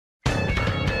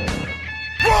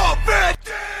RVDology.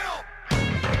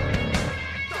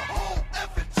 The whole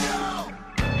effing show.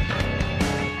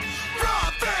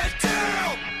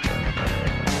 RVDology.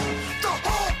 The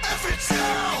whole effing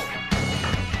show.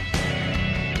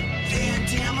 Van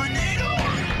Terminator.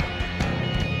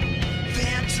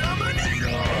 Van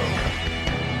Terminator.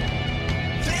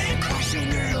 Van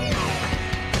Crushinator.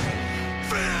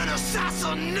 Van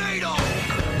Assassinator.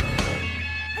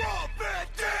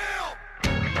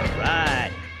 All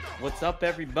right. What's up,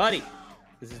 everybody?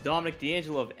 This is Dominic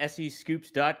D'Angelo of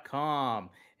SEScoops.com,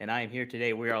 and I am here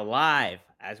today. We are live,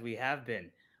 as we have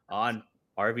been, on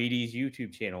RVD's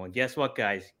YouTube channel. And guess what,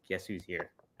 guys? Guess who's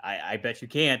here? I bet you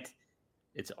can't.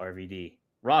 It's RVD.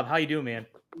 Rob, how you doing, man?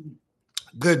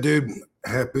 Good, dude.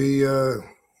 Happy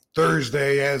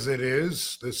Thursday as it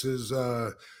is. This is,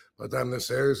 by the time this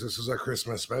airs, this is our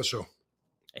Christmas special.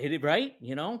 Hit it right,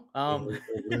 you know?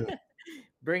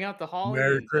 Bring out the holly.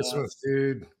 Merry Christmas,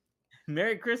 dude.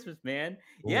 Merry Christmas, man.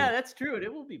 Yeah, that's true. And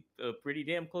it will be pretty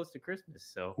damn close to Christmas.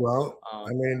 So, well, I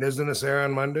mean, doesn't this air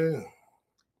on Monday?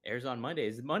 Airs on Monday.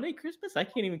 Is it Monday Christmas? I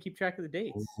can't even keep track of the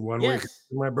dates. 1 week. It's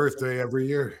my birthday every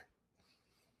year.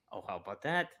 Oh, how about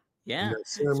that? Yeah.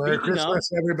 Yes, Merry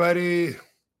Christmas, everybody.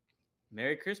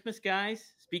 Merry Christmas, guys.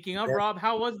 Speaking of, Rob,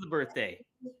 how was the birthday?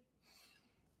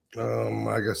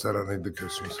 I guess I don't need the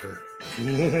Christmas hat.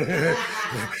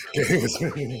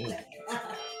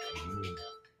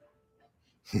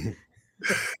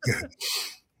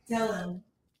 Tell him.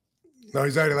 No,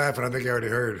 he's already laughing. I think he already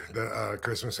heard the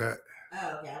Christmas hat.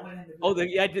 Oh, yeah. I want him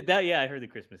to I did that. Yeah, I heard the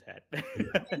Christmas hat. That's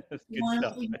good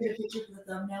stuff. We get a picture for the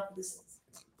thumbnail for this.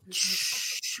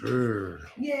 Sure.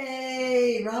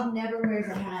 Yay! Rob never wears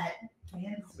a hat.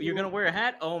 You're going to wear a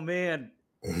hat? Oh, man.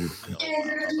 In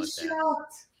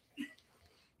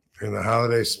the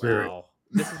holiday spirit. Wow.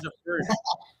 This is the first.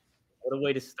 What a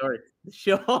way to start the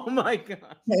show. Oh, my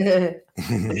God.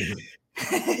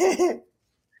 Fantastic.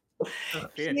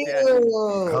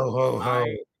 Ho, ho, ho.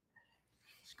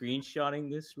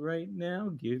 Screenshotting this right now.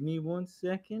 Give me 1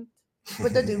 second.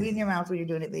 Put the doobie in your mouth when you're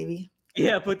doing it, baby.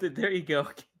 Yeah, there you go.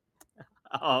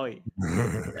 Oh,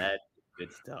 that's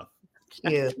good stuff.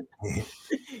 Cute.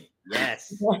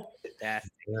 Yes.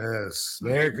 Fantastic. Yes.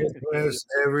 Merry Christmas,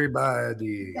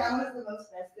 everybody. That was the most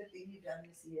festive thing you've done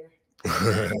this year.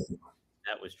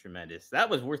 That was tremendous. That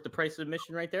was worth the price of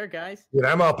admission right there, guys. Dude,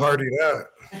 I'm all partied up.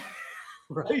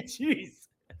 Right, jeez.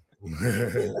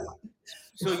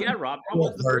 So yeah, Rob, how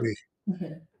was the birthday?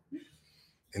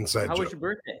 Inside How joke. was your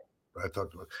birthday? I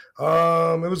talked about.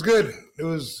 It was good. It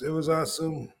was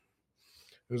awesome.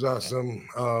 It was awesome.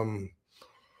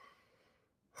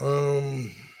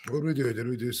 What did we do? Did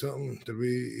we do something? Did we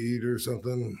eat or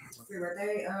something? Your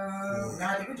birthday? No,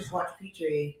 I think we just watched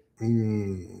Petrie.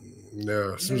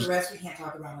 No. The rest we can't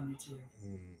talk about on YouTube.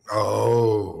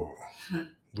 Oh,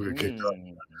 we were kicked off.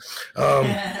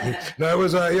 No, it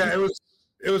was. Yeah,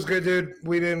 it was good, dude.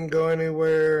 We didn't go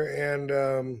anywhere, and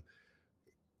a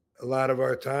lot of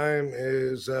our time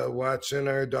is watching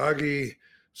our doggy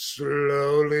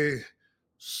slowly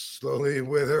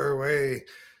wither her way.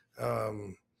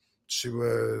 She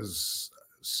was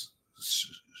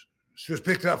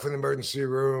picked up from the emergency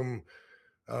room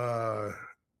a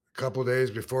couple days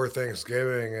before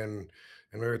Thanksgiving, and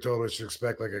we were told we should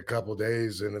expect like a couple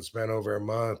days, and it's been over a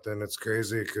month, and it's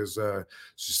crazy because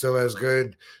she still has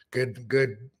good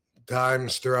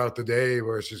times throughout the day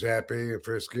where she's happy and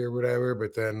frisky or whatever,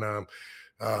 but then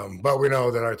but we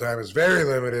know that our time is very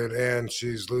limited, and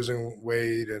she's losing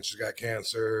weight, and she's got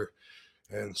cancer,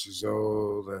 and she's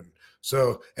old, and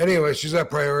so anyway, she's a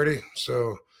priority.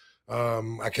 So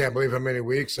I can't believe how many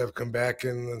weeks I've come back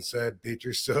and said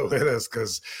Petrie's still with us,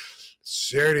 because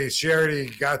she already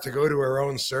got to go to her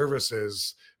own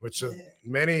services, which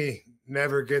many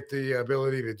never get the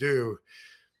ability to do.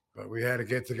 But we had to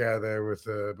get together with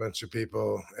a bunch of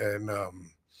people and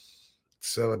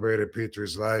celebrated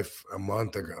Petrie's life a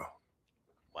month ago.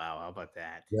 Wow, how about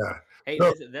that? Yeah. Hey,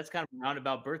 So, that's kind of a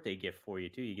roundabout birthday gift for you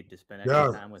too. You get to spend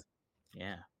extra time with.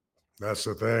 Yeah. That's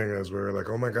the thing, is we were like,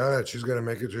 oh my God, she's gonna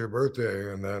make it to your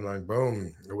birthday, and then like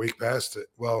boom, a week past it.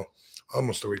 Well,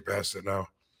 almost a week past it now.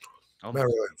 Not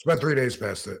really. It's about 3 days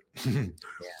past it.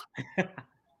 Yeah.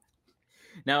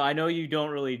 Now I know you don't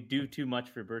really do too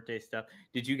much for birthday stuff.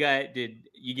 Did you get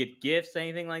gifts,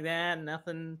 anything like that?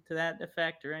 Nothing to that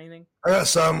effect or anything? I got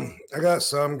some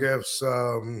gifts.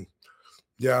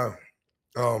 Yeah.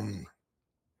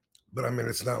 But I mean,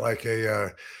 it's not like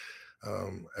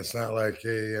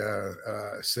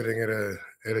sitting at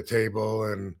a table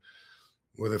and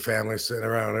with a family sitting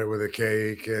around it with a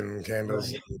cake and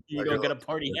candles. You don't get a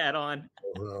party hat on.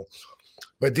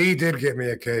 But Dee did get me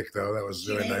a cake though. That was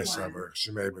She really made nice one. of her.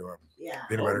 She made me one. Yeah.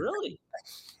 Peanut Oh, butter, really?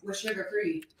 With sugar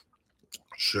free.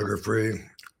 sugar free,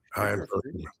 high in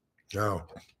protein. No,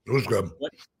 it was good.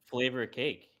 What flavor of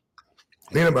cake?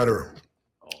 Peanut butter.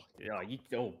 Oh, yeah.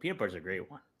 Peanut butter's a great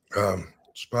one.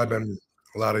 It's probably been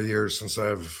a lot of years since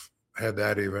I've had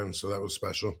that even, so that was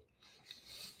special.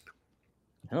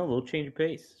 Oh, a little change of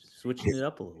pace, switching it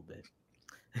up a little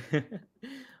bit.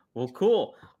 Well,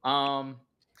 cool.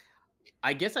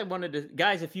 I guess I wanted to,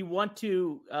 guys, if you want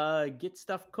to get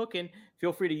stuff cooking,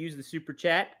 feel free to use the super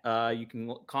chat. You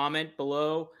can comment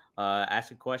below,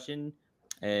 ask a question,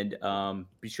 and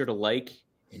be sure to like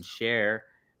and share.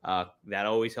 That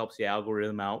always helps the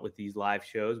algorithm out with these live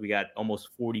shows. We got almost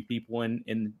 40 people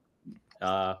in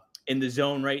the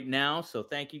zone right now, so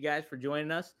thank you guys for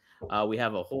joining us. We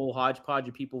have a whole hodgepodge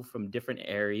of people from different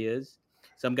areas.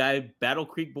 Some guy, Battle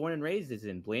Creek born and raised, is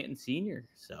in Blanton Senior,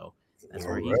 so that's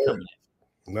where he's coming in.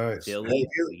 Nice. Philly.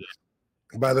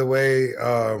 By the way,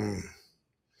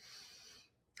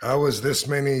 I was this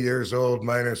many years old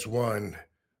minus one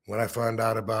when I found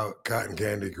out about cotton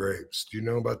candy grapes. Do you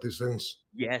know about these things?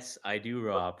 Yes, I do,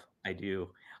 Rob. I do.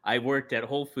 I worked at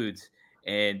Whole Foods,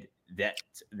 and that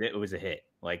was a hit.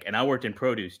 Like, and I worked in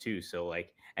produce too. So,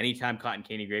 like, anytime cotton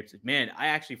candy grapes, man, I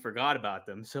actually forgot about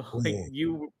them. So, like,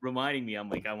 you reminding me, I'm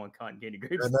like, I want cotton candy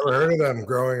grapes. I never heard of them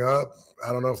growing up.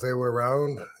 I don't know if they were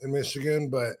around in Michigan,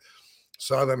 but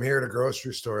saw them here at a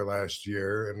grocery store last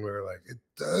year, and we were like, it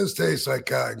does taste like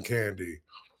cotton candy,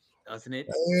 doesn't it?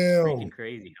 Damn. Freaking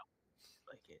crazy.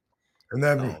 Like it. And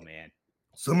then, oh man,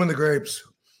 some of the grapes,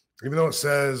 even though it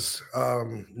says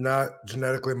not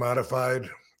genetically modified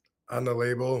on the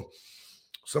label,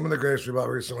 some of the grapes we bought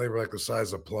recently were like the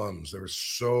size of plums. They were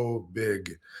so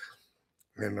big.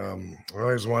 And I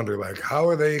always wonder, like, how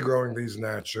are they growing these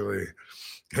naturally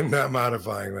and not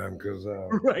modifying them? Because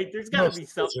right, there's got to be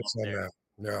something there.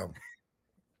 Yeah,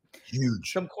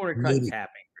 huge. Some corner cutting's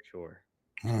happening for sure.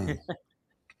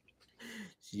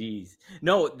 Jeez,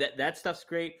 no, that stuff's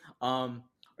great. Are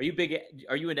you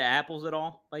into apples at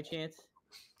all by chance?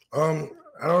 I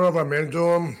don't know if I'm into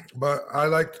them, but I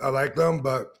like them,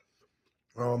 but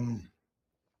I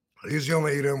usually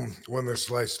only eat them when they're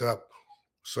sliced up.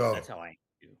 So that's how I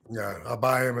do. Yeah, I'll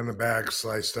buy them in the bag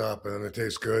sliced up, and it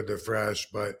tastes good. They're fresh,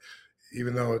 but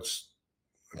even though it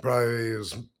probably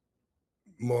is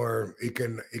more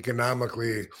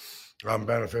economically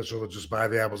beneficial to just buy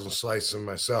the apples and slice them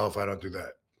myself, I don't do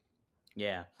that.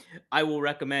 Yeah, I will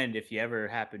recommend if you ever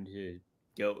happen to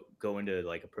go into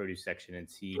like a produce section and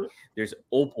see there's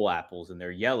opal apples and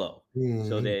they're yellow,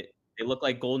 so that they look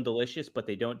like Golden Delicious, but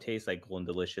they don't taste like Golden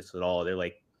Delicious at all. They're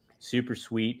like super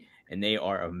sweet and they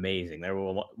are amazing. They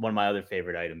were one of my other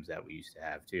favorite items that we used to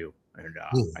have too. And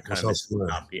I kind of miss them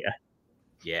up.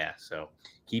 Yeah. So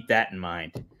keep that in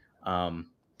mind.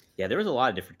 Yeah, there was a lot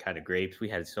of different kind of grapes. We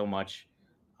had so much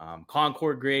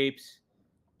Concord grapes,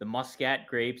 the Muscat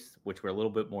grapes, which were a little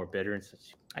bit more bitter and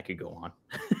such. I could go on.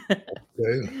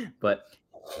 Okay. But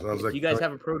if you guys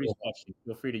have a produce question,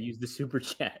 feel free to use the super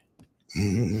chat.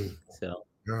 So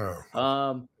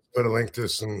put a link to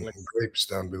some grapes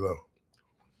down below.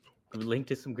 Link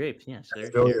to some grapes, yeah.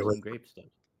 Share some grape stuff.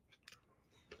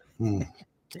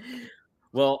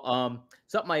 Well,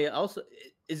 something I also,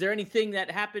 is there anything that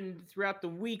happened throughout the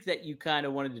week that you kind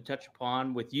of wanted to touch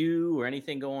upon with you, or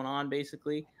anything going on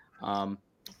basically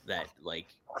that like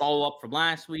follow up from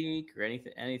last week, or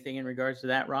anything in regards to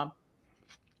that, Rob?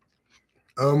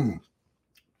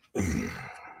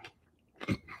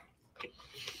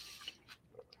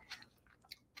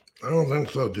 I don't think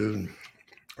so, dude.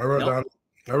 I wrote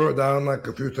down like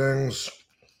a few things.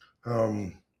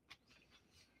 I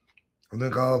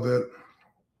think all of it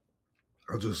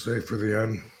I'll just say for the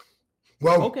end.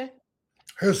 Well, okay.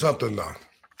 Here's something though.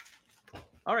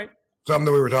 All right. Something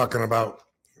that we were talking about.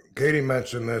 Katie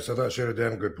mentioned this. I thought she had a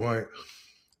damn good point.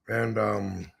 And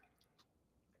I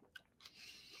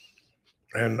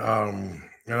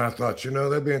thought,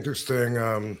 that'd be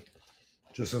interesting,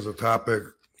 just as a topic,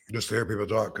 just to hear people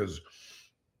talk, because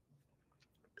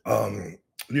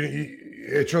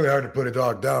it's really hard to put a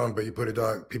dog down, but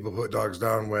people put dogs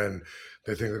down when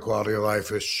they think the quality of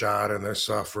life is shot and they're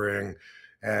suffering,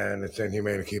 and it's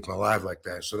inhumane to keep them alive like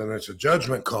that. So then it's a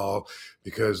judgment call,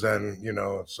 because then,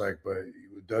 it's like, but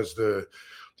is the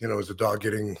dog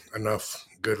getting enough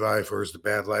good life, or is the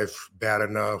bad life bad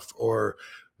enough, or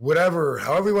whatever,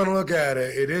 however you want to look at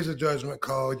it, it is a judgment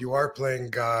call. You are playing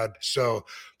God. So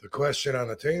the question on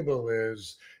the table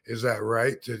is that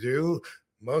right to do?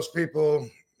 Most people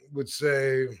would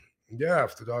say, yeah,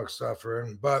 if the dog's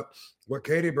suffering. But what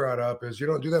Katie brought up is you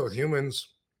don't do that with humans.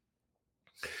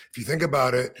 If you think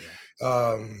about it,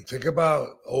 Yeah. think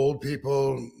about old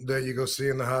people that you go see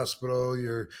in the hospital,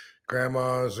 your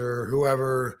grandmas or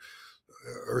whoever,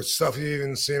 or stuff you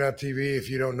even seen on TV if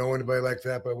you don't know anybody like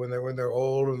that. But when they're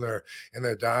old and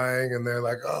they're dying and they're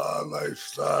like, oh, life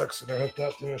sucks, and they're hooked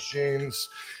up to machines,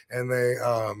 and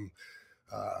they're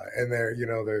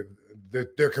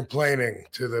they're complaining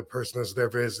to the person that they're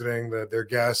visiting, their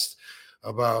guest,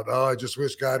 about, oh, I just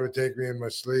wish God would take me in my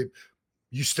sleep.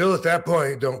 You still at that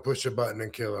point don't push a button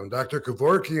and kill him. Dr.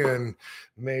 Kevorkian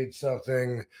made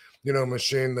something,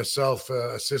 machine, the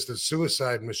self-assisted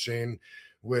suicide machine,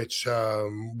 which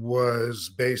was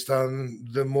based on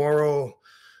the moral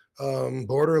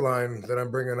borderline that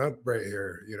I'm bringing up right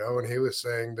here, and he was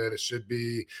saying that it should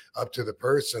be up to the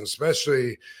person,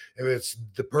 especially if it's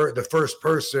the first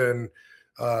person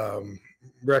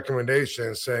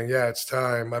recommendation saying, yeah, it's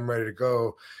time, I'm ready to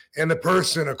go. And the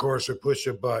person, of course, would push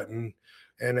a button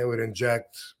and it would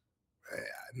inject,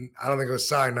 I don't think it was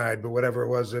cyanide, but whatever it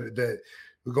was that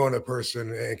would go in a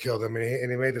person and kill them.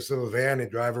 And he made this little van, he'd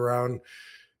drive around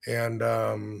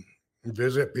and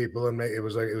visit people, and it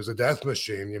was a death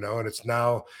machine, and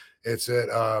it's at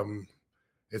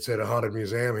a haunted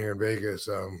museum here in Vegas.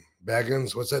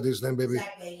 Baggins, what's that dude's name, baby?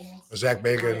 Zach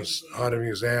Bagans Haunted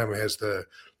Museum has the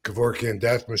Kevorkian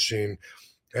death machine,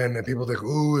 and then people think,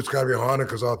 ooh, it's got to be haunted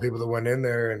because all the people that went in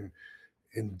there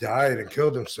and died and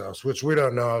killed themselves, which we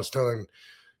don't know. I was telling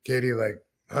Katie, like,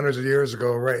 hundreds of years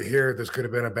ago, right here, this could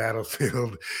have been a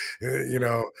battlefield,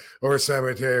 or a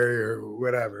cemetery or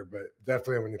whatever. But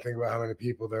definitely when you think about how many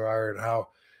people there are and how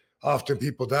often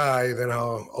people die, then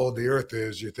how old the earth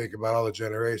is, you think about all the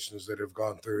generations that have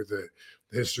gone through the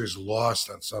history's lost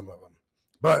on some of them.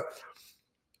 But,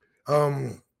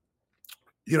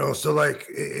 so like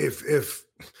if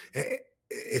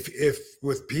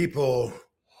with people,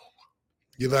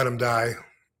 you let them die,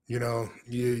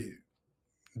 you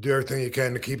do everything you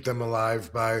can to keep them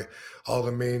alive by all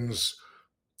the means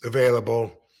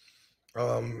available.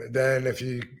 Then if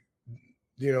you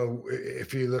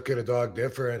look at a dog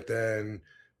different, then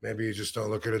maybe you just don't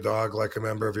look at a dog like a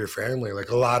member of your family, like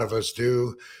a lot of us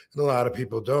do, and a lot of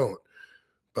people don't.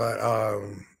 But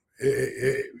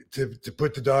to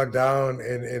put the dog down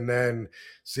and then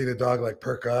see the dog like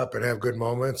perk up and have good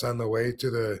moments on the way to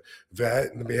the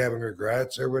vet and be having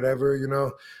regrets or whatever,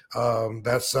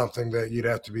 that's something that you'd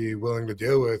have to be willing to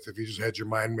deal with if you just had your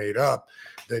mind made up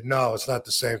that no, it's not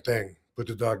the same thing. Put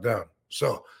the dog down.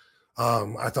 So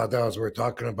I thought that was what we're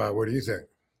talking about. What do you think?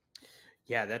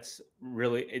 Yeah, that's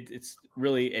really it's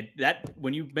really that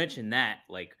when you mentioned that,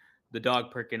 like the dog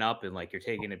perking up and like you're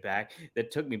taking it back, that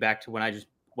took me back to when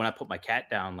I put my cat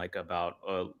down like about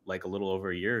like a little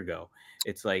over a year ago.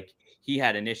 It's like he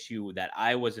had an issue that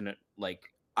I wasn't like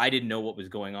I didn't know what was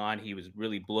going on. He was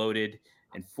really bloated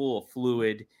and full of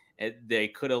fluid. And they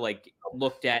could have like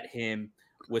looked at him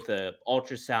with a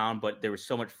ultrasound, but there was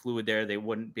so much fluid there they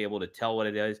wouldn't be able to tell what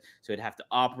it is. So they'd have to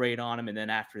operate on him, and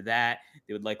then after that,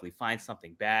 they would likely find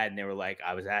something bad. And they were like,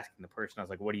 I was asking the person, I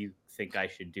was like, "What do you think I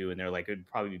should do?" And they're like, "It'd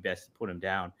probably be best to put him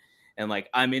down." And like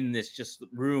I'm in this just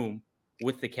room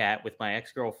with the cat with my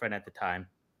ex-girlfriend at the time,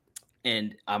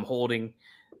 and I'm holding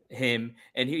him,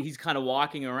 and he's kind of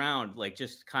walking around like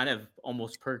just kind of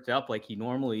almost perked up like he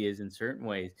normally is in certain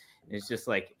ways. And it's just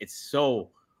like it's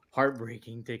so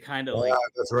heartbreaking to kind of like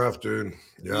That's rough, dude.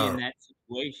 be Yeah. in that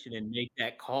situation and make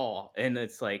that call. And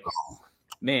it's like,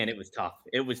 man, it was tough.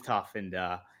 It was tough. And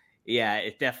yeah,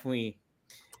 it definitely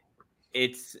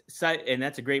and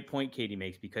that's a great point Katie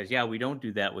makes, because yeah, we don't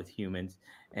do that with humans.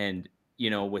 And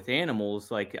with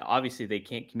animals, like obviously they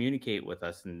can't communicate with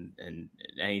us and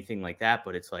anything like that,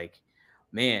 but it's like,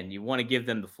 man, you want to give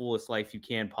them the fullest life you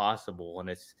can possible. And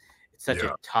it's such a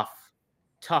Yeah. tough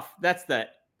that's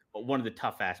one of the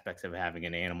tough aspects of having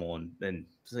an animal. And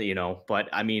but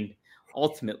I mean,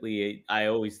 ultimately I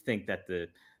always think that the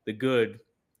good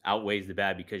outweighs the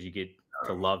bad, because you get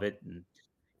to love it and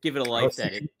give it a life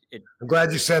that it I'm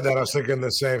glad you said that. I was thinking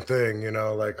the same thing,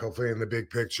 like hopefully in the big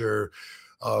picture,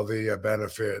 all the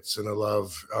benefits and the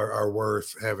love are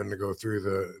worth having to go through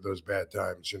those bad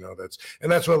times.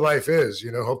 That's what life is.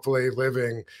 Hopefully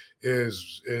living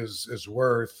is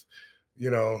worth,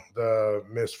 the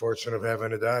misfortune of having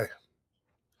to die.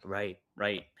 Right.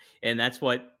 And that's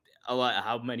what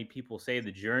how many people say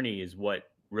the journey is what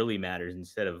really matters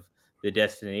instead of the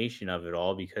destination of it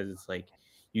all, because it's like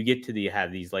you get to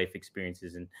have these life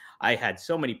experiences. And I had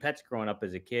so many pets growing up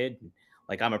as a kid, and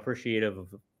like I'm appreciative of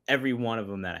every one of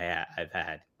them that I've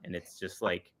had. And it's just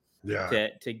like Yeah.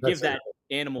 to give that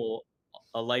animal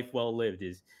a life well lived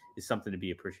is is something to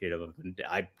be appreciative of. And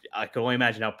I can only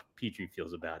imagine how Petrie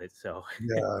feels about it. So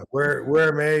Yeah, we're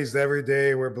amazed every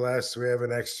day. We're blessed. We have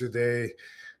an extra day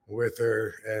with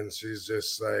her, and she's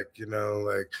just like,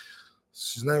 like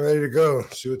she's not ready to go.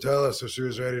 She would tell us if she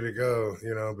was ready to go,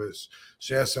 but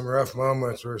she has some rough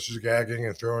moments where she's gagging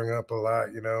and throwing up a lot,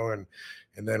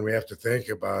 and then we have to think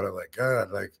about it like,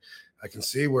 God, like I can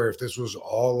see where if this was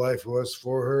all life was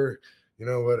for her,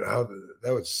 how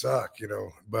that would suck,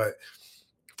 but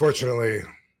fortunately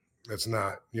it's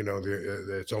not,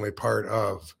 it's only part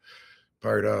of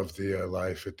the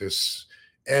life at this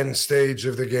end stage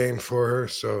of the game for her.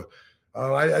 So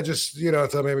I just, I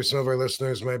thought maybe some of our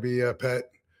listeners might be pet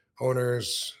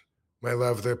owners, might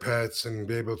love their pets and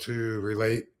be able to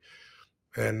relate.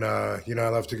 And, I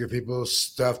love to give people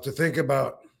stuff to think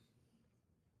about.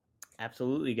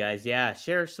 absolutely, guys. Yeah,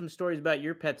 share some stories about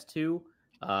your pets too.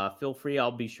 Feel free.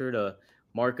 I'll be sure to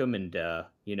mark them, and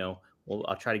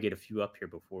I'll try to get a few up here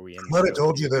before we end. I might have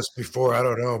told you this before. I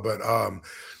don't know, but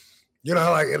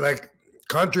like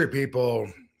country people,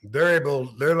 they're able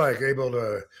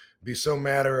to be so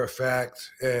matter of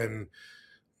fact and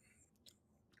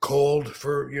cold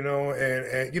for and you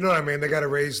know what I mean. They got to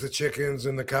raise the chickens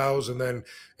and the cows and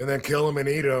then kill them and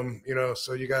eat them.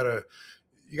 So you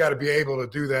gotta be able to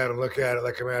do that and look at it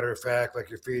like a matter of fact, like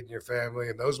you're feeding your family.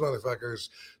 And those motherfuckers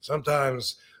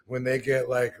sometimes when they get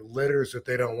like litters that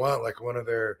they don't want, like one of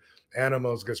their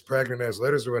animals gets pregnant as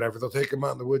litters or whatever, they'll take them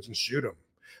out in the woods and shoot them.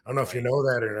 I don't know if you know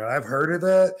that or not. I've heard of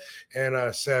that.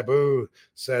 And Sabu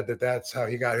said that's how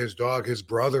he got his dog. His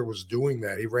brother was doing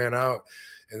that. He ran out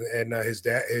and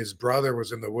his brother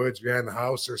was in the woods behind the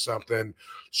house or something,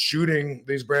 shooting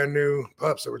these brand new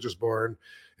pups that were just born.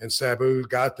 And Sabu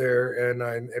got there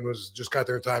and was just got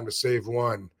there in time to save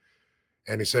one.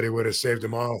 And he said he would have saved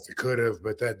them all if he could have.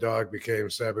 But that dog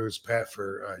became Sabu's pet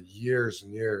for years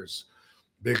and years.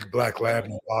 Big black lab,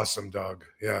 awesome dog.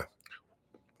 Yeah.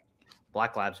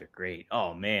 Black labs are great.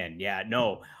 Oh man, yeah,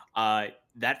 no,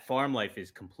 that farm life is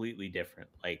completely different.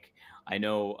 Like I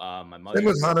know my mother. Same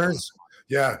with hunters.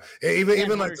 Yeah,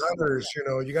 even like hunters,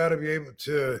 you got to be able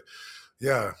to,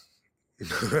 yeah,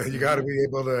 you got to be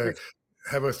able to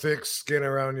have a thick skin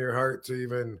around your heart to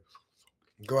even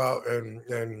go out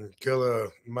and kill a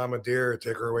mama deer,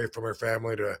 take her away from her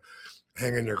family to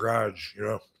hang in your garage,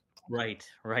 Right.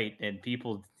 And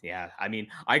people, yeah. I mean,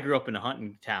 I grew up in a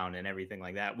hunting town and everything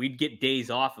like that. We'd get days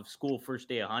off of school, first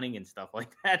day of hunting and stuff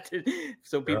like that.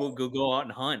 So people could go out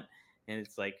and hunt. And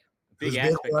it's like a big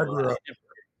aspect of life.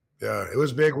 Yeah, it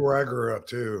was big where I grew up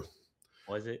too.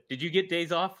 Was it? Did you get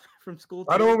days off from school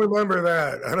too? I don't remember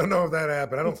that. I don't know if that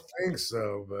happened. I don't think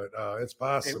so, but it's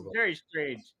possible. It's very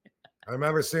strange. I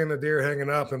remember seeing the deer hanging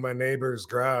up in my neighbor's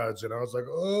garage, and I was like,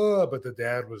 "Oh!" But the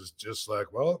dad was just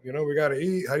like, "Well, we got to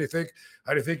eat. How do you think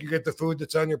you get the food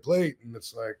that's on your plate?" And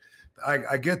it's like,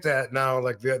 I get that now.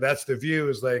 Like that's the view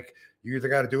is like you either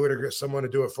got to do it or get someone to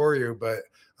do it for you. But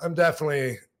I'm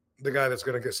definitely the guy that's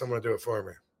going to get someone to do it for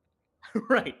me.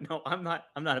 Right? No, I'm not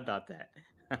about that.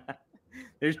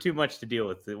 There's too much to deal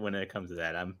with when it comes to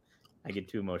that. I get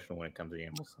too emotional when it comes to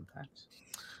animals sometimes.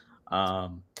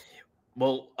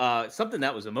 Well, something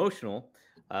that was emotional,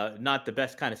 not the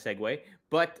best kind of segue,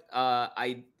 but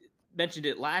I mentioned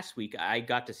it last week. I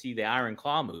got to see the Iron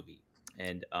Claw movie,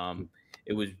 and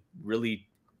it was really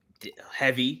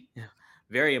heavy,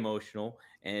 very emotional,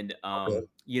 and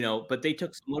but they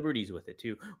took some liberties with it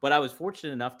too. But I was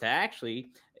fortunate enough to actually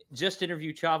just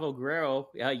interview Chavo Guerrero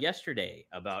yesterday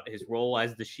about his role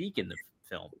as the Sheik in the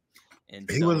film,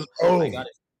 and he was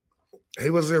he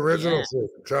was the original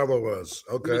Sheik. Chavo was.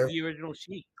 Okay. He was the original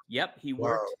Sheik. Yep, he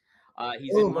worked.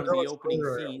 He's in one of the opening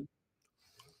scenes.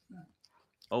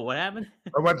 Oh, what happened?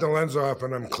 I went the lens off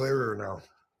and I'm clearer now.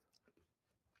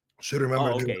 Should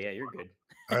remember. Oh, okay, yeah, you're good.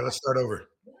 All right, let's start over.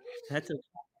 That's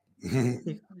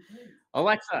okay.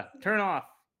 Alexa, turn off.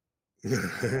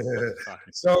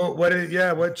 So what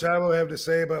Chavo have to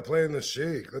say about playing the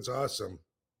Sheik? That's awesome.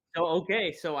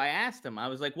 So I asked him, I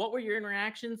was like, what were your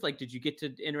interactions? Like, did you get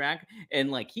to interact?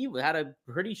 And like, he had a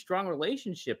pretty strong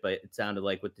relationship, it sounded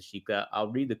like, with the Sheik. I'll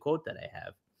read the quote that I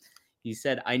have. He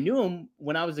said, I knew him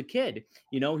when I was a kid.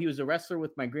 He was a wrestler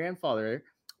with my grandfather.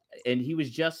 And he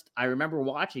was I remember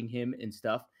watching him and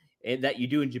stuff that you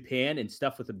do in Japan and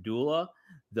stuff with Abdullah,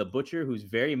 the butcher, who's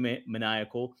very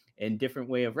maniacal and different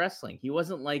way of wrestling. He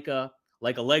wasn't like a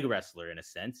leg wrestler in a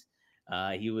sense.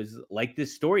 He was like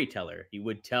this storyteller. He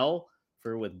would tell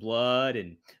with blood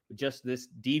and just this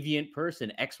deviant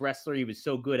person, ex-wrestler. He was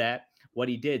so good at what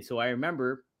he did. So I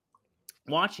remember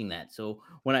watching that. So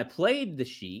when I played the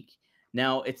Sheik,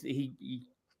 now he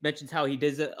mentions how he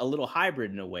does a little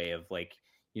hybrid in a way of like,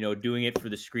 doing it for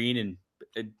the screen and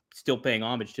still paying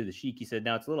homage to the Sheik. He said,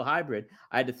 now it's a little hybrid.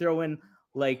 I had to throw in,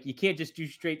 like, you can't just do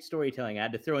straight storytelling. I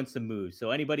had to throw in some moves.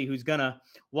 So anybody who's gonna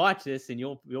watch this, and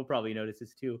you'll probably notice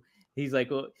this too, he's like,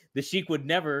 well, the Sheik would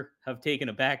never have taken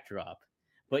a backdrop.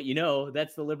 But,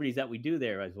 that's the liberties that we do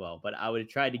there as well. But I would have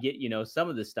tried to get, some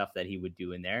of the stuff that he would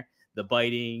do in there, the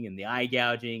biting and the eye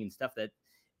gouging and stuff that,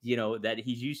 that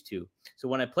he's used to. So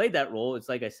when I played that role, it's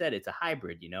like I said, it's a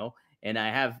hybrid, and I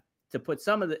have to put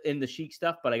some of the in the Sheik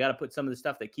stuff, but I got to put some of the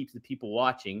stuff that keeps the people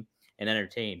watching and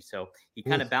entertained. So he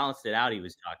kind of balanced it out. He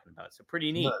was talking about. So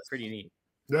pretty neat, pretty neat.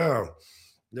 Yeah.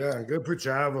 Yeah. Good for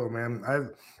Chavo, man.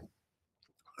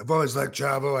 I've always liked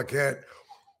Chavo. I can't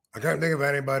think of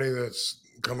anybody that's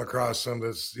come across him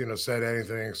that's said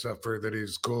anything except for that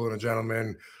he's cool and a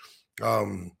gentleman.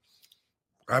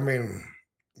 I mean,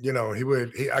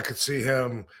 I could see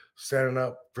him standing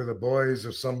up for the boys.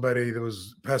 If somebody that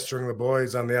was pestering the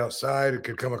boys on the outside, it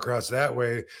could come across that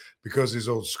way because he's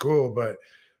old school. But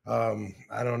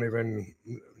I don't even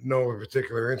know a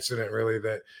particular incident really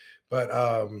but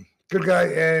good guy.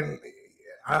 And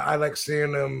I like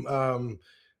seeing him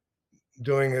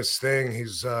doing his thing.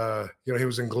 He's he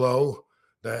was in Glow,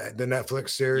 the Netflix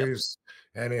series,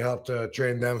 and he helped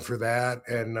train them for that.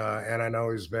 And I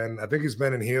know I think he's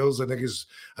been in Heels. I think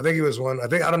he was one. I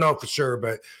don't know for sure,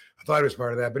 but I thought he was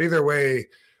part of that. But either way,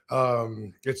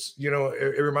 it's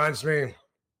it reminds me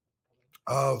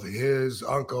of his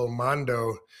uncle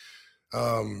Mando.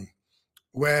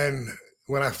 When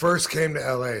I first came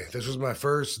to LA, this was my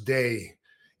first day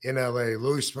in LA.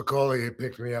 Louis Spicoli had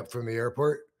picked me up from the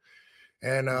airport.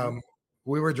 And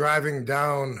we were driving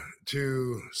down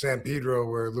to San Pedro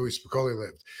where Louis Spicoli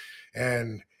lived.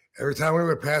 And every time we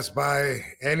would pass by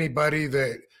anybody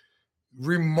that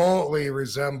remotely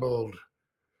resembled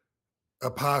a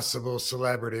possible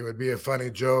celebrity, it would be a funny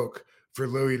joke for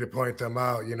Louis to point them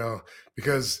out,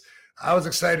 because I was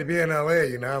excited to be in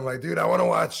LA, I'm like, dude, I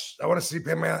want to see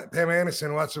Pam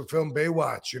Anderson watch the film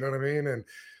Baywatch, you know what I mean? And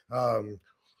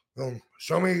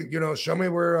show me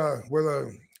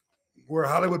where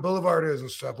Hollywood Boulevard is and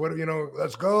stuff.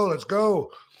 Let's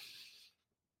go.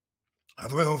 On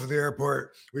the way home from the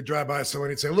airport, we'd drive by someone,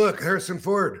 he'd say, look, Harrison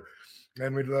Ford.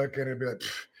 And we'd look and it'd be like,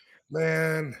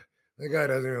 man, that guy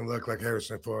doesn't even look like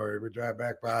Harrison Ford. We'd drive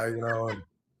back by, and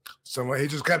he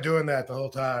just kept doing that the whole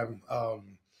time.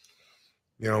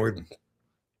 We'd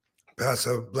pass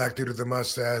a black dude with a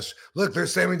mustache. Look,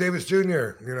 there's Sammy Davis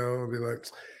Jr. We'd be like,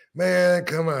 man,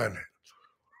 come on.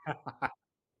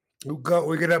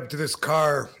 We get up to this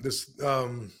car, this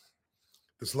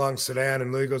long sedan,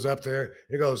 and Louis goes up there.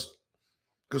 He goes,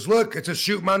 look, it's a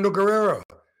shoot Mando Guerrero.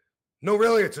 No,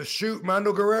 really, it's a shoot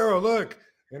Mando Guerrero. Look.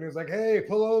 And he was like, hey,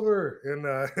 pull over.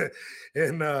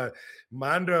 And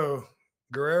Mando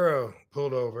Guerrero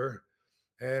pulled over.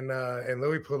 And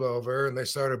Louis pulled over, and they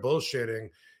started bullshitting.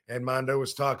 And Mando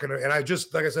was talking, and like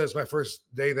I said, it's my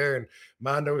first day there. And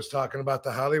Mando was talking about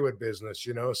the Hollywood business,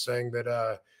 saying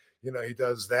that, he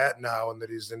does that now and that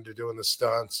he's into doing the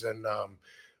stunts and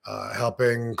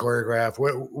helping choreograph,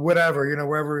 whatever,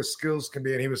 wherever his skills can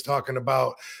be. And he was talking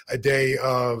about a day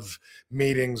of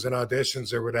meetings and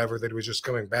auditions or whatever that he was just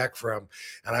coming back from.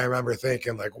 And I remember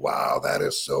thinking like, wow, that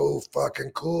is so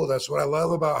fucking cool. That's what I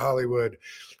love about Hollywood.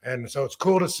 And so it's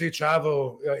cool to see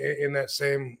Chavo in that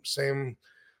same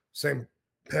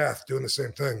path, doing the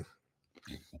same thing.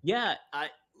 Yeah,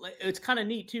 it's kind of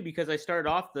neat too, because I started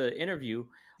off the interview.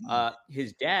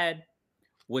 His dad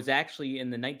was actually in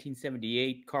the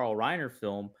 1978 Carl Reiner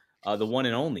film, The One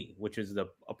and Only, which is a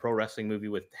pro wrestling movie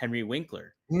with Henry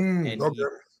Winkler. And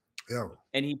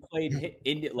he played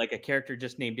like a character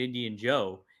just named Indian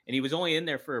Joe. And he was only in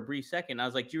there for a brief second. I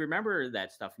was like, do you remember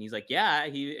that stuff? And he's like, yeah.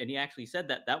 He actually said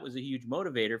that was a huge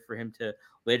motivator for him to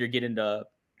later get into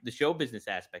the show business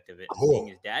aspect of it, seeing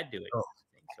his dad do it.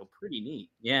 So pretty neat.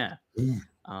 Yeah.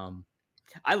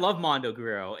 I love Mando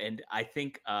Guerrero, and I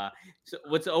think so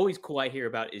what's always cool I hear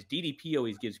about is DDP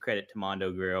always gives credit to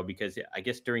Mando Guerrero, because I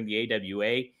guess during the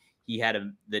AWA he had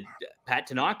the Pat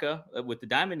Tanaka with the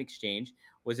Diamond Exchange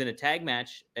was in a tag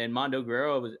match, and Mando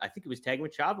Guerrero I think it was tagging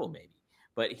with Chavo maybe,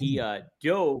 but he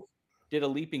did a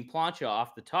leaping plancha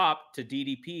off the top to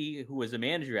DDP, who was a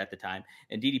manager at the time.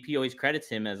 And DDP always credits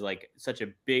him as like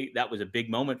that was a big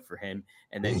moment for him.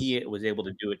 And then he was able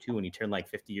to do it too when he turned like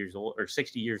 50 years old or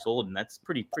 60 years old. And that's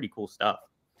pretty cool stuff.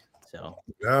 So,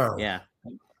 yeah.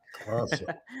 Awesome.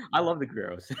 I love the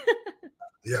Guerreros.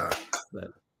 Yeah.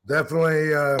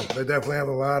 Definitely. They definitely have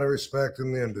a lot of respect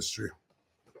in the industry.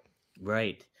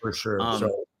 Right. For sure.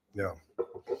 So, yeah.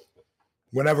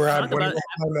 Whenever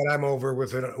I'm over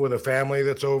with a family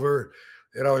that's over,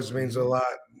 it always means a lot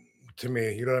to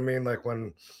me. You know what I mean? Like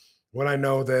when when I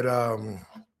know that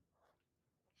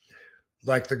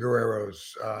like the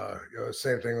Guerreros,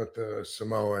 same thing with the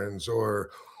Samoans or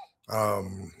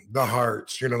the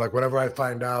Hearts, like whenever I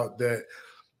find out that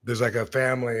there's like a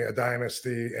family, a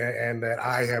dynasty, and that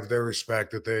I have their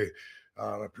respect, that they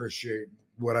appreciate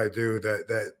what I do,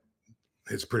 that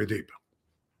it's pretty deep.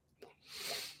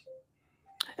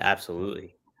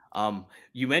 Absolutely.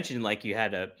 You mentioned like you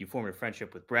formed a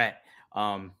friendship with Brett.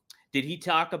 Did he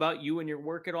talk about you and your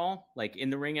work at all, like in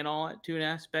the ring at all, to an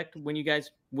aspect when you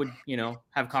guys would,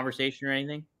 have conversation or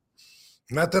anything?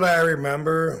 Not that I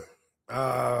remember.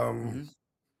 Hmm.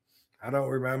 I don't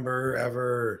remember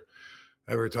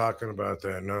ever talking about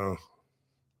that. No.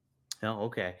 Oh,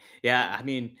 okay. Yeah, I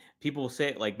mean, people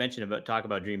say like talk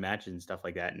about dream matches and stuff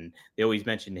like that, and they always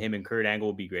mention him and Kurt Angle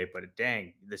would be great. But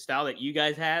dang, the style that you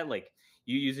guys had, like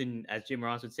you using, as Jim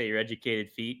Ross would say, your educated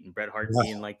feet, and Bret Hart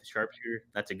being like the sharpshooter,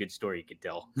 that's a good story you could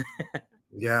tell.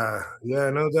 Yeah,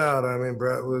 no doubt. I mean,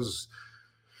 Brett was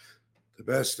the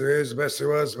best there is, the best there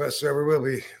was, the best there ever will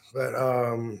be. But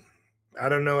I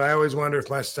don't know. I always wonder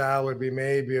if my style would be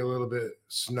maybe a little bit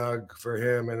snug for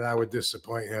him, and I would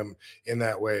disappoint him in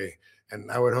that way. And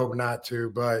I would hope not to,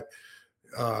 but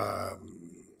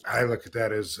I look at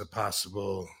that as a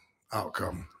possible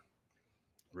outcome.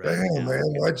 Right. Damn, Yeah.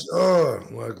 man. Like,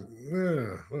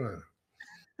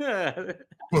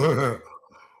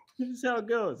 This is how it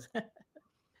goes.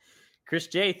 Chris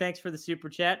J, thanks for the super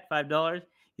chat, $5.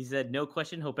 He said, "No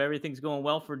question. Hope everything's going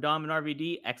well for Dom and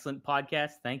RVD. Excellent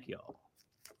podcast. Thank you all."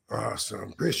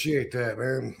 Awesome. Appreciate that,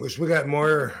 man. Wish we got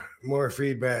more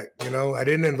feedback. I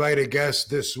didn't invite a guest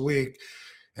this week,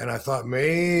 and I thought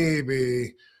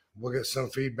maybe we'll get some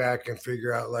feedback and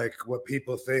figure out like what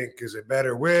people think. Is it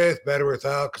better with, better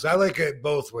without? Because I like it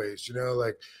both ways.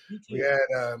 Like we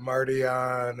had Marty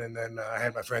on, and then I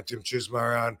had my friend Tim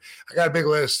Chismar on. I got a big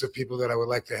list of people that I would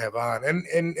like to have on,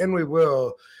 and we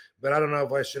will. But I don't know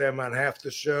if I should have them on half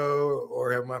the show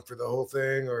or have them on for the whole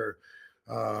thing or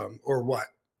what.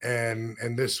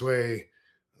 And this way,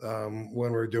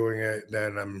 when we're doing it,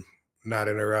 then I'm not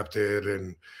interrupted,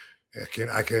 and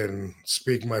I can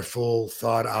speak my full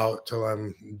thought out till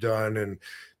I'm done, and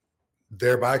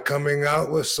thereby coming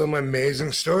out with some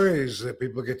amazing stories that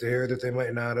people get to hear that they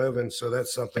might not have. And so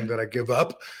that's something that I give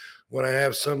up when I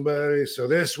have somebody. So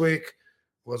this week,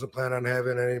 wasn't planning on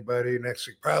having anybody. Next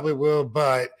week probably will,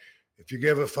 but if you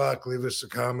give a fuck, leave us a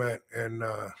comment and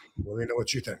let me know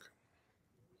what you think.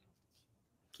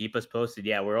 Keep us posted.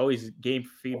 Yeah, we're always game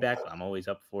for feedback. I'm always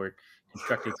up for it.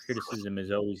 Constructive criticism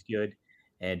is always good.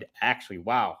 And actually,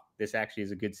 wow, this actually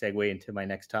is a good segue into my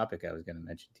next topic I was going to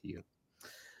mention to you.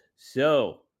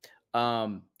 So,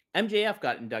 MJF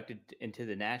got inducted into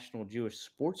the National Jewish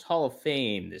Sports Hall of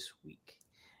Fame this week.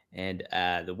 And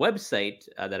the website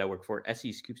that I work for,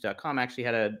 SEScoops.com, actually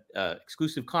had a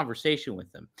exclusive conversation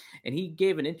with him. And he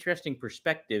gave an interesting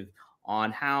perspective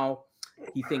on how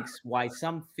he thinks why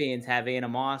some fans have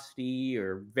animosity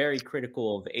or very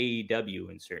critical of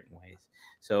AEW in certain ways.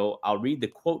 So I'll read the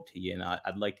quote to you, and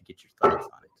I'd like to get your thoughts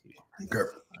on it too.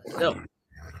 Okay. So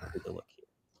take a look here.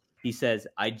 He says,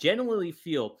 "I genuinely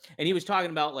feel," and he was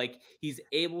talking about like he's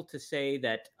able to say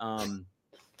that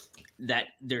that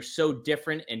they're so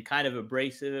different and kind of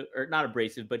abrasive, or not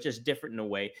abrasive, but just different in a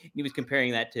way. And he was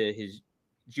comparing that to his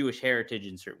Jewish heritage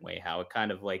in a certain way, how it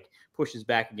kind of like pushes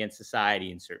back against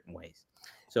society in certain ways.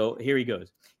 So here he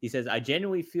goes. He says, "I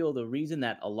genuinely feel the reason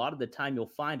that a lot of the time you'll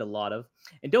find a lot of,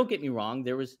 and don't get me wrong,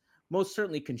 there was most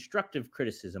certainly constructive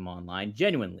criticism online,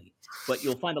 genuinely, but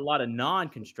you'll find a lot of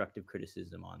non-constructive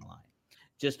criticism online.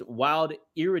 Just wild,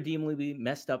 irredeemably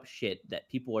messed up shit that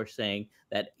people are saying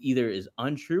that either is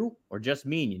untrue or just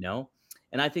mean,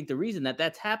 And I think the reason that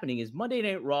that's happening is Monday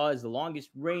Night Raw is the longest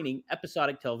reigning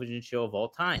episodic television show of all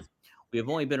time. We have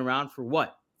only been around for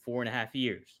 4.5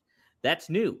 years.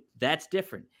 That's new. That's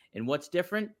different. And what's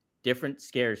different? Different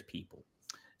scares people.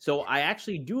 So I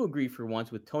actually do agree for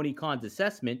once with Tony Khan's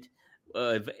assessment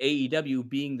of AEW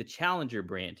being the challenger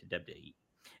brand to WWE.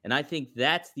 And I think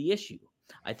that's the issue.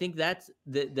 I think that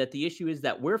the issue is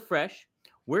that we're fresh,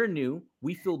 we're new,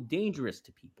 we feel dangerous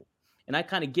to people. And I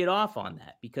kind of get off on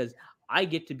that because I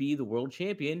get to be the world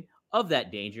champion of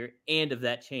that danger and of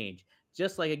that change,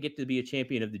 just like I get to be a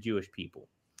champion of the Jewish people.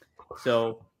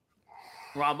 So,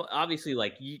 Rob, obviously,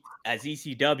 like as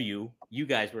ECW, you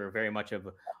guys were very much of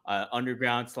an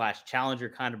underground / challenger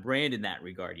kind of brand in that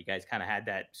regard. You guys kind of had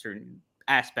that certain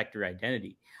aspect or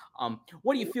identity.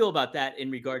 What do you feel about that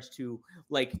in regards to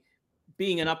like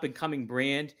being an up and coming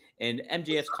brand and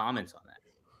MJF's comments on that?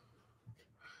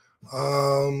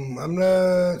 I'm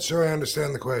not sure I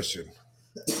understand the question.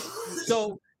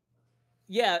 So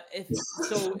Yeah,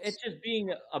 it's just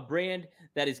being a brand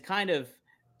that is kind of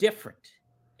different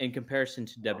in comparison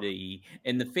to WWE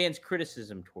and the fans'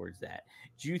 criticism towards that.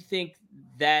 Do you think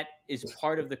that is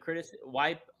part of the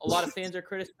why a lot of fans are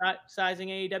criticizing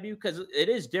AEW? Because it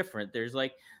is different. There's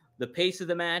like the pace of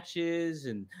the matches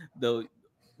and the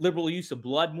liberal use of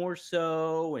blood more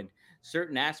so, and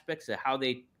certain aspects of how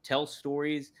they tell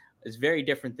stories is very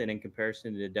different than in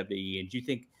comparison to WWE. And do you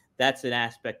think that's an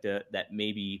aspect that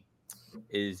maybe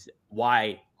is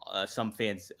why some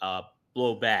fans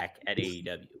blow back at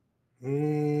AEW?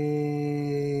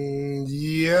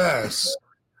 Yes,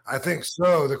 I think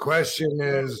so. The question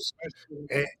is,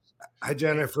 eh, hi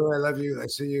Jennifer, I love you. I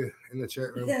see you in the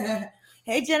chat room.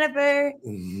 Hey, Jennifer.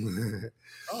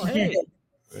 Oh, hey.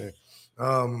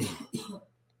 um,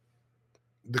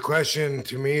 the question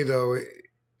to me though,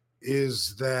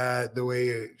 is that the way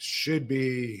it should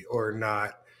be or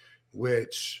not?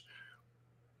 Which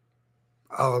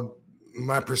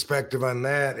my perspective on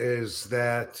that is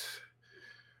that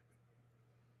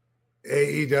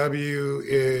AEW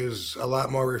is a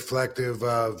lot more reflective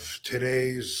of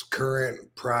today's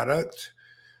current product.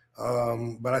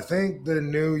 But I think the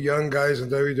new young guys in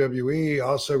WWE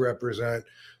also represent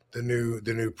the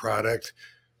new product.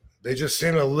 They just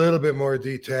seem a little bit more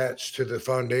detached to the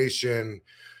foundation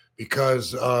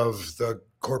because of the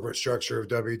corporate structure of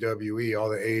WWE, all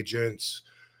the agents,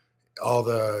 all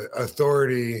the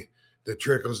authority that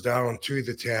trickles down to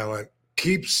the talent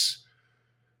keeps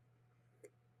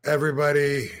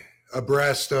everybody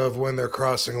abreast of when they're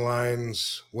crossing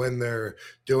lines, when they're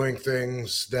doing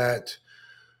things that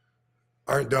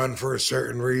aren't done for a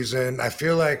certain reason. I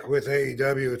feel like with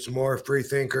AEW, it's more free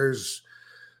thinkers,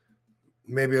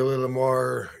 maybe a little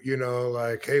more,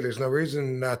 like, hey, there's no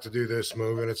reason not to do this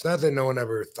move. And it's not that no one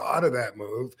ever thought of that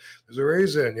move. There's a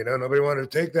reason, nobody wanted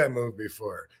to take that move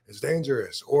before. It's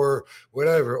dangerous or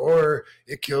whatever, or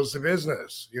it kills the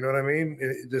business. You know what I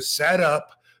mean? The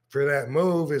setup for that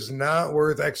move is not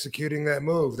worth executing that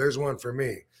move. There's one for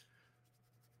me.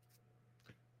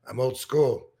 I'm old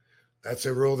school. That's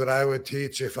a rule that I would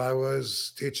teach if I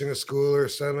was teaching a school or a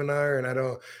seminar. And I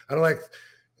don't like,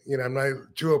 I'm not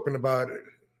too open about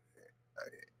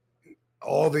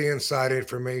all the inside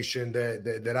information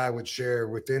that I would share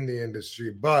within the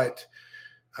industry. But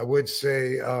I would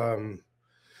say that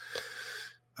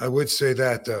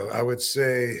though. I would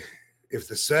say if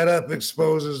the setup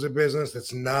exposes the business,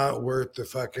 that's not worth the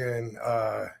fucking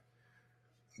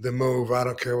the move. I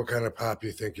don't care what kind of pop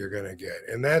you think you're gonna get.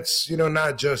 And that's,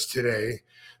 not just today.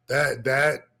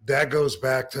 That goes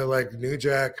back to like New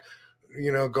Jack,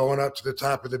 going up to the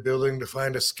top of the building to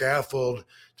find a scaffold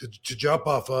to jump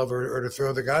off of or to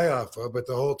throw the guy off of. But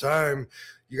the whole time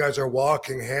you guys are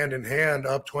walking hand in hand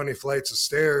up 20 flights of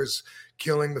stairs,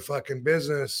 killing the fucking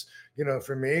business.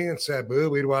 For me and Sabu,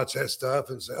 we'd watch that stuff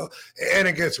and say, oh, and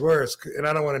it gets worse. And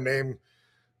I don't want to name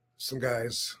some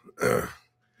guys,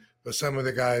 but some of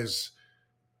the guys,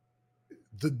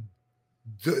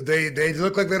 they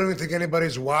look like they don't even think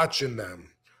anybody's watching them.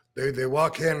 They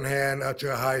walk hand in hand up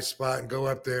to a high spot and go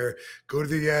up there, go to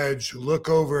the edge, look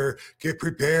over, get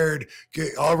prepared,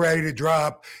 get all ready to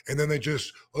drop, and then they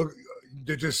just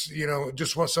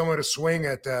want someone to swing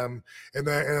at them, and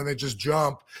then they just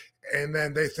jump, and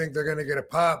then they think they're going to get a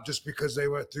pop just because they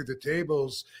went through the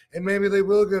tables, and maybe they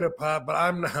will get a pop, but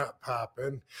I'm not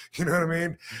popping. You know what I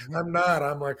mean? Mm-hmm. I'm not.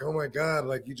 I'm like, oh my God,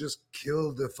 like you just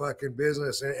killed the fucking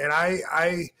business, and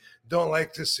I don't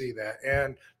like to see that.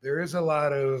 And there is a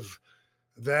lot of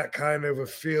that kind of a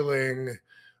feeling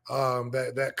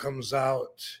that comes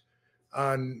out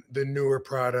on the newer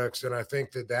products. And I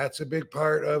think that's a big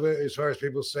part of it as far as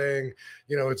people saying,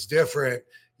 it's different.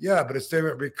 Yeah, but it's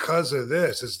different because of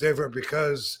this. It's different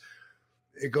because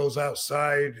it goes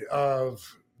outside of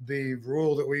the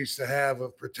rule that we used to have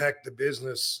of protect the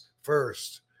business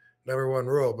first, number one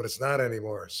rule, but it's not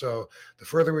anymore. So the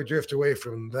further we drift away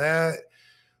from that,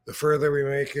 the further we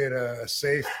make it a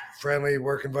safe, friendly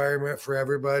work environment for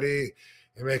everybody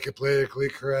and make it politically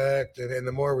correct. And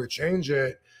the more we change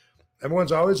it,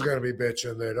 everyone's always going to be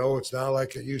bitching that, oh, it's not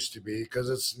like it used to be,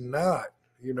 because it's not,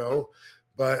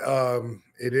 but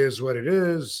it is what it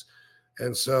is.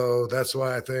 And so that's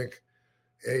why I think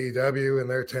AEW and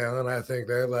their talent, I think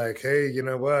they're like, hey, you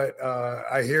know what?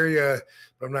 I hear you,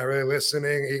 but I'm not really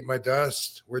listening. Eat my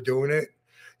dust. We're doing it.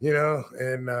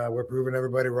 And we're proving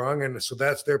everybody wrong. And so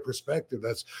that's their perspective.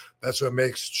 That's what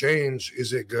makes change.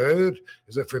 Is it good?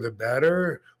 Is it for the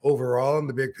better overall in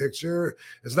the big picture?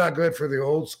 It's not good for the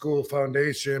old school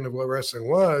foundation of what wrestling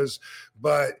was.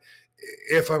 But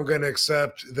if I'm going to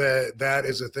accept that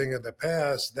is a thing of the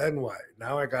past, then what?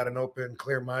 Now I got an open,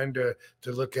 clear mind to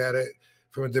look at it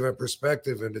from a different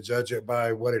perspective and to judge it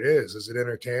by what it is. Is it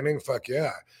entertaining? Fuck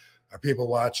yeah. Are people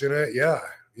watching it? Yeah.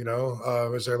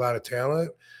 Is there a lot of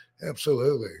talent?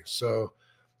 Absolutely. So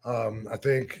I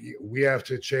think we have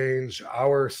to change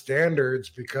our standards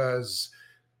because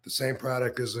the same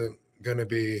product isn't going to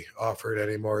be offered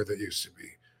anymore that used to be.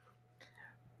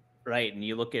 Right. And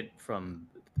you look at from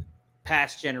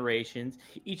past generations,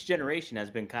 each generation has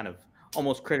been kind of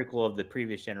almost critical of the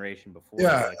previous generation before.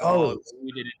 Yeah, They're like, oh, always.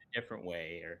 we did it a different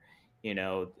way, or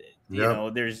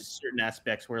Yep. there's certain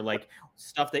aspects where like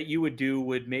stuff that you would do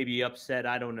would maybe upset,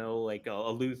 I don't know, like a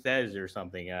Luthez or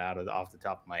something off the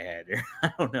top of my head, or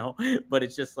I don't know, but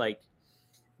it's just like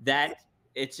that.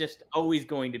 It's just always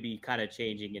going to be kind of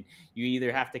changing, and you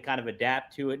either have to kind of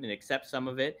adapt to it and accept some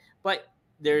of it, but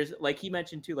there's like he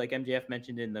mentioned too, like MJF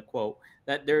mentioned in the quote,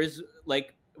 that there's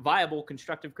like viable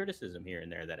constructive criticism here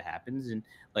and there that happens, and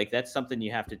like that's something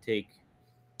you have to take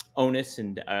onus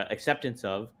and acceptance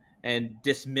of and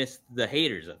dismiss the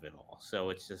haters of it all. So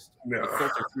it's just Yeah. you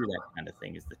filter through that kind of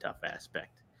thing is the tough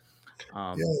aspect.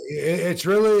 It's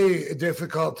really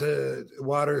difficult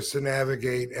waters to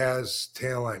navigate as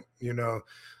talent. I mean,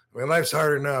 life's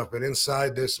hard enough, but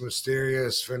inside this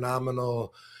mysterious,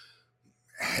 phenomenal,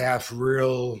 half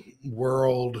real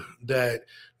world that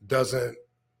doesn't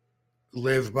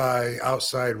live by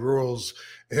outside rules,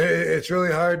 it's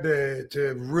really hard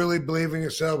to really believe in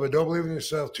yourself, but don't believe in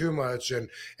yourself too much, and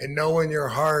know in your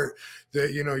heart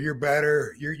that you're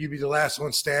better. You be the last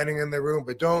one standing in the room,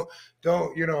 but don't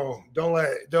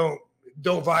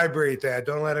vibrate that.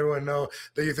 Don't let everyone know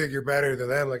that you think you're better than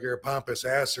them, like you're a pompous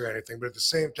ass or anything. But at the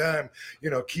same time,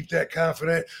 keep that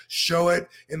confident, show it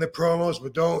in the promos,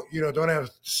 but don't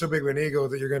have so big of an ego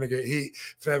that you're going to get heat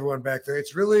from everyone back there.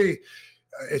 It's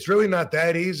really not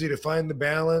that easy to find the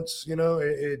balance.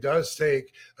 It does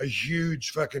take a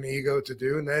huge fucking ego to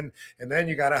do. And then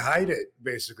you got to hide it.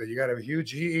 Basically, you got to have a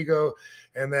huge ego.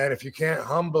 And then if you can't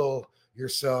humble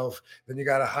yourself, then you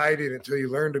got to hide it until you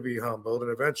learn to be humbled.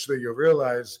 And eventually you'll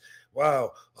realize,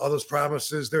 wow, all those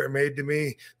promises that were made to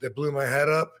me that blew my head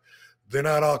up, they're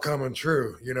not all coming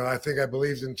true. I think I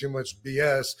believed in too much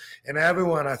BS, and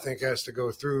everyone I think has to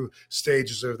go through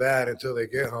stages of that until they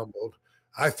get humbled.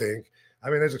 I think. I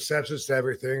mean, there's exceptions to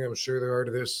everything. I'm sure there are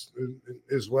to this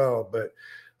as well, but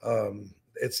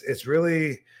it's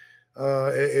really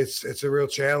it's a real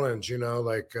challenge. You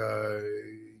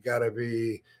got to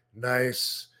be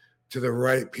nice to the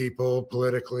right people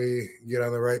politically, get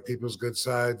on the right people's good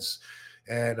sides,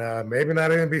 and maybe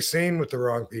not even be seen with the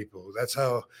wrong people. That's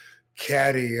how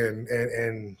catty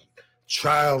and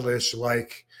childish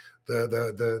like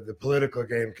the political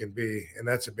game can be, and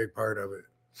that's a big part of it.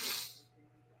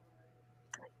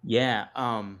 Yeah.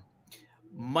 I'm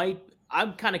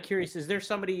kind of curious, is there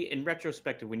somebody in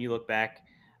retrospective, when you look back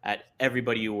at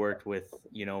everybody you worked with,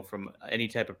 from any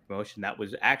type of promotion, that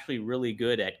was actually really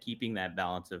good at keeping that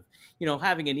balance of,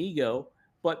 having an ego,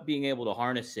 but being able to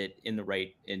harness it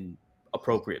in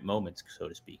appropriate moments, so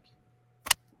to speak?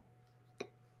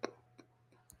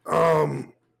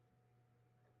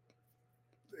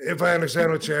 If I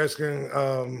understand what you're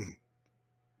asking,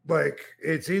 like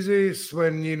it's easy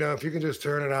when if you can just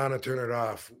turn it on and turn it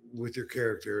off with your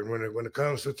character, and when it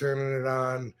comes to turning it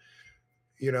on,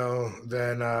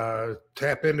 then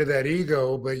tap into that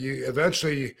ego. But you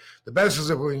eventually, the best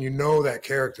is when that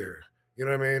character. You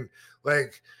know what I mean?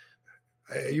 Like,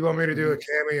 you want me to do a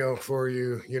cameo for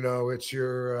you? It's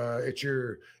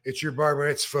your bar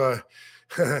mitzvah,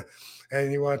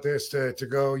 and you want this to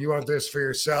go. You want this for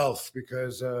yourself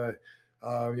because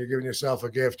you're giving yourself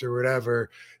a gift or whatever.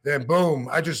 Then boom,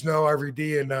 I just know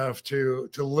RVD enough to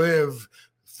live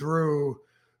through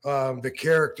the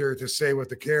character to say what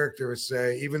the character would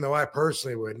say, even though I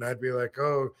personally wouldn't. I'd be like,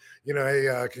 oh,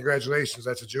 hey, congratulations,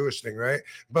 that's a Jewish thing, right?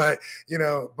 But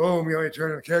boom, you only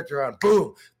turn the character on,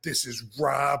 boom, this is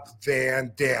Rob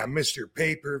Van Dam, Mr.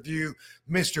 Pay-Per-View,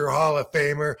 Mr. Hall of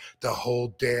Famer, the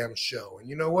whole damn show. And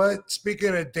you know what?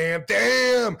 Speaking of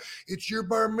damn, it's your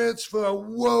bar mitzvah.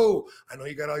 Whoa, I know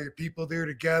you got all your people there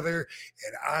together,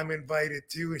 and I'm invited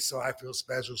too, so I feel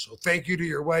special. So thank you to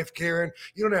your wife, Karen.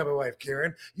 You don't have a wife,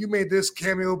 Karen. You made this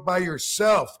cameo by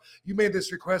yourself. You made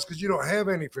this request because you don't have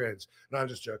any friends. No, I'm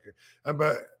just joking.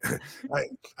 But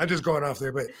I'm just going off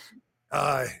there. But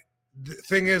the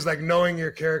thing is, like, knowing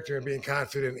your character and being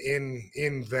confident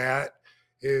in that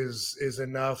is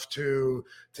enough to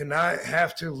not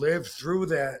have to live through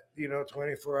that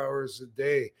 24 hours a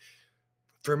day.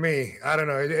 For me, I don't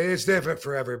know, it's different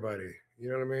for everybody. You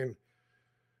know what I mean?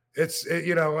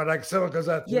 When like someone comes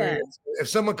out to me, if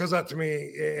someone comes out to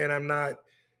me and I'm not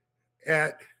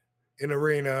at an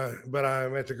arena, but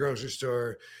I'm at the grocery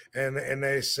store, and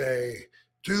they say,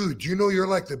 dude, you know you're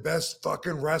like the best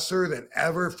fucking wrestler that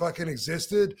ever fucking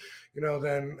existed,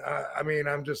 then I mean,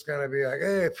 I'm just gonna be like,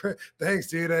 hey, thanks,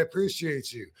 dude, I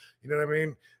appreciate you. You know what I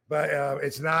mean? But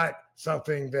it's not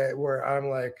something that where I'm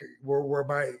like,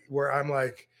 where I'm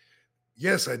like,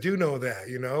 yes, I do know that,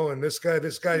 and this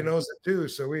guy knows it too.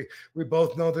 So we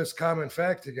both know this common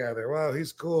fact together. Wow,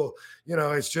 he's cool.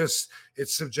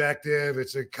 It's subjective.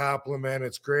 It's a compliment.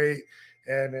 It's great.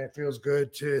 And it feels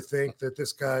good to think that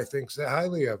this guy thinks that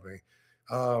highly of me.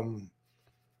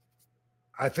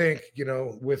 I think,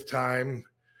 with time,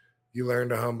 you learn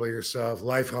to humble yourself.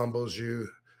 Life humbles you.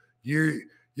 You're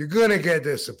going to get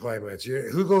disappointments.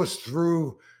 Who goes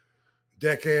through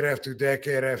decade after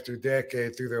decade after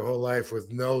decade through their whole life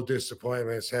with no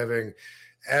disappointments, having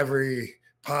every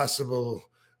possible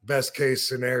best case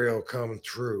scenario come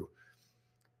true?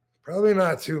 Probably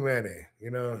not too many,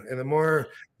 and the more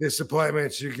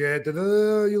disappointments you get,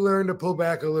 you learn to pull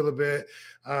back a little bit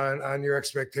on your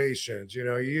expectations.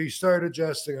 You start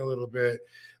adjusting a little bit.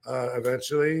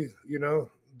 Eventually,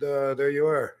 there you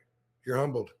are. You're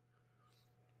humbled.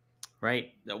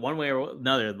 Right. One way or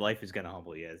another, life is going to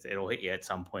humble you. It'll hit you at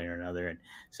some point or another. And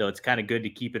so it's kind of good to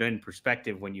keep it in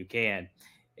perspective when you can,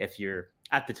 if you're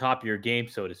at the top of your game,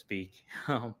 so to speak.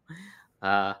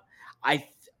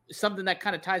 Something that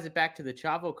kind of ties it back to the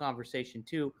Chavo conversation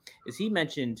too, is he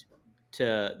mentioned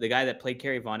to the guy that played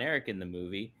Kerry Von Erich in the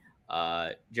movie,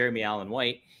 Jeremy Allen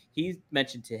White, he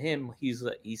mentioned to him, he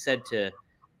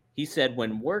said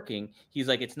when working, he's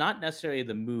like, it's not necessarily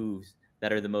the moves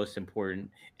that are the most important.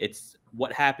 It's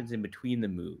what happens in between the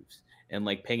moves and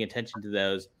like paying attention to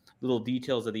those little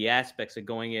details of the aspects of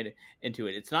going into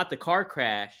it. It's not the car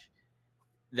crash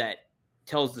that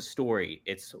tells the story.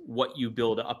 It's what you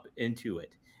build up into it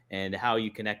and how you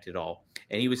connect it all.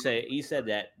 And he said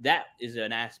that is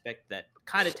an aspect that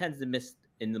kind of tends to miss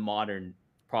in the modern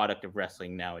product of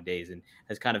wrestling nowadays and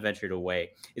has kind of ventured away.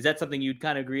 Is that something you'd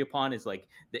kind of agree upon, is like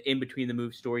the in between the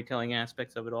move storytelling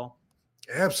aspects of it all?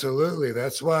 Absolutely.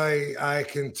 That's why I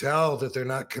can tell that they're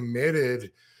not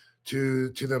committed to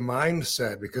the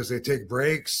mindset, because they take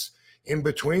breaks in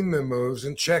between the moves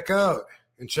and check out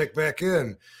and check back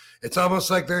in. It's almost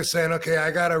like they're saying, okay,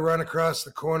 I got to run across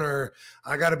the corner.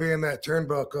 I got to be in that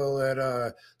turnbuckle at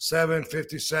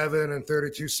 7:57 and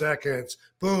 32 seconds.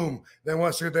 Boom. Then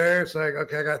once they're there, it's like,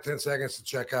 okay, I got 10 seconds to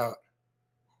check out.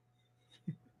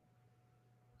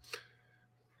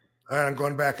 All right, I'm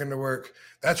going back into work.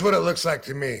 That's what it looks like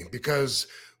to me, because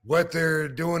what they're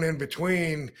doing in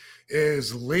between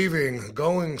is leaving,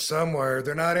 going somewhere.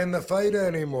 They're not in the fight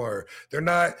anymore. They're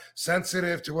not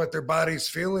sensitive to what their body's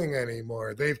feeling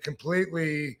anymore. They've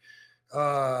completely,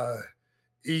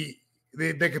 they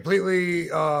completely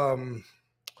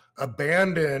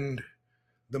abandoned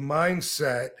the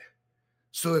mindset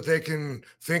so that they can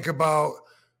think about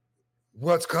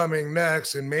what's coming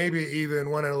next, and maybe even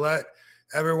want to let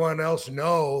everyone else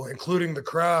know, including the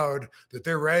crowd, that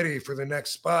they're ready for the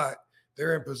next spot.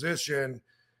 They're in position.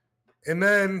 And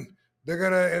then when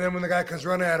the guy comes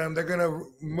running at him, they're going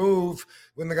to move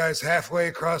when the guy's halfway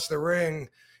across the ring,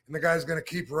 and the guy's going to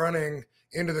keep running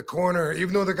into the corner,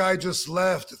 even though the guy just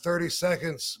left 30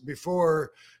 seconds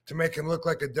before, to make him look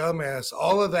like a dumbass.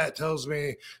 All of that tells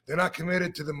me they're not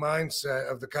committed to the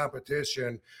mindset of the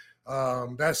competition.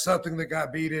 That's something that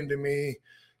got beat into me.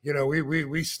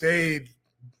 We stayed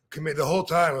commit the whole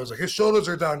time. I was like, his shoulders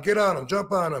are down, get on him,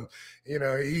 jump on him.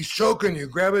 He's choking you,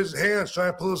 grab his hands, try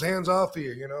to pull his hands off of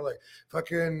you, like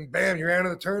fucking bam, you're out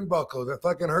of the turnbuckle, that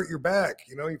fucking hurt your back.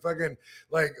 You fucking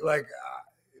like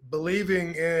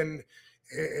believing in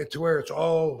to where it's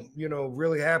all,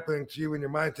 really happening to you in your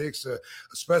mind takes a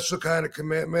special kind of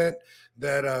commitment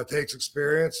that takes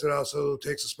experience. It also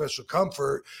takes a special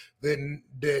comfort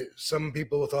that some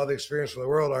people with all the experience in the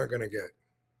world aren't going to get.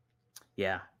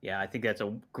 Yeah, I think that's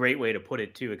a great way to put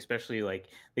it too, especially like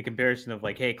the comparison of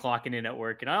like, hey, clocking in at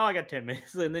work and I got 10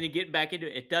 minutes, and then you get back into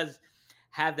it. It does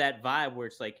have that vibe where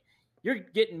it's like, you're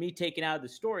getting me taken out of the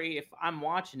story if I'm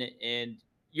watching it and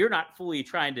you're not fully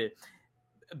trying to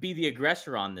be the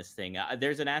aggressor on this thing.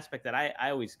 There's an aspect that I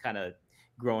always kind of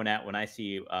groan at when I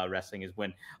see wrestling, is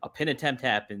when a pin attempt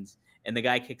happens and the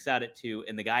guy kicks out at 2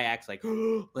 and the guy acts like,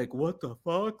 like, what the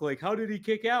fuck? Like, how did he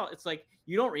kick out? It's like,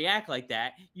 you don't react like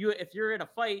that. If you're in a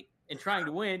fight and trying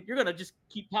to win, you're going to just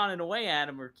keep pounding away at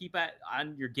him or keep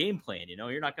on your game plan.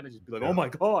 You're not going to just be like, oh my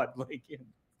God. Like,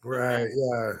 right.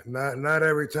 Yeah. Not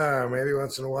every time, maybe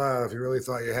once in a while, if you really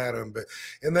thought you had him.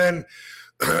 And then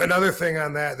another thing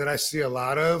on that I see a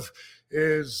lot of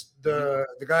is the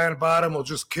guy on the bottom will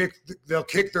just they'll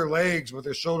kick their legs, but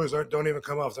their shoulders don't even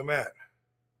come off the mat.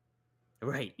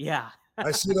 Right. Yeah.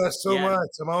 I see that so Yeah. much.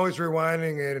 I'm always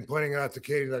rewinding it and pointing out to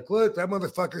Katie, like, look, that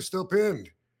motherfucker's still pinned.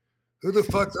 Who the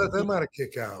fuck let them out of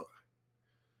kick out?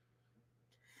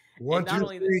 One, And not two,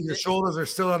 only three, your that, shoulders are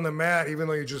still on the mat, even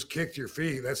though you just kicked your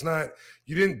feet. That's not,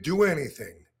 you didn't do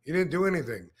anything. You didn't do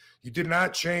anything. You did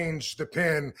not change the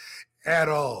pin at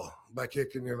all by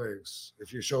kicking your legs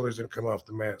if your shoulders didn't come off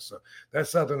the mat. So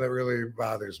that's something that really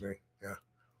bothers me. Yeah.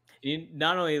 you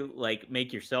not only like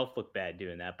make yourself look bad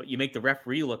doing that, but you make the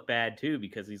referee look bad too,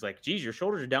 because he's like, geez, your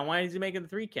shoulders are down. Why is he making the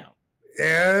 3 count?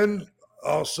 And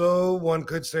also, one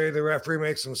could say the referee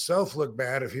makes himself look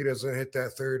bad if he doesn't hit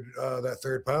that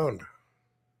third pound.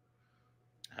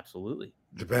 Absolutely.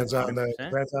 Depends on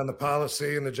 100%. the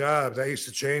policy and the job. That used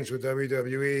to change with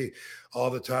WWE all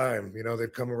the time. You know,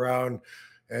 they'd come around,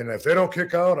 and if they don't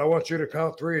kick out, I want you to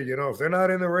count 3. You know, if they're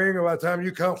not in the ring, by the time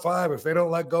you count 5, if they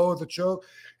don't let go of the choke,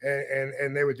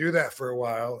 and they would do that for a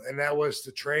while, and that was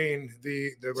to train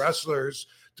the wrestlers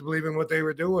to believe in what they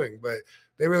were doing. But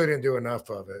they really didn't do enough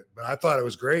of it. But I thought it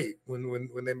was great when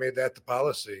they made that the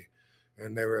policy,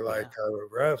 and they were like,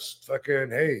 refs,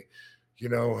 fucking, hey. You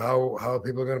know, how are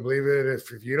people going to believe it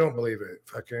if you don't believe it?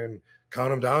 Fucking count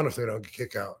them down if they don't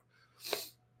kick out.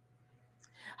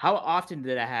 How often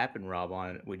did that happen, Rob,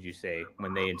 would you say,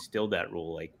 when they instilled that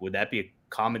rule? Like, would that be a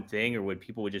common thing, or would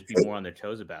people just be more on their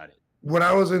toes about it? When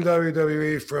I was in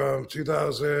WWE from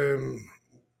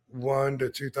 2001 to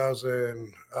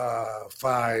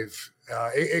 2005,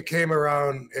 it came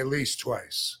around at least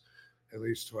twice. And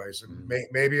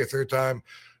maybe a third time.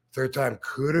 Third time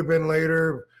could have been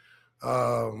later.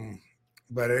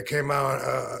 But it came out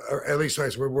at least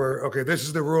twice. We're okay. This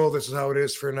is the rule. This is how it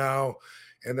is for now.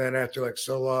 And then after like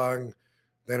so long,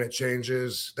 then it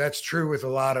changes. That's true with a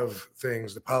lot of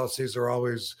things. The policies are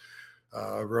always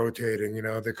rotating. You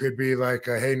know, there could be like,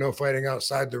 hey, no fighting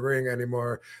outside the ring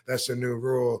anymore. That's a new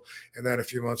rule. And then a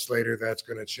few months later, that's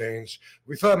going to change.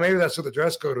 We thought maybe that's what the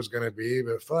dress code was going to be,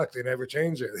 but fuck, they never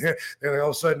changed it. And all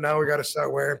of a sudden now we got to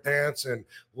start wearing pants and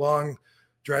long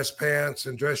dress pants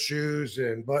and dress shoes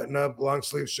and button up long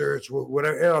sleeve shirts,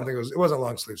 whatever. I don't think it wasn't a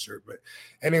long sleeve shirt, but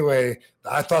anyway,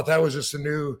 I thought that was just a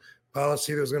new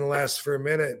policy that was going to last for a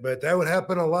minute, but that would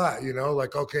happen a lot, you know,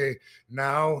 like, okay,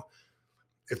 now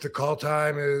if the call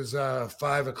time is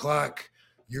 5 o'clock,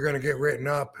 you're going to get written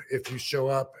up if you show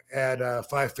up at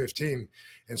 5:15.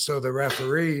 And so the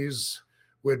referees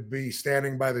would be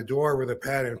standing by the door with a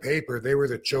pad and paper. They were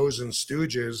the chosen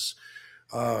stooges.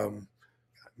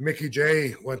 Mickey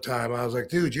J one time, I was like,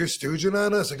 dude, you're stooging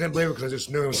on us? I couldn't believe it because I just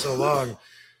knew him so long.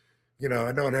 You know,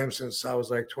 I've known him since I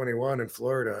was like 21 in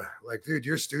Florida. Like, dude,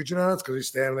 you're stooging on us? Because he's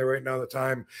standing there right now the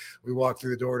time we walked through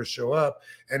the door to show up.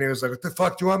 And he was like, what the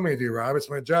fuck do you want me to do, Rob?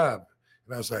 It's my job.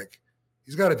 And I was like,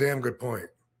 he's got a damn good point.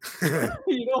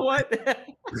 You know what?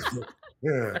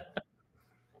 Yeah.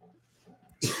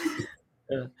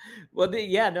 Well,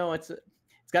 it's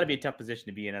got to be a tough position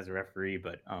to be in as a referee,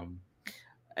 but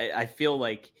I feel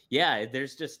like,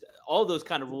 there's just all those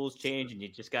kind of rules change, and you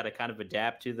just got to kind of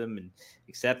adapt to them and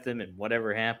accept them, and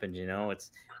whatever happens, you know,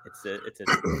 it's and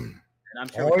I'm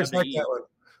sure I always liked that one.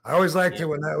 I always liked it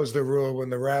when that was the rule, when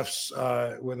the refs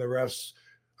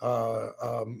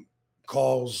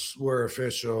calls were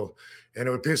official, and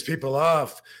it would piss people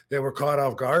off that were caught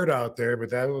off guard out there. But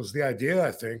that was the idea,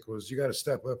 I think, was you got to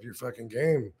step up your fucking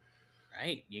game.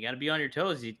 Right. You got to be on your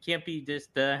toes. You can't be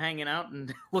just hanging out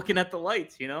and looking at the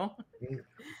lights, you know?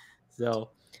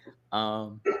 So,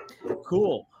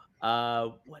 cool.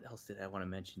 What else did I want to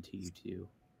mention to you too?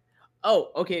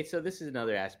 Oh, okay. So this is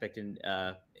another aspect. And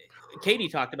Katie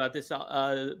talked about this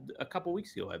a couple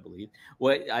weeks ago, I believe.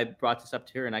 I brought this up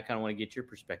to her, and I kind of want to get your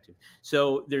perspective.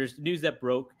 So there's news that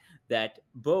broke that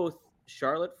both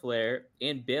Charlotte Flair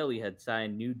and Bayley had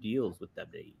signed new deals with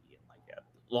WWE.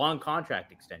 Long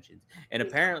contract extensions, and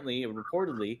apparently,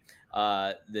 reportedly,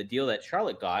 the deal that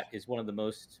Charlotte got is one of the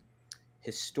most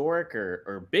historic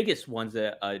or biggest ones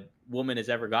that a woman has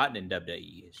ever gotten in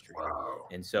WWE history. Wow.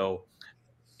 And so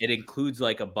it includes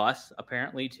like a bus,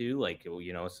 apparently, too, like,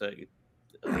 you know, so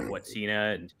like what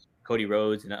Cena and Cody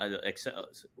Rhodes and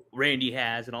Randy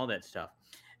has and all that stuff.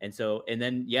 And so, and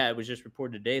then, it was just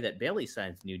reported today that Bayley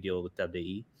signs a new deal with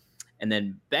WWE. And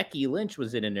then Becky Lynch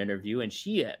was in an interview, and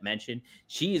she mentioned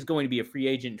she is going to be a free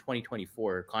agent in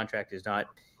 2024. Her contract is not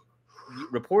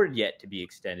reported yet to be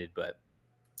extended, but,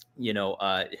 you know,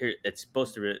 it's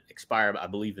supposed to expire, I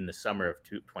believe, in the summer of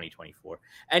 2024.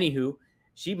 Anywho,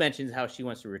 she mentions how she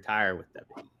wants to retire with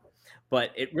WWE.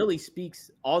 But it really speaks,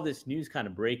 all this news kind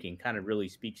of breaking kind of really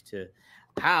speaks to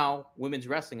how women's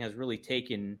wrestling has really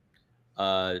taken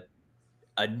a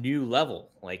new level,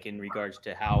 like in regards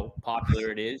to how popular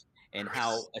it is and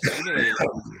how assimilated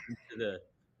to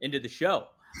into the show.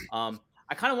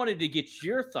 I kind of wanted to get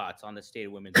your thoughts on the state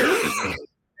of women's wrestling.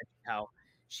 How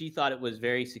she thought it was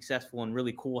very successful and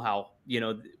really cool. How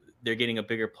they're getting a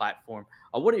bigger platform.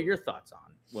 What are your thoughts on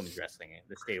women's wrestling and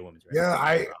the state of women's wrestling?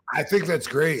 Yeah, I think that's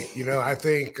great. I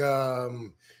think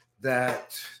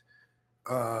that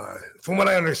from what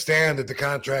I understand, that the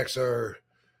contracts are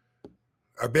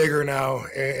bigger now,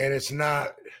 and it's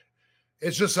not.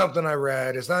 It's just something I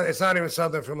read. It's not even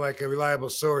something from like a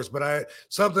reliable source, but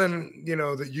something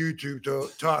that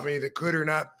YouTube taught me that could or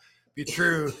not be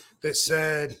true, that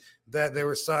said that they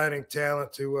were signing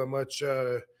talent to a much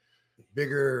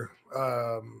bigger,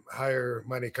 higher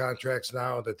money contracts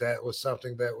now, that was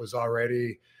something that was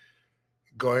already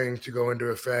going to go into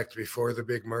effect before the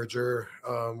big merger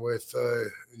with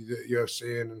the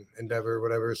UFC and Endeavor,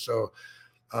 whatever. So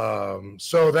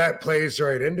that plays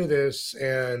right into this,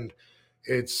 and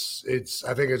I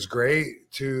think it's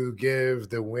great to give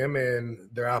the women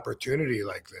their opportunity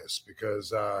like this,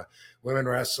 because women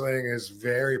wrestling is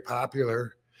very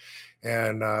popular,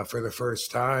 and for the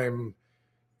first time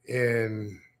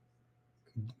in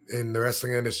the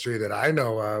wrestling industry that I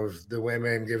know of, the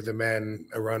women give the men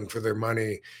a run for their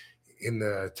money in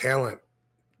the talent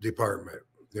department.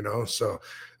 So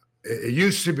it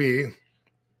used to be,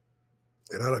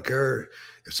 and I don't care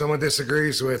if someone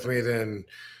disagrees with me, then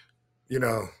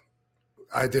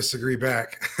I disagree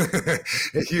back.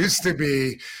 It used to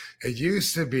be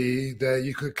that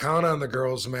you could count on the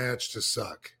girls' match to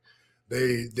suck.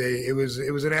 It was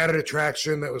an added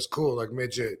attraction that was cool, like a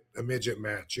midget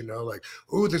match, like,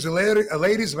 ooh, there's a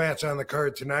ladies match on the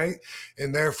card tonight,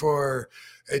 and therefore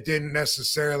it didn't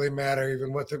necessarily matter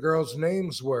even what the girls'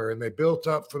 names were, and they built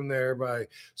up from there by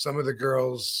some of the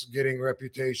girls getting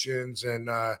reputations and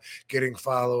getting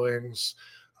followings.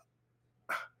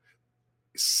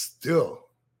 Still,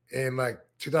 in like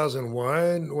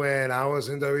 2001, when I was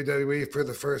in WWE for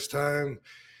the first time,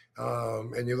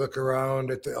 and you look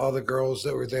around at all the girls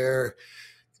that were there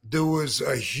was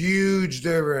a huge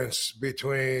difference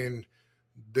between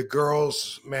the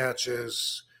girls'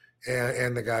 matches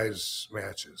and the guys'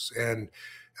 matches. And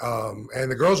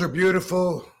the girls are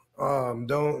beautiful.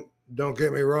 Don't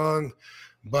get me wrong,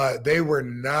 but they were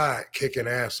not kicking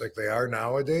ass like they are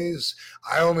nowadays.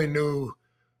 I only knew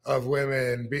of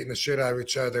women beating the shit out of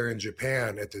each other in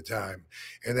Japan at the time.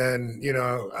 And then,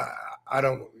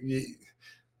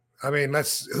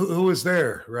 that's who was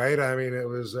there, right? I mean, it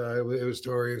was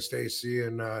Tori and Stacy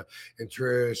and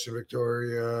Trish and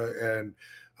Victoria and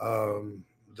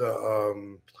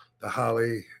the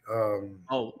Holly.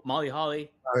 Molly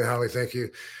Holly. Holly, thank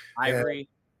you. Ivory.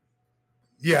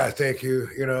 Yeah, thank you.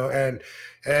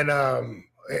 And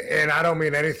I don't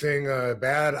mean anything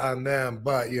bad on them,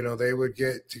 but they would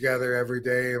get together every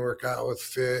day and work out with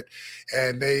Fit,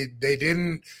 and they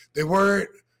didn't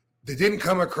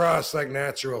come across like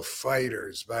natural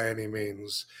fighters by any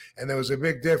means, and there was a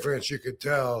big difference, you could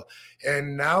tell.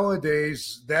 And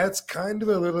nowadays, that's kind of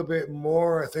a little bit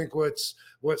more. I think what's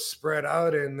spread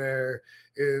out in there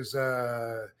is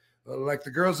like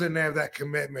the girls didn't have that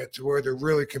commitment to where they're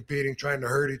really competing, trying to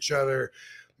hurt each other.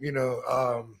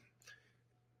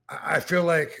 I feel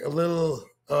like a little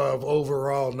of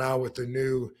overall now with the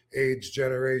new age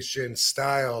generation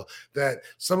style, that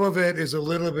some of it is a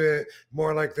little bit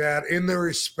more like that, in the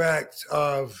respect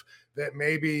of that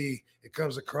maybe it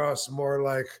comes across more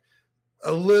like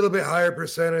a little bit higher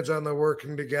percentage on the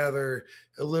working together,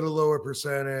 a little lower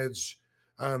percentage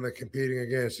on the competing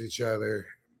against each other.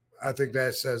 I think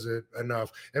that says it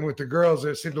enough. And with the girls,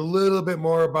 it seemed a little bit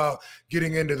more about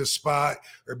getting into the spot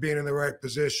or being in the right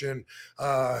position,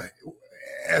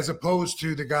 as opposed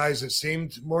to the guys that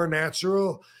seemed more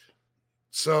natural.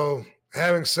 So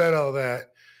having said all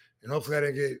that, and hopefully I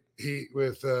didn't get heat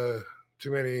with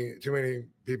too many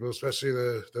people, especially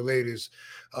the ladies,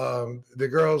 the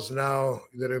girls now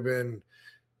that have been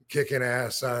kicking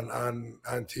ass on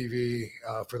TV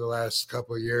for the last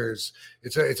couple of years,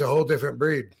 it's a whole different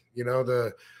breed.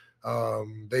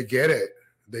 They get it,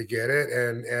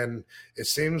 and it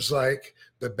seems like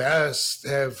the best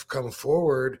have come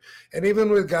forward. And even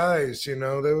with guys, there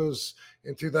was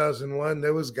in 2001,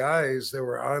 there was guys that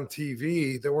were on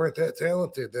TV that weren't that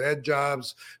talented, that had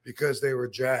jobs because they were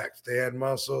jacked, they had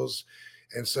muscles,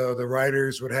 and so the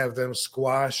writers would have them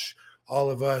squash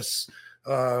all of us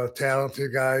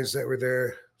talented guys that were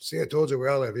there. See, I told you we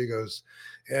all have egos.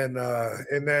 And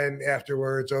then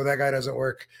afterwards, that guy doesn't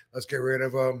work, let's get rid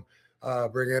of him,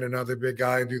 bring in another big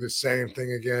guy and do the same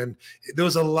thing again. There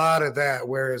was a lot of that,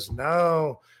 whereas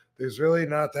now there's really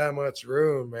not that much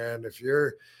room, man. If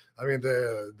you're,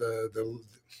 the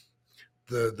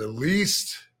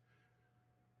least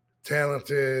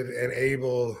talented and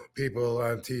able people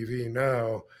on TV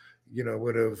now,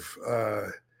 would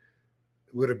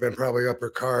have been probably upper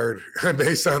card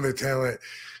based on the talent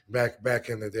back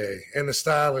in the day. And the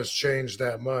style has changed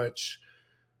that much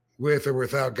with or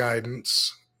without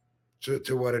guidance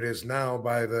to what it is now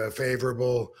by the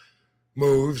favorable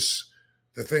moves,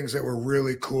 the things that were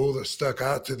really cool that stuck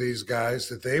out to these guys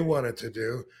that they wanted to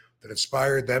do, that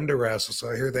inspired them to wrestle.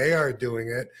 So here they are doing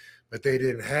it, but they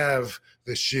didn't have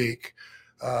the Sheik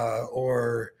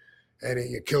or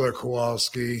any Killer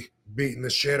Kowalski beating the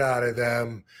shit out of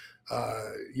them,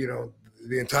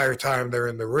 the entire time they're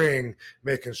in the ring,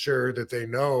 making sure that they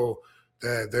know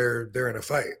that they're in a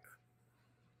fight.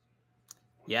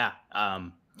 Yeah.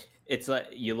 It's like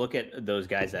you look at those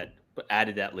guys that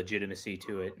added that legitimacy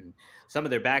to it, and some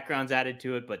of their backgrounds added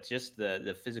to it, but just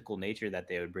the physical nature that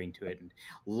they would bring to it. And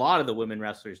a lot of the women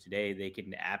wrestlers today, they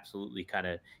can absolutely kind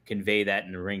of convey that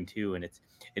in the ring too. And it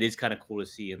is kind of cool to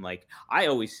see. And like I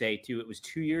always say too, it was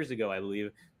 2 years ago, I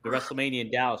believe, the WrestleMania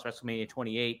in Dallas, WrestleMania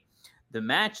 28, the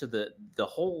match of the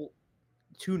whole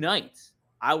 2 nights,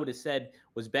 I would have said,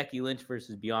 was Becky Lynch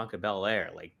versus Bianca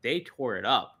Belair. Like they tore it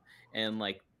up. And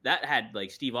like that had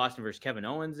like Steve Austin versus Kevin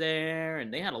Owens there,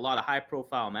 and they had a lot of high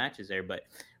profile matches there. But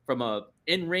from a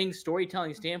in-ring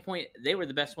storytelling standpoint, they were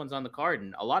the best ones on the card.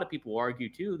 And a lot of people argue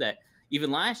too that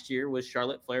even last year was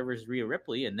Charlotte Flair versus Rhea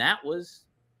Ripley, and that was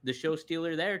the show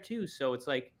stealer there too. So it's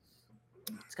like,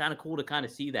 it's kind of cool to kind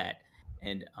of see that.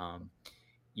 And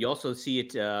you also see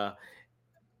it.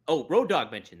 Road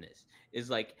Dogg mentioned this, is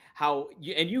like how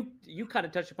you kind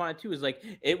of touched upon it too, is like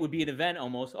it would be an event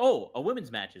almost, a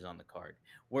women's match is on the card,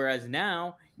 whereas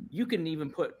now you can even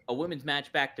put a women's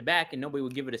match back to back and nobody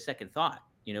would give it a second thought,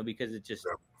 because it just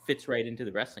fits right into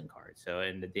the wrestling card, so,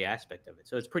 and the aspect of it,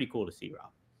 so it's pretty cool to see,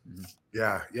 Rob. Mm-hmm.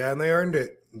 Yeah, and they earned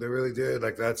it. They really did.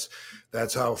 Like that's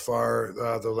how far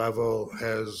the level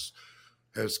has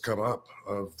come up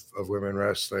of women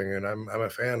wrestling, and I'm a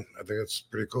fan. I think it's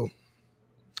pretty cool.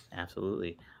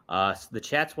 Absolutely. So the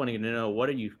chat's wanting to know, what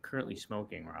are you currently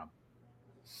smoking, Rob?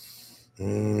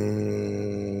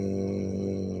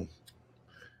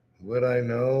 Would I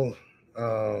know?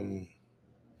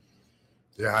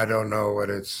 Yeah, I don't know I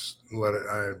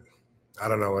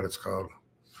don't know what it's called.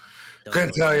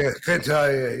 Couldn't tell you.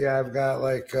 Yeah, I've got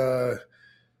like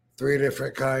 3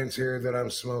 different kinds here that I'm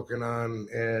smoking on,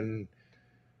 and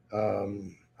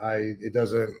it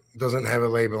doesn't have a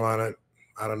label on it.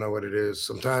 I don't know what it is.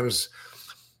 Sometimes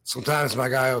my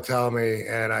guy will tell me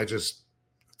and I just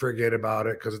forget about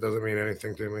it because it doesn't mean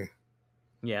anything to me.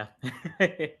 Yeah.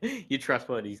 You trust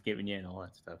what he's giving you and all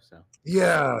that stuff. So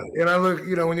yeah. And I look,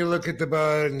 when you look at the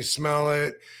bud and you smell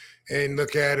it and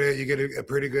look at it, you get a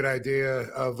pretty good idea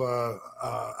of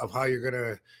how you're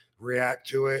gonna react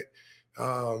to it.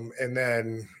 And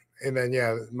then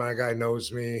yeah, my guy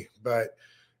knows me, but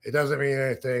it doesn't mean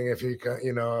anything if he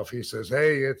says,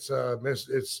 hey, it's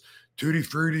Tutti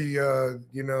Frutti,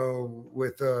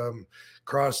 with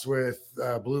crossed with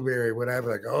blueberry, whatever.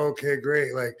 Like, okay,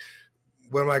 great. Like,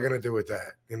 what am I gonna do with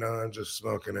that? I'm just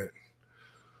smoking it.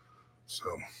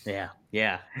 So yeah.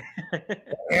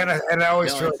 and I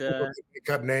always try to pick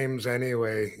up names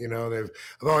anyway. I've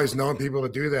always known people to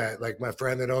do that. Like my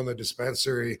friend that owned the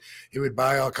dispensary, he would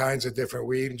buy all kinds of different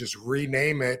weed and just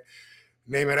rename it.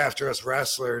 Name it after us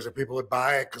wrestlers, and people would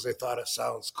buy it because they thought it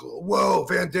sounds cool. Whoa,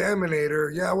 Van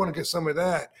Daminator. Yeah, I want to get some of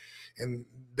that. And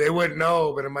they wouldn't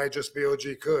know, but it might just be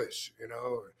OG Kush,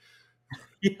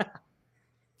 Yeah.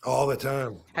 All the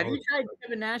time. Have you tried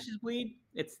Kevin Nash's weed?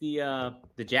 It's the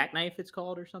jackknife, it's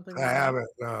called, or something like I that? haven't,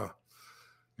 no.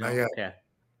 Not yet. Okay.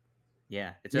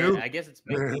 Yeah. You? I guess it's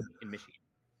made in Michigan.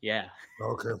 Yeah.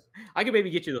 Okay. I could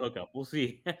maybe get you the hookup. We'll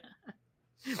see.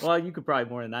 Well, you could probably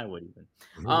more than I would even.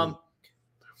 Mm-hmm.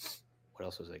 What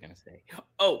else was I going to say?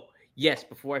 Oh, yes.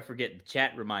 Before I forget, the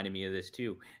chat reminded me of this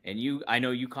too. And I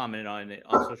know you commented on it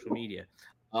on social media.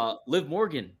 Liv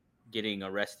Morgan getting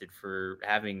arrested for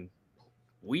having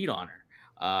weed on her.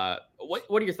 What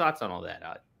are your thoughts on all that?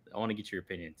 I want to get your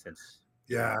opinion since.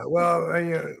 Yeah. Well,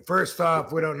 first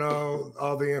off, we don't know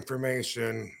all the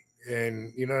information,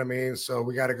 and you know what I mean? So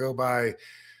we got to go by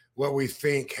what we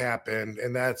think happened.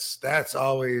 And that's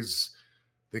always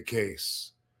the case.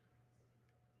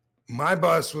 My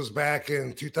bus was back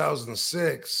in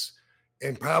 2006,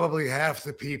 and probably half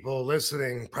the people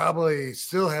listening probably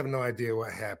still have no idea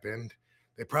what happened.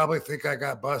 They probably think I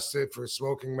got busted for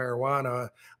smoking marijuana.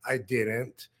 I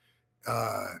didn't.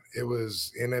 It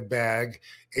was in a bag,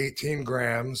 18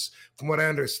 grams. From what I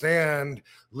understand,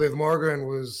 Liv Morgan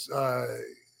was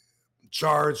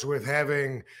charged with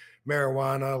having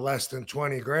marijuana less than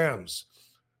 20 grams.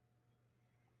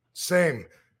 Same.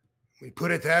 we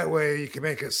put it that way, you can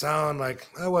make it sound like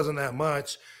that wasn't that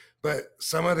much. But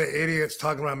some of the idiots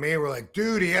talking about me were like,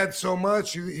 dude, he had so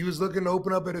much. He was looking to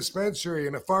open up a dispensary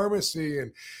and a pharmacy.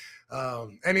 And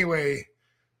anyway,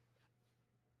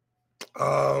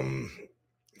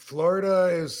 Florida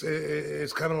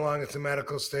is coming along. It's a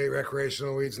medical state.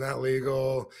 Recreational weed's not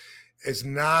legal. It's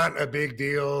not a big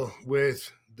deal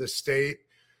with the state.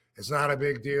 It's not a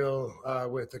big deal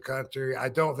with the country. I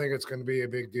don't think it's going to be a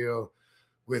big deal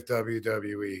with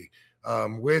WWE.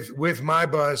 With my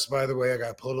bus, by the way, I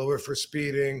got pulled over for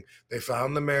speeding. They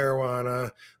found the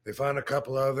marijuana. They found a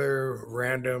couple other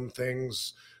random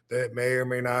things that may or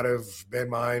may not have been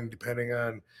mine, depending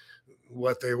on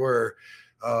what they were.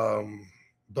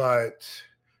 But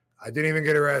I didn't even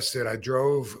get arrested. I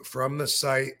drove from the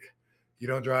site. You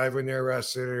don't drive when you're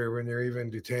arrested or when you're even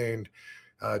detained.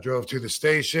 Drove to the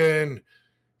station,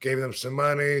 gave them some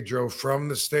money, drove from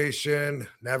the station,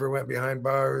 never went behind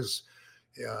bars.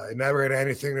 It never had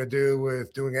anything to do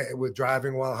with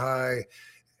driving while high.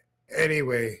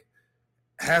 Anyway,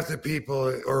 half the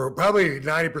people, or probably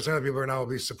 90% of the people now will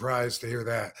be surprised to hear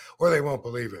that, or they won't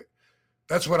believe it.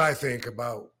 That's what I think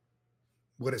about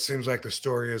what it seems like the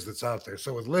story is that's out there.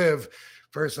 So with Liv,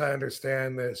 first I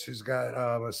understand that she's got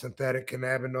a synthetic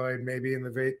cannabinoid maybe in the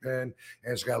vape pen,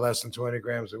 and she's got less than 20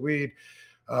 grams of weed.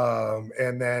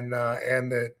 And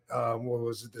that what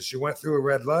was it, that she went through a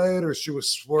red light or she was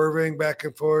swerving back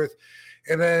and forth.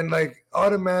 And then like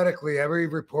automatically every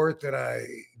report that I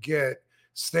get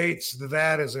states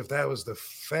that as if that was the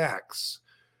facts,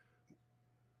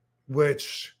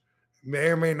 which may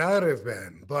or may not have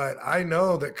been. But I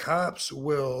know that cops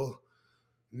will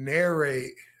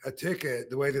narrate a ticket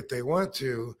the way that they want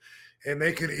to, and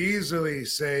they could easily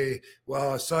say,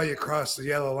 well, I saw you cross the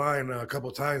yellow line a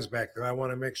couple times back there. I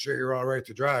want to make sure you're all right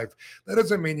to drive. That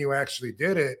doesn't mean you actually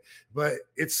did it, but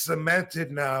it's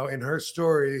cemented now in her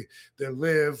story that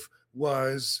Liv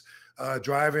was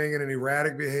driving in an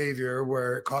erratic behavior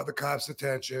where it caught the cops'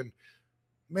 attention.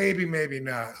 Maybe, maybe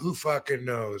not. Who fucking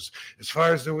knows? As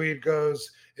far as the weed goes,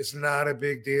 it's not a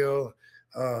big deal.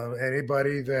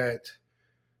 Anybody that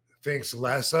thinks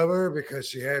less of her because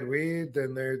she had weed,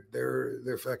 then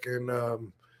they're fucking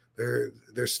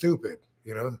they're stupid,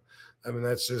 you know. I mean,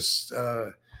 that's just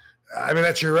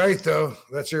that's your right though.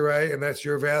 That's your right and that's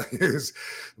your values.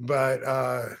 But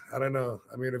I don't know.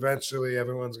 I mean, eventually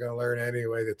everyone's gonna learn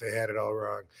anyway that they had it all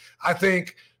wrong. I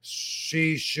think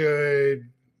she should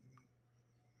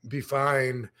be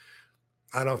fine.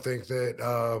 I don't think that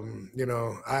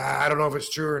I don't know if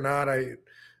it's true or not.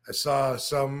 I saw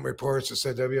some reports that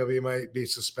said WWE might be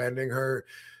suspending her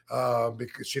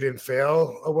because she didn't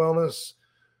fail a wellness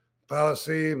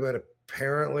policy, but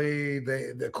apparently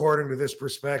according to this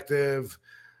perspective,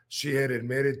 she had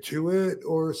admitted to it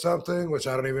or something, which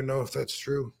I don't even know if that's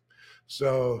true.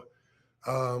 So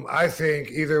I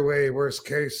think either way, worst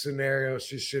case scenario,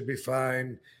 she should be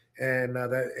fine. And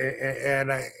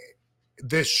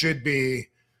this should be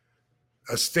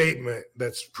a statement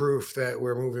that's proof that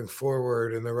we're moving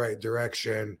forward in the right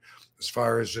direction as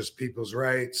far as just people's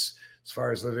rights, as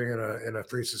far as living in a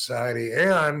free society,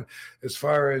 and as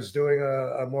far as doing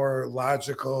a more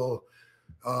logical,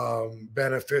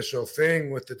 beneficial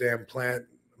thing with the damn plant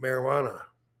marijuana,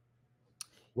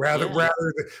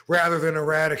 rather than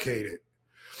eradicate it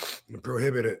and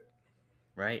prohibit it.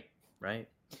 Right.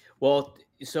 Well,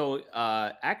 so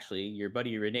actually, your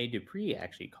buddy Rene Dupree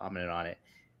actually commented on it.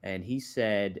 And he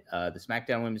said the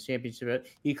SmackDown Women's Championship,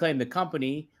 he claimed the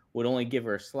company would only give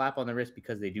her a slap on the wrist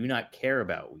because they do not care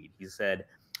about weed. He said,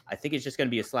 I think it's just going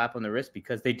to be a slap on the wrist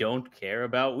because they don't care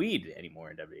about weed anymore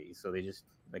in WWE. So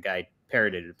the guy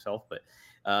parroted himself.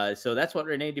 But so that's what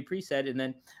Rene Dupree said. And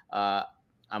then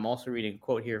I'm also reading a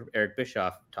quote here. Eric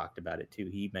Bischoff talked about it too.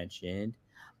 He mentioned,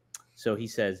 so he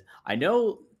says, I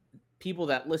know people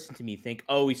that listen to me think,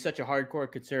 oh, he's such a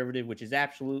hardcore conservative, which is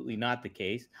absolutely not the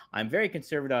case. I'm very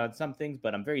conservative on some things,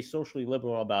 but I'm very socially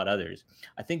liberal about others.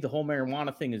 I think the whole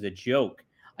marijuana thing is a joke.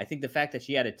 I think the fact that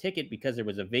she had a ticket because there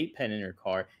was a vape pen in her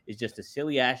car is just a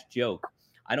silly ass joke.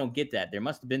 I don't get that. There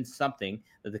must have been something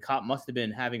that the cop must have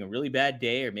been having a really bad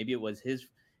day, or maybe it was his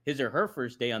or her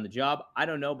first day on the job. I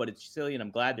don't know, but it's silly, and I'm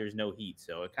glad there's no heat.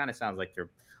 So it kind of sounds like there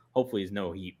hopefully is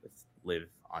no heat with Liv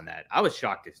on that. I was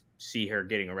shocked to see her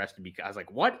getting arrested because I was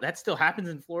like, what? That still happens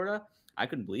in Florida? I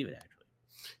couldn't believe it, actually.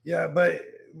 Yeah, but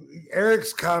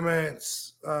Eric's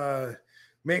comments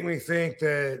make me think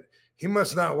that he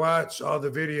must not watch all the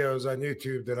videos on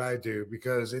YouTube that I do,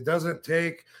 because it doesn't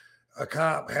take a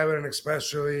cop having an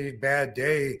especially bad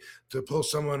day to pull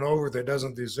someone over that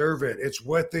doesn't deserve it. It's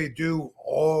what they do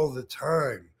all the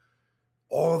time.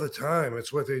 all the time.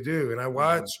 It's what they do. And I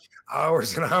watch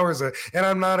hours and hours of, and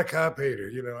I'm not a cop hater.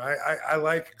 You know, I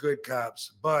like good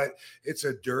cops, but it's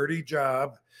a dirty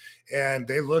job. And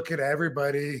they look at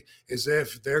everybody as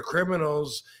if they're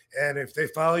criminals. And if they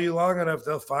follow you long enough,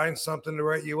 they'll find something to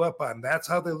write you up on. That's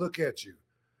how they look at you.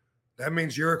 That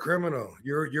means you're a criminal.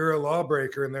 You're a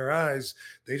lawbreaker in their eyes.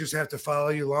 They just have to follow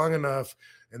you long enough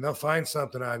and they'll find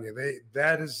something on you.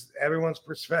 That is everyone's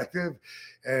perspective.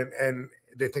 And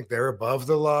they think they're above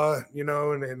the law, you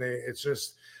know, and it's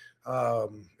just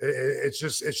it's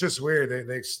just weird.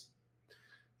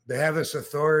 They have this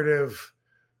authoritative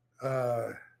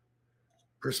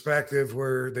perspective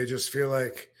where they just feel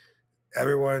like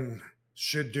everyone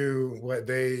should do what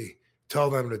they tell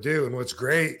them to do. And what's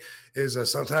great is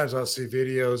sometimes I'll see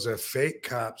videos of fake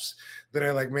cops that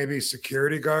are like maybe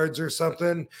security guards or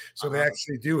something. So they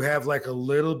actually do have like a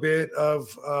little bit of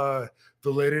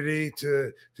validity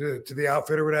to the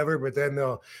outfit or whatever, but then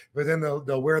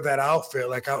they'll wear that outfit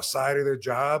like outside of their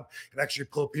job and actually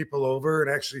pull people over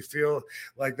and actually feel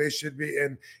like they should be.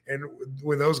 And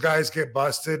when those guys get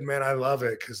busted, man, I love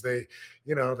it because they,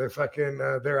 you know, they're fucking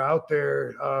they're out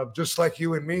there just like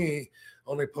you and me,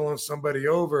 only pulling somebody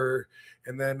over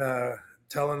and then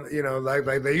telling, you know, like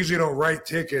they usually don't write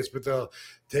tickets, but they'll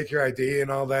take your ID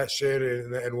and all that shit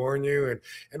and warn you and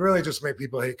really just make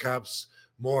people hate cops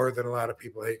more than a lot of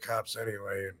people hate cops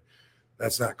anyway. And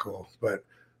that's not cool, but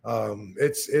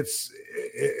it's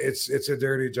a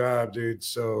dirty job, dude.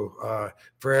 So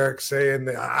for Eric saying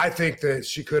that, I think that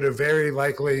she could have very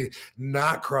likely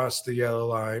not crossed the yellow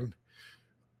line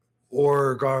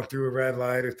or gone through a red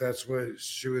light if that's what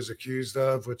she was accused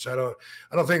of, which I don't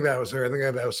think that was her. I think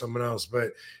that was someone else.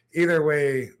 But either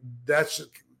way, that's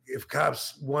if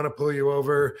cops want to pull you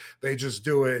over, they just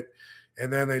do it.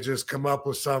 And then they just come up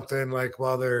with something like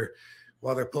while they're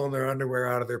pulling their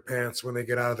underwear out of their pants when they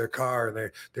get out of their car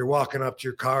and they're walking up to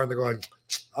your car and they're going,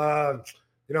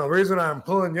 you know, the reason I'm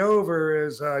pulling you over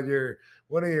is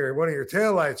one of your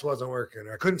taillights wasn't working,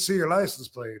 or I couldn't see your license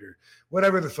plate, or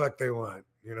whatever the fuck they want.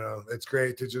 You know, it's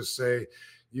great to just say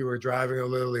you were driving a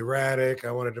little erratic.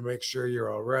 I wanted to make sure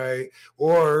you're all right.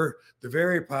 Or the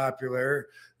very popular,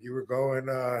 you were going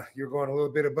a little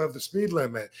bit above the speed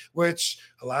limit, which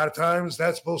a lot of times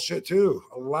that's bullshit too.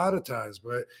 A lot of times,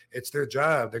 but it's their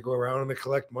job. They go around and they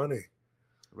collect money.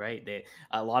 Right.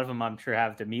 A lot of them, I'm sure,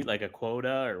 have to meet like a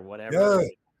quota or whatever. Yeah.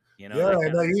 You know, yeah,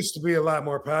 and that used to be a lot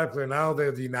more popular. Now they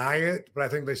deny it, but I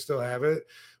think they still have it.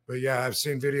 But yeah, I've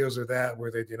seen videos of that where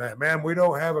they deny it. Man, we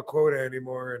don't have a quota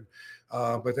anymore.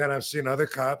 And but then I've seen other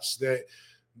cops that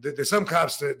there's some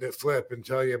cops that flip and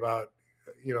tell you about,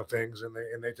 you know, things, and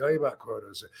they tell you about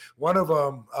quotas. One of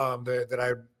them that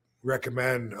I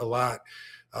recommend a lot,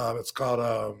 it's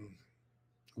called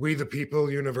We the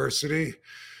People University.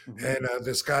 Mm-hmm. And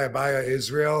this guy, Abaya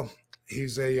Israel,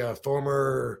 he's a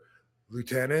former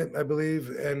lieutenant, I believe,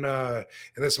 and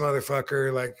this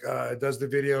motherfucker does the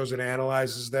videos and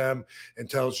analyzes them and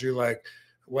tells you like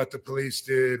what the police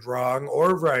did wrong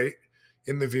or right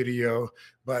in the video,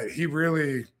 but he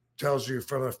really tells you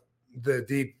from the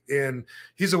deep in.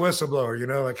 He's a whistleblower, you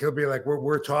know, like he'll be like,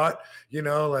 we're taught, you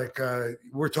know, like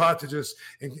we're taught to just,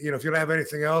 you know, if you don't have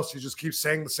anything else, you just keep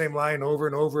saying the same line over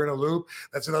and over in a loop.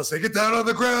 That's what they'll say. Get down on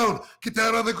the ground, get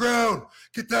down on the ground,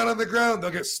 get down on the ground.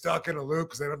 They'll get stuck in a loop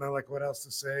because they don't know like what else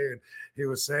to say. And he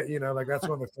was saying, you know, like that's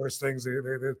one of the first things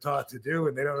they're taught to do.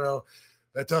 And they don't know.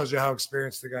 That tells you how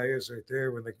experienced the guy is right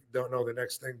there when they don't know the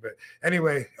next thing. But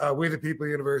anyway, We the People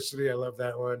University, I love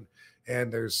that one.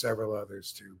 And there's several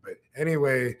others too. But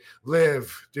anyway,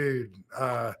 Liv, dude,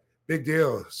 big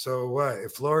deal. So what?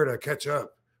 If Florida catch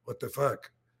up, what the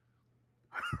fuck?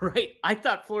 Right. I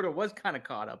thought Florida was kind of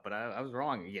caught up, but I was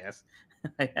wrong, I guess.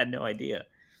 I had no idea.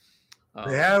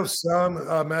 They have some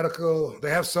they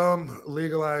have some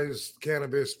legalized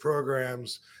cannabis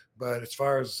programs, but as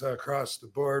far as across the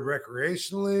board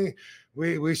recreationally,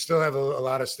 we still have a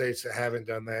lot of states that haven't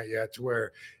done that yet, to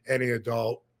where any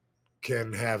adult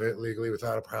can have it legally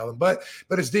without a problem. But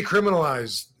it's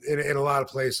decriminalized in a lot of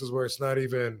places where it's not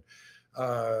even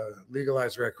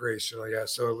legalized recreational yet.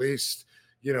 So at least,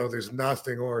 you know, there's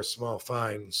nothing or a small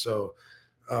fine. So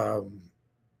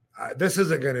this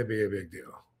isn't going to be a big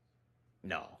deal.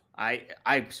 No,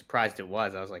 I'm surprised it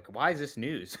was. I was like, why is this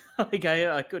news? Like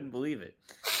I couldn't believe it.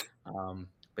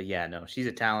 But yeah, no, she's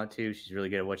a talent too. She's really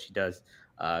good at what she does.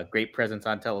 Great presence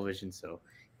on television. So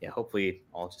yeah, hopefully it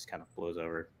all just kind of blows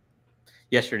over.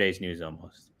 Yesterday's news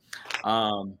almost.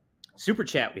 Super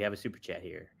chat. We have a super chat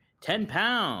here. 10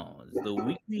 pounds. The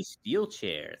weekly steel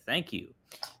chair. Thank you.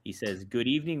 He says, good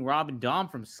evening, Rob and Dom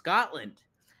from Scotland.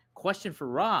 Question for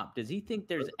Rob. Does he think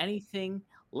there's anything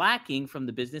lacking from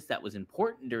the business that was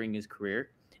important during his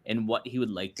career and what he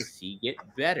would like to see get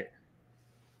better,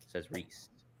 says Reese.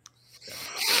 So,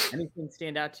 anything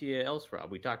stand out to you else,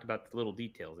 Rob? We talked about the little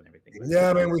details and everything.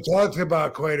 Yeah, I mean, we talked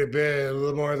about quite a bit, a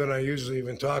little more than I usually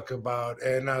even talk about.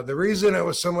 And the reason it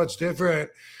was so much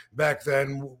different back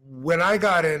then, when I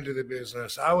got into the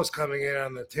business, I was coming in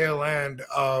on the tail end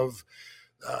of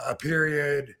a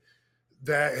period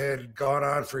that had gone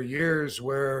on for years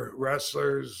where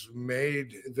wrestlers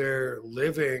made their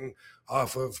living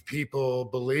off of people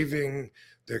believing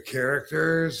their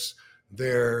characters,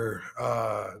 their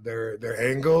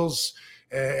angles,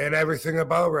 and everything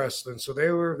about wrestling. So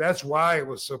that's why it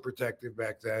was so protected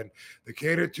back then. They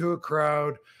catered to a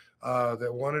crowd that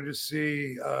wanted to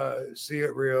see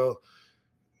it real.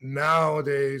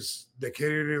 Nowadays, they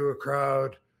cater to a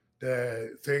crowd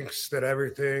that thinks that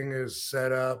everything is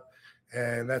set up,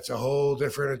 and that's a whole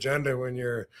different agenda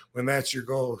when that's your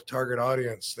goal target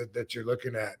audience that you're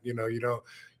looking at. You don't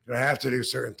have to do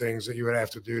certain things that you would have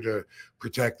to do to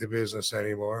protect the business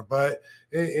anymore. But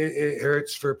it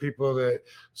hurts for people that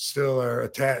still are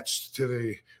attached to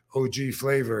the OG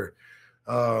flavor.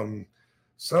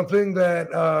 Something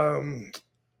that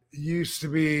used to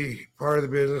be part of the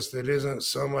business that isn't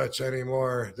so much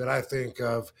anymore that I think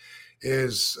of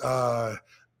is I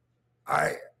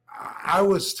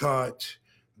was taught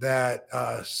that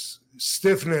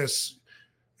stiffness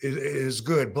is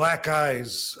good. Black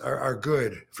eyes are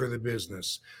good for the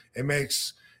business. It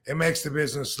makes the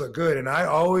business look good. And I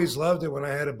always loved it when I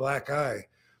had a black eye.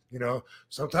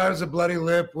 Sometimes a bloody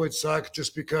lip would suck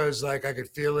just because like I could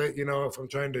feel it, if I'm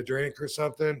trying to drink or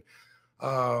something.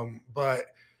 But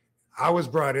I was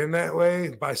brought in that way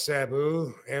by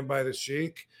Sabu and by the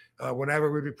Sheik.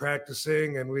 Whenever we'd be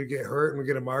practicing and we'd get hurt and we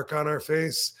get a mark on our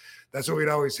face, that's what we'd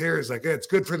always hear is like, hey, it's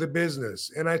good for the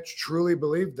business. And I truly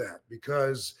believed that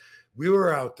because we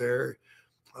were out there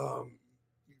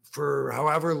for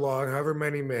however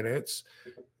many minutes,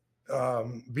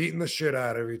 beating the shit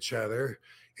out of each other.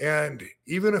 And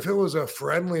even if it was a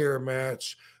friendlier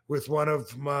match with one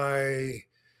of my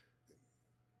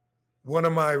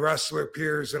wrestler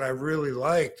peers that I really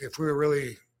liked, if we were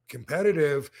really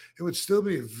competitive, it would still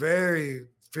be a very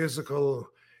physical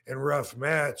and rough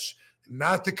match.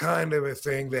 Not the kind of a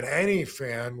thing that any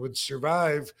fan would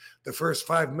survive the first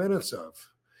 5 minutes of.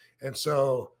 And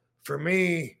so for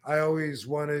me, I always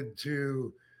wanted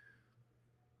to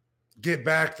get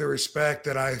back the respect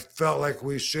that I felt like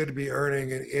we should be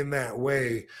earning in that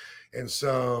way. And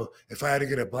so if I had to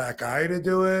get a black eye to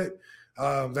do it,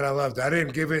 then I loved it. I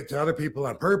didn't give it to other people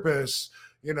on purpose,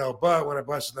 but when I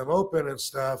busted them open and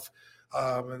stuff,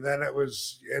 and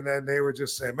then they were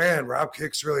just saying, man, Rob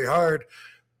kicks really hard.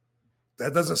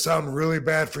 That doesn't sound really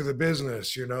bad for the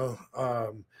business,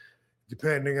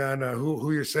 depending on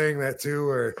who you're saying that to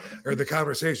or the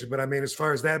conversation. But I mean, as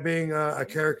far as that being a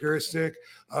characteristic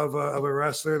of a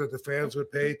wrestler that the fans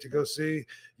would pay to go see,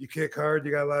 you kick hard,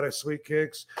 you got a lot of sweet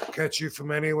kicks, catch you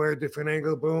from anywhere, different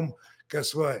angle, boom.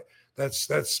 Guess what? That's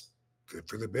good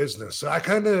for the business. So I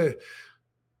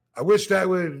wish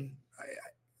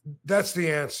that's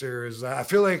the answer. Is I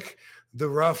feel like the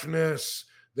roughness,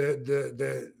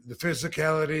 the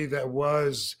physicality that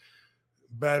was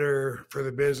better for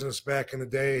the business back in the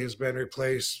day has been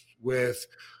replaced with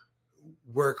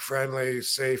work-friendly,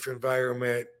 safe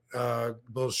environment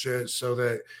bullshit so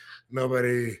that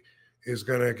nobody is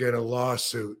going to get a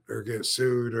lawsuit or get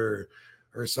sued or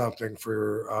something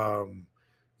for,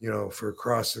 for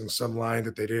crossing some line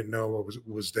that they didn't know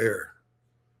was there.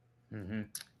 Mm-hmm.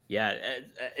 Yeah.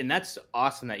 And that's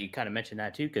awesome that you kind of mentioned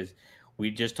that too, because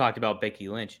we just talked about Becky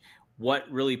Lynch. What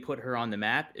really put her on the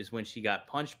map is when she got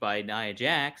punched by Nia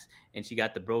Jax and she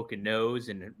got the broken nose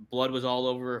and blood was all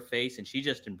over her face and she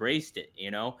just embraced it,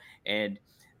 and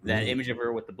that image of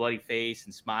her with the bloody face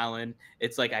and smiling,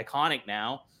 it's like iconic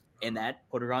now. And that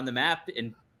put her on the map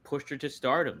and pushed her to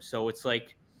stardom. So it's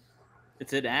like,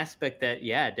 it's an aspect that,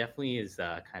 definitely is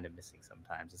kind of missing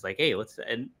sometimes. It's like, hey,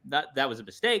 and that was a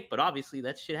mistake, but obviously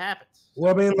that shit happens.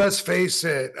 Well, I mean, let's face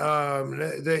it.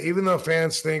 Even though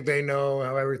fans think they know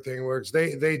how everything works,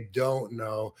 they don't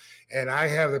know. And I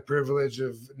have the privilege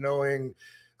of knowing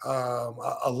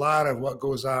a lot of what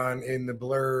goes on in the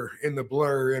blur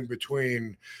in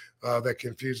between that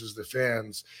confuses the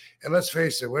fans. And let's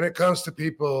face it, when it comes to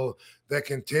people that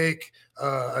can take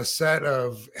a set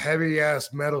of heavy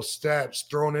ass metal steps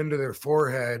thrown into their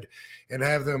forehead and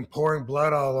have them pouring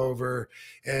blood all over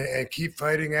and keep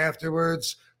fighting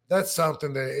afterwards, that's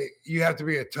something that you have to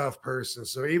be a tough person.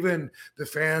 So even the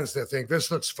fans that think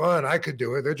this looks fun, I could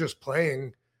do it, they're just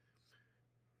playing.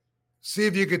 See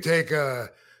if you could take a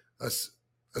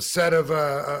a set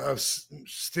of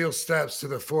steel steps to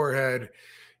the forehead.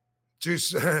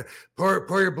 Just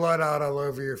pour your blood out all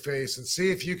over your face and see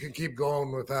if you can keep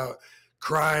going without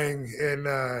crying and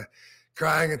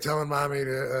telling mommy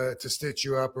to stitch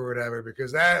you up or whatever,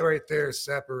 because that right there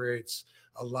separates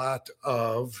a lot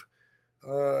of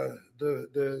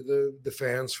the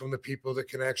fans from the people that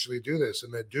can actually do this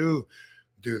and that do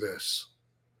this.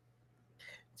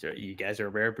 So you guys are a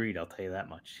rare breed, I'll tell you that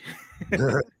much.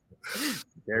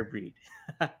 Rare breed.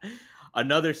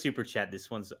 Another super chat.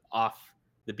 This one's off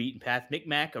the beaten path. Mick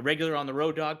Mac, a regular on the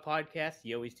Road Dog podcast.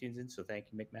 He always tunes in, so thank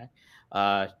you, Mick Mac.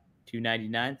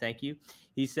 $2.99, thank you.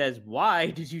 He saes,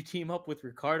 why did you team up with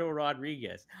Ricardo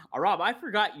Rodriguez? Rob, I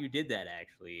forgot you did that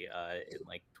actually in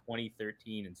like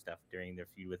 2013 and stuff during their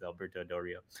feud with Alberto Del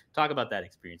Rio. Talk about that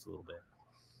experience a little bit.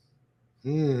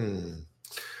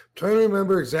 Trying to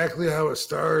remember exactly how it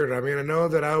started. I mean, I know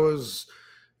that I was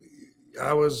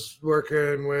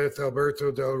working with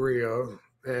Alberto Del Rio,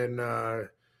 and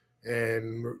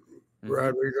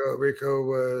Rico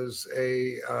was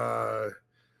a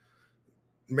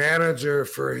manager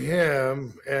for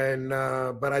him, and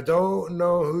but I don't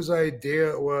know whose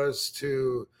idea it was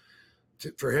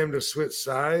for him to switch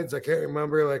sides. I can't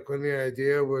remember like when the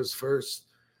idea was first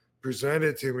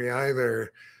presented to me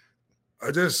either. I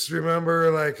just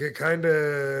remember like it kind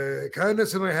of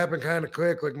something happened kind of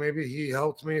quick. Like maybe he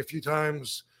helped me a few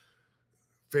times,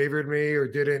 favored me, or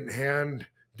didn't hand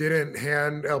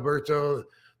Alberto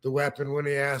the weapon when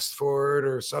he asked for it,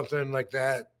 or something like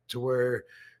that, to where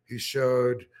he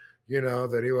showed,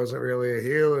 that he wasn't really a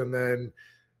heel. And then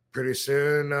pretty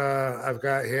soon I've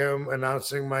got him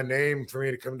announcing my name for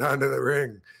me to come down to the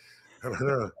ring. I don't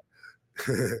know.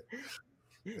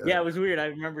 Yeah, it was weird. I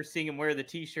remember seeing him wear the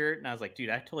T-shirt, and I was like, dude,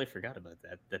 I totally forgot about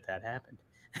that happened.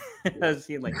 I was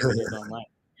seeing like videos online.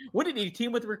 When did he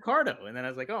team with Ricardo? And then I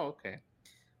was like, oh, okay.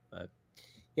 But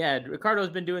yeah, Ricardo's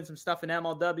been doing some stuff in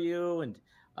MLW, and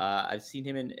I've seen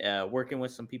him in working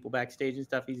with some people backstage and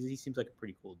stuff. He seems like a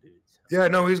pretty cool dude. So. Yeah,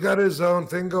 no, he's got his own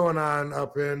thing going on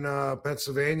up in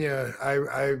Pennsylvania.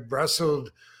 I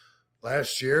wrestled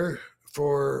last year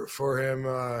for him.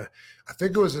 I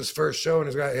think it was his first show,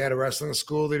 and he had a wrestling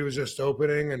school that he was just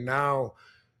opening, and now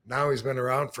he's been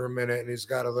around for a minute, and he's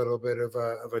got a little bit of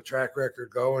a track record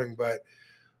going. But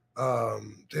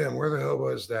damn, where the hell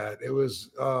was that? It was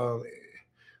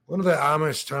one of the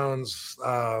Amish towns.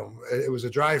 It was a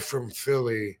drive from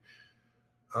Philly.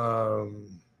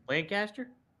 Lancaster?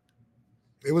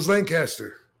 It was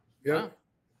Lancaster. Yeah, wow.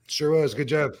 Sure was. Good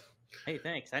job. Hey,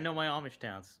 thanks. I know my Amish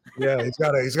towns. Yeah, he's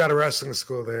got a wrestling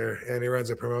school there, and he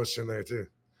runs a promotion there too.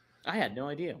 I had no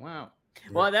idea. Wow.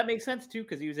 Yeah. Well, that makes sense too,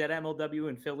 because he was at MLW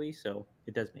in Philly, so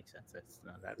it does make sense. That's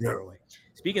not that far away.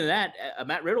 Speaking of that,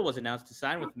 Matt Riddle was announced to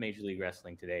sign with Major League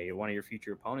Wrestling today. One of your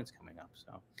future opponents coming up.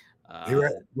 So he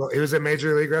was at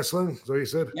Major League Wrestling. Is what you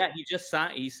said? Yeah, he just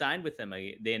signed. He signed with them.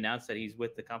 They announced that he's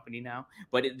with the company now,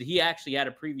 but he actually had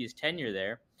a previous tenure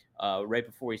there. Right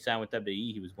before he signed with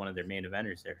WWE, he was one of their main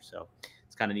eventers there. So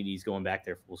it's kind of neat. He's going back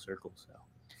there full circle. So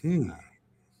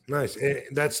nice.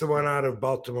 That's the one out of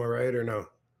Baltimore, right? Or no?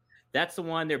 That's the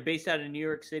one. They're based out of New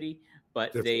York City,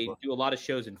 but they do a lot of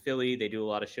shows in Philly. They do a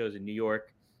lot of shows in New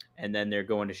York, and then they're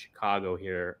going to Chicago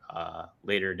here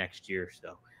later next year.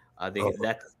 So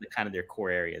that's kind of their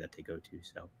core area that they go to.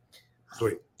 So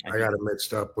sweet. I got it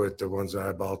mixed up with the ones out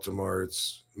of Baltimore.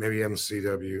 It's maybe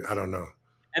MCW. I don't know.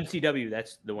 MCW,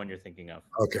 that's the one you're thinking of.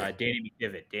 Okay. Danny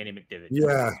McDivitt.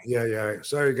 Yeah.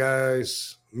 Sorry,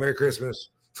 guys. Merry Christmas.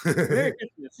 Merry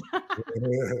Christmas.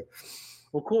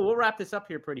 Well, cool. We'll wrap this up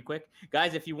here pretty quick.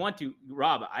 Guys, if you want to,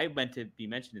 Rob, I meant to be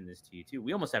mentioning this to you, too.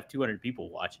 We almost have 200 people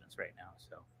watching us right now.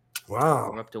 So wow.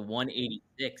 We're up to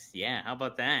 186. Yeah, how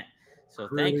about that? So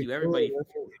thank you, everybody.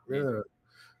 Yeah.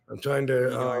 I'm trying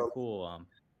to cool.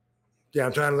 Yeah,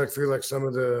 I'm trying to look through like some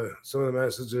of the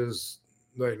messages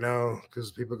right now,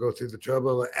 because people go through the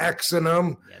trouble of Xing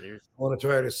them. Yeah, I want to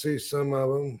try to see some of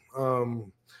them.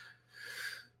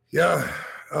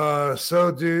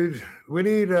 So dude, we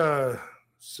need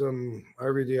some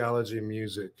RVDology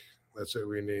music. That's what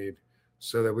we need,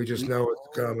 so that we just know what's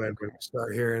coming when we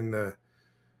start hearing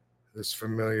this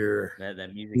familiar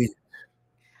that music beat.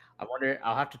 I wonder,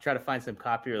 I'll have to try to find some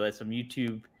copyright, some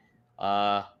YouTube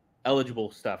eligible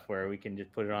stuff where we can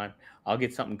just put it on. I'll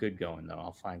get something good going though.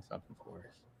 I'll find something for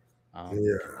us.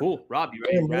 Cool. Rob, you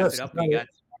ready to wrap it up?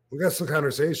 We got some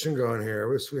conversation going here. I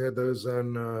wish we had those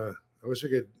on. I wish I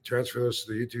could transfer those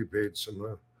to the YouTube page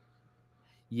somehow.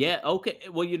 Yeah. Okay.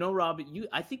 Well, Rob,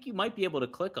 I think you might be able to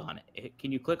click on it.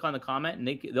 Can you click on the comment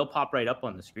and they'll pop right up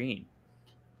on the screen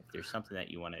if there's something that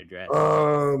you want to address?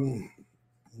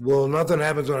 Well, nothing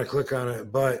happens when I click on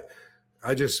it, but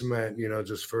I just meant,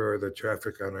 just for the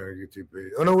traffic on our YouTube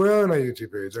page. Oh no, we're on our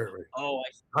YouTube page, aren't we? Oh,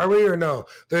 Are we or no?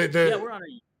 yeah, we're on our.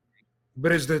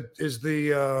 But is the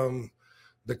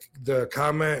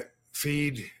comment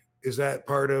feed, is that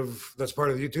that's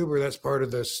part of YouTube, or that's part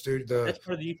of the studio? That's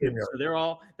part of the YouTube.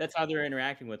 So that's how they're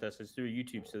interacting with us, is through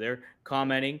YouTube. So they're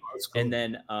commenting, cool. And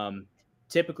then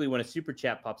typically when a super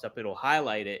chat pops up, it'll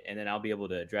highlight it, and then I'll be able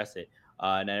to address it.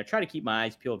 And I try to keep my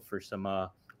eyes peeled for some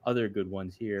other good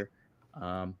ones here.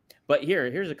 But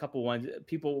here's a couple ones.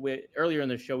 People earlier in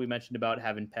the show, we mentioned about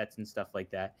having pets and stuff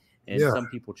like that, and some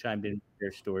people chimed in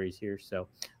their stories here. So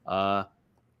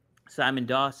Simon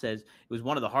Daw says, it was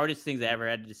one of the hardest things I ever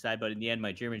had to decide, but in the end,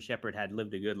 my German Shepherd had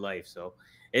lived a good life. So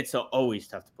it's always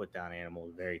tough to put down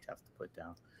animals, very tough to put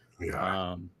down.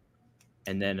 Yeah.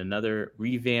 And then another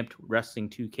revamped Wrestling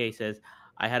 2K says,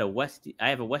 I have a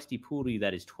Westie Poodle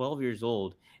that is 12 years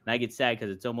old, and I get sad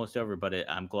because it's almost over, but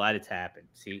I'm glad it's happened.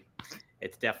 See,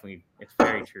 it's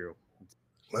very true.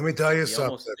 Let me tell you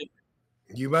something.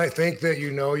 You might think that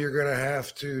you're going to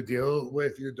have to deal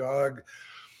with your dog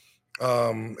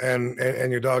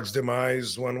and your dog's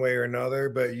demise one way or another,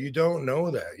 but you don't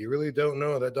know that. You really don't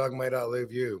know. That dog might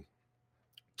outlive you.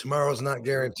 Tomorrow's not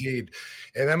guaranteed.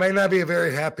 And that might not be a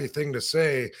very happy thing to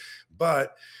say,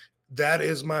 but that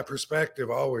is my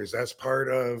perspective always. That's part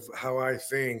of how I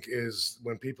think, is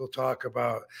when people talk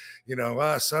about,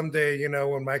 someday,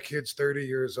 when my kid's 30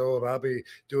 years old, I'll be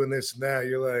doing this and that.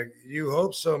 You're like, you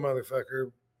hope so,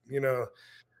 motherfucker.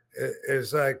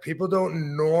 It's like people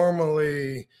don't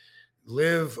normally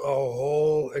live a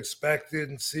whole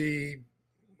expectancy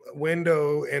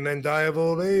window and then die of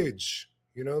old age.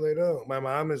 They don't. My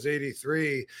mom is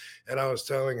 83, and I was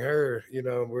telling her,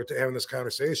 we're having this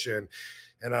conversation,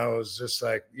 and I was just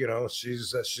like,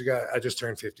 I just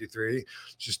turned 53.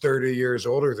 She's 30 years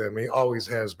older than me, always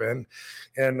has been.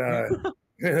 And,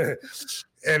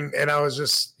 and I was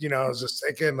just,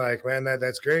 thinking like, man,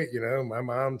 that's great. My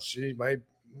mom, she might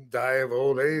die of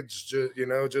old age,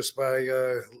 just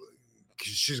by,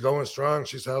 she's going strong,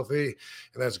 she's healthy,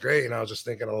 and that's great. And I was just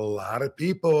thinking, a lot of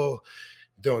people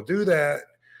don't do that,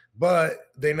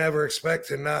 but they never expect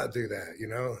to not do that.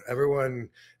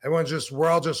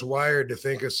 We're all just wired to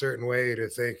think a certain way, to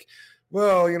think,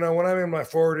 well, when I'm in my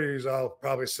 40s, I'll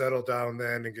probably settle down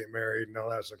then and get married and all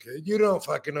that's okay. You don't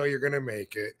fucking know you're going to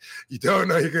make it. You don't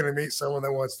know you're going to meet someone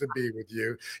that wants to be with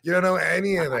you. You don't know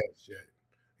any of that shit.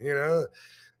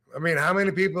 I mean, how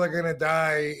many people are going to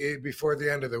die before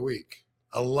the end of the week?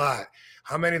 A lot.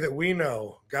 How many that we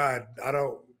know? God,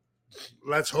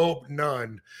 let's hope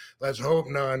none.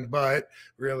 But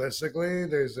realistically,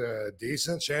 there's a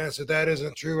decent chance that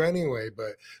isn't true anyway.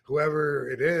 But whoever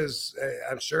it is,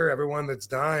 I'm sure everyone that's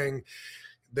dying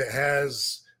that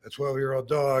has a 12-year-old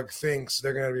dog thinks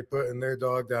they're going to be putting their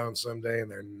dog down someday,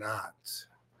 and they're not.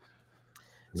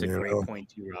 It's a great point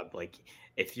too, Rob. Like,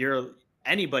 if you're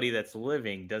anybody that's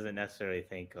living doesn't necessarily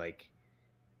think, like,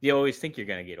 you always think you're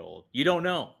going to get old. You don't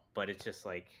know, but it's just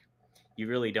like, you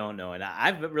really don't know. And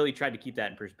I've really tried to keep that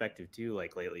in perspective too.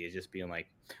 Like lately, is just being like,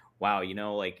 wow,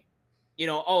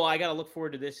 oh, I got to look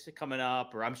forward to this coming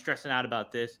up, or I'm stressing out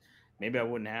about this. Maybe I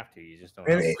wouldn't have to. You just don't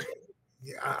know.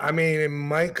 I mean, it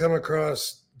might come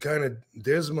across kind of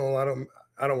dismal. I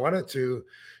don't want it to,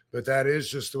 but that is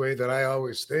just the way that I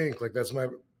always think. Like, that's my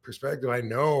perspective. I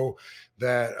know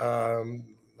that,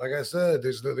 like I said,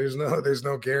 there's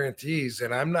no guarantees,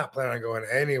 and I'm not planning on going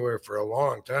anywhere for a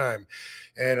long time.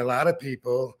 And a lot of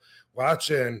people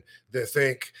watching that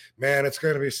think, man, it's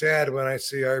going to be sad when I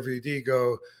see RVD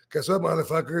go. Guess what,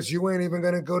 motherfuckers? You ain't even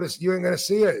going to you ain't going to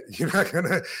see it. You're not going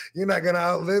to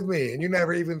outlive me. And you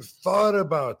never even thought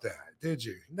about that, did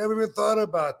you? Never even thought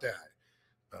about that.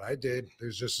 But I did.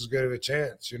 There's just as good of a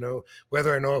chance,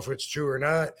 whether I know if it's true or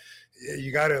not.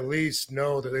 You got to at least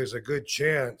know that there's a good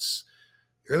chance.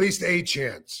 Or at least a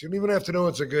chance. You don't even have to know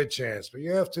it's a good chance, but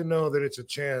you have to know that it's a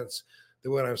chance that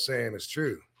what I'm saying is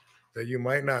true, that you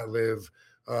might not live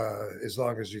as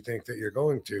long as you think that you're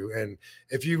going to. And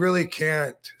if you really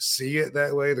can't see it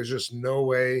that way, there's just no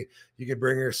way you can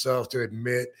bring yourself to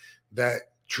admit that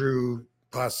true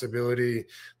possibility,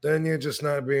 then you're just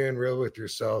not being real with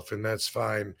yourself, and that's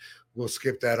fine. We'll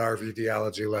skip that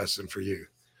RVDology lesson for you.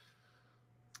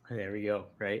 There we go,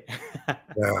 right?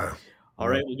 Yeah. All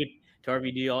right, we'll get to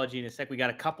RVDology in a sec. We got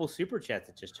a couple super chats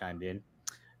that just chimed in.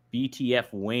 BTF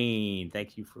Wayne,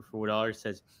 thank you for $4.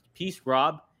 Says, peace,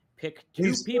 Rob. Pick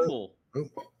two people.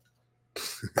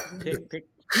 Pick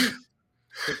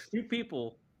two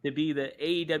people to be the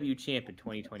AEW champ in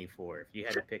 2024. If you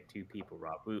had to pick two people,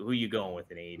 Rob, who are you going with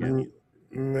in AEW?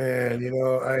 Man,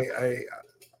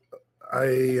 I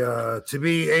to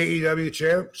be AEW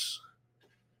champs,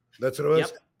 That's what it was.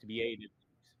 Yep, to be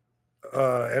AEW.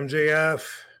 MJF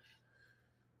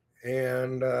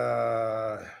and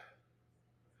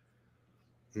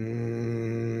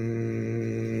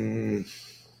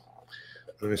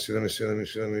let me see.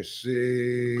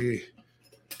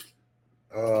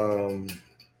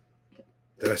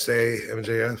 Did I say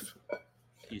MJF?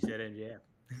 You said MJF.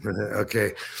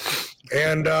 Okay.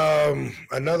 And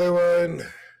another one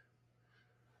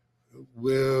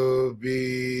will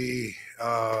be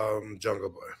Jungle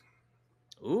Boy.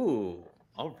 Ooh,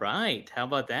 all right. How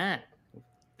about that?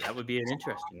 That would be an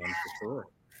interesting one for sure.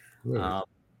 Yeah.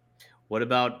 What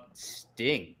about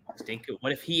Sting?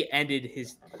 What if he ended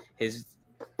his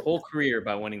whole career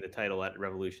by winning the title at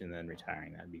Revolution and then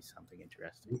retiring? That'd be something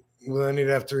interesting. Well, then he'd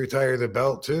have to retire the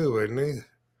belt too, wouldn't he?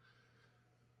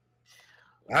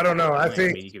 I don't know. I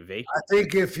think if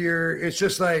it's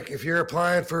just like if you're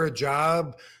applying for a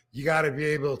job, you got to be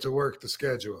able to work the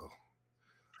schedule.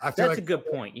 I feel that's a good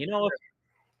point. You know,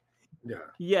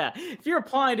 yeah. If you're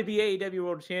applying to be AEW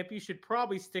World Champ, you should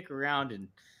probably stick around and,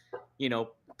 you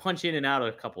know, punch in and out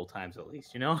a couple of times at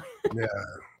least. You know. Yeah,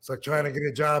 it's like trying to get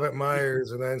a job at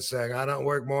Myers and then saying I don't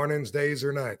work mornings, days,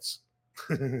 or nights.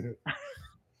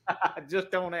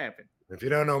 Just don't happen. If you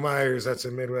don't know Myers, that's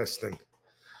a Midwestern.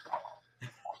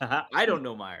 I don't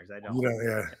know Myers. I don't. You know,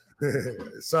 yeah.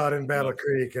 Saw it in Battle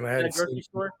Creek, and I had grocery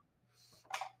store.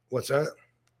 What's that?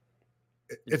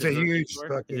 It's a huge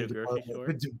fucking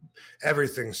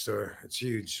everything store. It's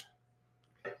huge,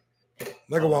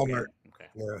 like a Walmart. Okay.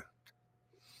 Yeah.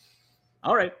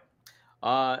 All right.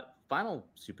 Final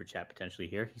super chat potentially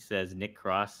here. He says, Nick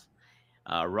Cross,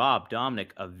 Rob,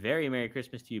 Dominic, a very Merry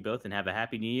Christmas to you both, and have a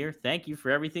Happy New Year. Thank you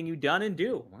for everything you've done and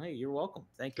do. Hey, you're welcome.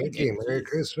 Thank you. Thank you. Merry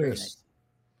Christmas. Nice.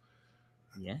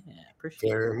 Yeah, appreciate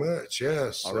it very much.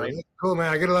 Yes. All right. Cool,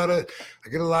 man. I get a lot of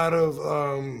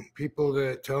people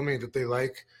that tell me that they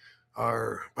like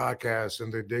our podcast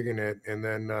and they're digging it, and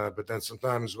then but then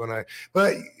sometimes I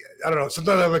don't know,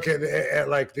 sometimes I look at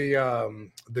like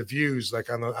the views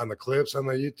like on the clips on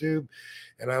my YouTube,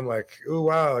 and I'm like, oh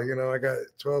wow, you know, I got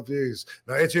 12 views.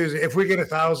 Now it's usually if we get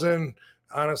 1,000,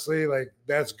 honestly, like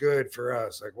that's good for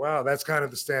us. Like wow, that's kind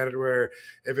of the standard. Where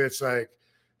if it's like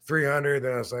 300,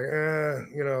 then I was like,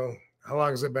 you know, how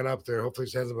long has it been up there? Hopefully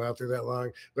it hasn't been up there that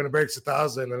long. When it breaks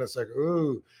 1,000, then it's like,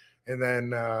 ooh. And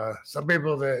then some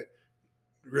people that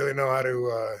really know how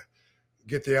to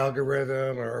get the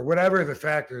algorithm or whatever the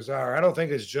factors are. I don't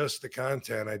think it's just the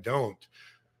content. I don't.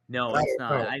 No, it's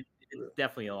not. It's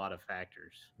definitely a lot of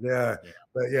factors. Yeah.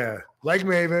 But yeah, like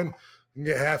Maven, you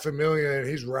can get 500,000.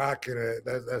 He's rocking it.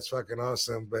 That's fucking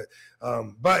awesome. But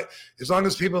as long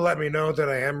as people let me know that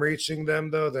I am reaching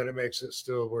them, though, then it makes it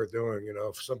still worth doing. You know,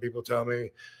 if some people tell me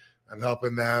I'm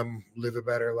helping them live a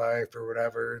better life or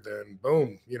whatever, then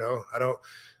boom. You know, I don't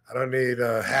need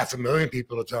 500,000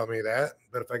 people to tell me that.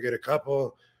 But if I get a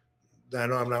couple, then I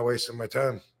know I'm not wasting my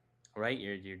time. Right,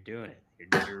 you're doing it.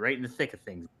 You're right in the thick of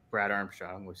things. Brad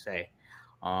Armstrong would say.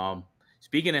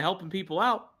 Speaking of helping people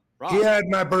out. Rob. He had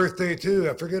my birthday too.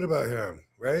 I forget about him,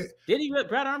 right? Did he?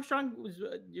 Brad Armstrong was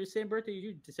your same birthday as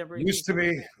you, December 18th? Used to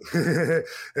be. Yeah,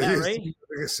 right?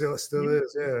 It still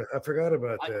is. Yeah, I forgot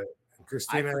about that.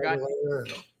 Christina. I forgot.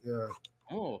 Yeah.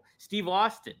 Oh, Steve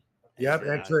Austin. Yep,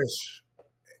 and Trish.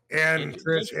 And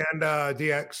Trish and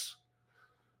DX.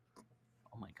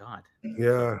 Oh my God.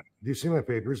 Yeah. Do you see my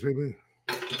papers, baby?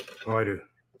 Oh, I do.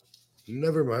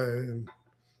 Never mind.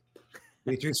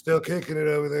 You're still kicking it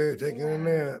over there, taking a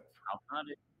nap. How about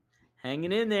it?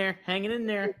 Hanging in there.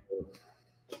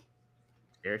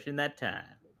 Cherishing that time.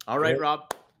 All right,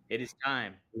 Rob. It is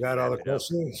time. We got all the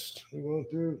questions we went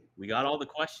through. We got all the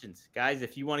questions. Guys,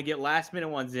 if you want to get last minute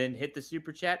ones in, hit the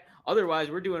super chat. Otherwise,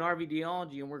 we're doing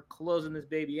RVDology and we're closing this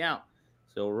baby out.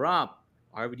 So, Rob,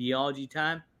 RVDology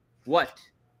time. What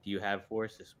do you have for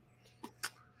us this week?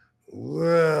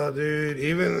 Well, dude,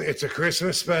 it's a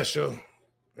Christmas special.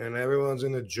 And everyone's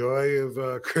in the joy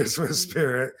of Christmas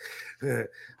spirit.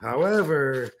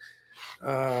 However,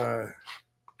 I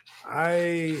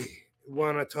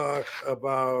want to talk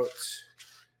about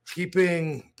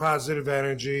keeping positive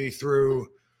energy through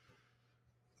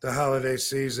the holiday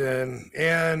season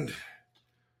and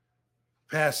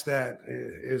past that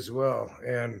as well.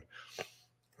 And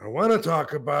I want to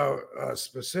talk about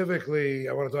specifically,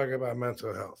 I want to talk about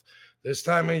mental health. This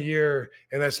time of year,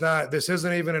 and this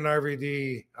isn't even an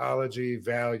RVDology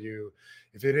value.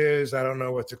 If it is, I don't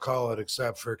know what to call it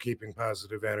except for keeping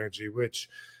positive energy, which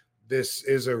this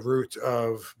is a root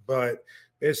of. But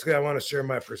basically, I want to share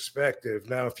my perspective.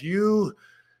 Now, if you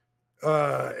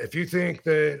think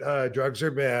that drugs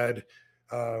are bad,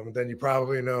 then you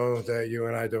probably know that you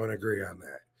and I don't agree on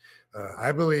that.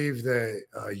 I believe that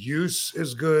use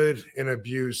is good and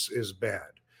abuse is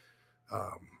bad.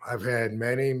 I've had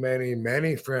many, many,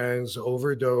 many friends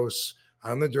overdose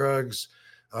on the drugs.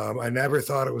 I never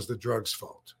thought it was the drugs'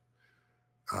 fault.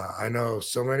 I know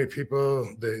so many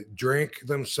people that drink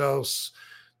themselves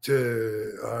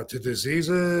to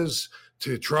diseases,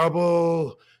 to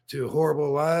trouble, to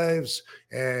horrible lives,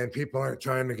 and people aren't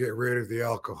trying to get rid of the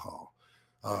alcohol.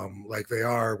 Like they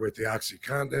are with the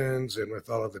Oxycontins and with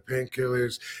all of the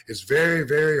painkillers. It's very,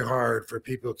 very hard for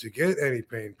people to get any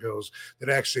pain pills that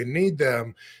actually need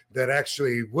them, that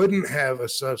actually wouldn't have a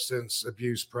substance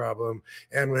abuse problem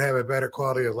and would have a better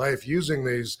quality of life using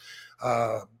these.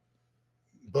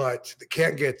 But they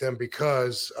can't get them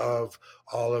because of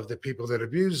all of the people that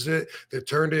abused it, that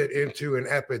turned it into an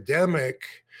epidemic,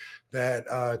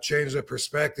 that changed the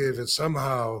perspective and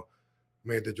somehow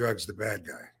made the drugs the bad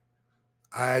guy.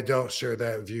 I don't share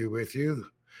that view with you.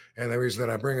 And the reason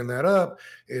that I'm bringing that up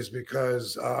is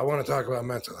because I want to talk about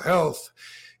mental health.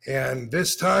 And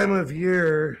this time of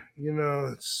year,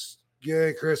 it's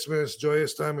yay, Christmas,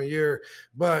 joyous time of year,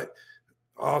 but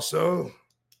also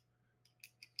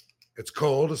it's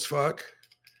cold as fuck.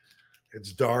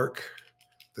 It's dark.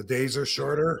 The days are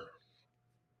shorter.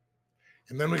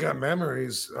 And then we got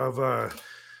memories of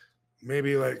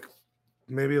maybe like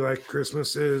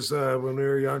Christmases when we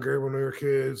were younger, when we were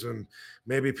kids, and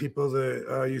maybe people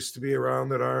that used to be around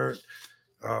that aren't.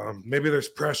 Maybe there's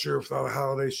pressure with all the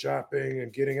holiday shopping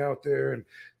and getting out there and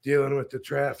dealing with the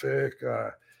traffic.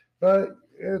 But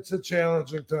it's a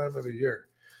challenging time of the year.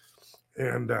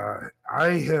 And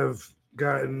I have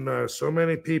gotten so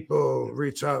many people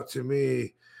reach out to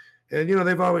me, and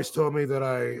they've always told me that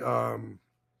I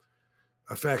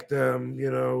affect them,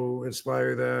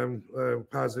 inspire them,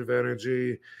 positive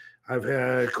energy. I've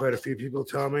had quite a few people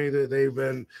tell me that they've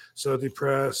been so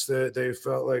depressed that they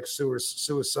felt like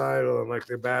suicidal and like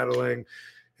they're battling.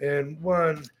 And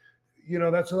one,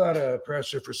 that's a lot of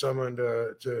pressure for someone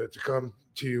to come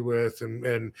to you with,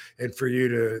 and for you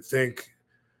to think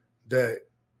that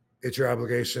it's your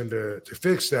obligation to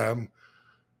fix them.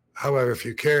 However, if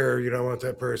you care, you don't want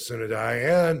that person to die.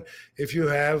 And if you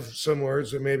have some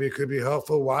words that maybe could be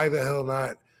helpful, why the hell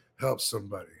not help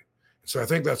somebody? So I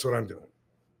think that's what I'm doing.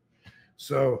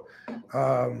 So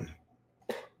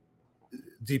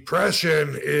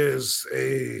depression is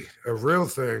a real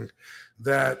thing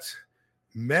that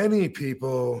many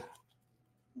people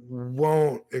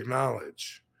won't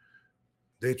acknowledge.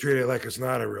 They treat it like it's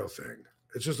not a real thing.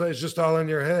 It's just all in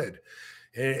your head.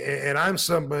 And I'm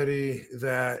somebody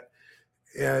that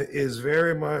is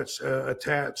very much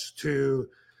attached to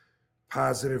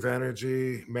positive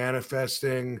energy,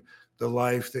 manifesting the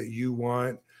life that you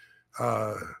want,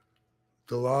 the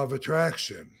law of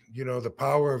attraction, the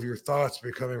power of your thoughts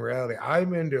becoming reality.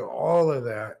 I'm into all of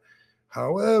that.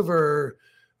 However,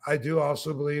 I do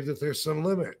also believe that there's some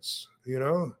limits,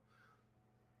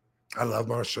 I love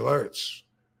martial arts.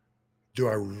 Do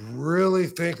I really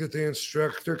think that the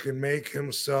instructor can make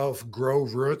himself grow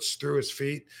roots through his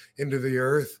feet into the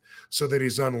earth so that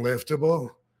he's unliftable?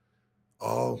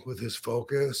 All with his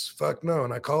focus? Fuck no.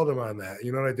 And I called him on that.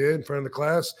 You know what I did in front of the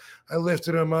class? I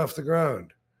lifted him off the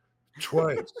ground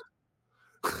twice.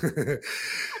 He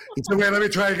said, "Man, let me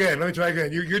try again.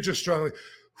 You're just strong."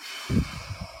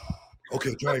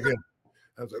 Okay, try again.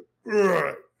 I was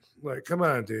like, come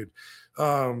on, dude.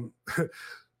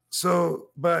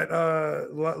 So, but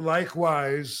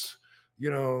likewise,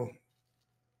 no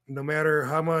matter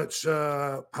how much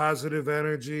positive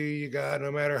energy you got,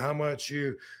 no matter how much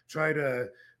you try to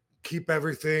keep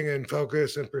everything in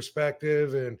focus and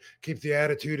perspective and keep the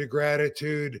attitude of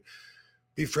gratitude,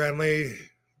 be friendly,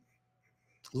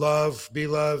 love, be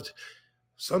loved,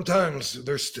 sometimes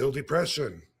there's still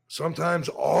depression. Sometimes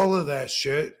all of that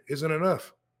shit isn't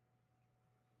enough.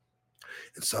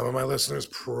 And some of my listeners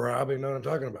probably know what I'm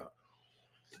talking about.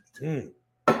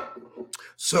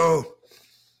 So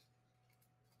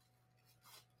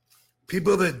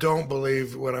people that don't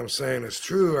believe what I'm saying is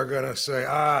true are going to say,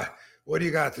 what do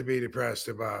you got to be depressed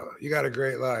about? You got a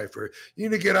great life. Or you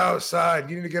need to get outside.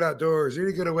 You need to get outdoors. You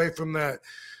need to get away from that,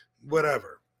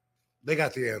 whatever. They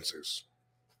got the answers.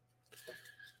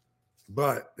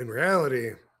 But in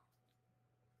reality,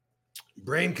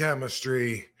 brain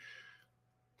chemistry,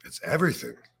 it's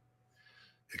everything.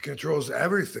 It controls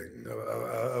everything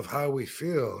of how we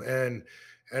feel. And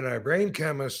our brain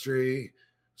chemistry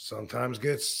sometimes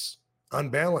gets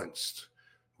unbalanced.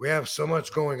 We have so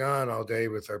much going on all day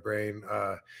with our brain.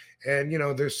 And,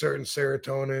 there's certain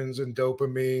serotonins and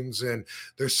dopamines, and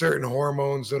there's certain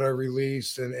hormones that are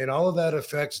released. And all of that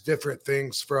affects different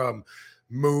things, from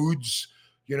moods,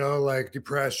 like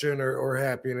depression or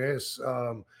happiness,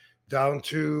 down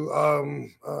to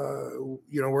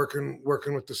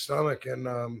working with the stomach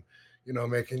and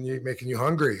making you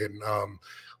hungry and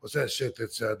what's that shit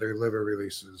that's their liver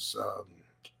releases.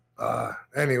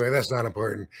 Anyway, that's not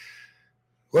important.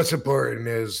 What's important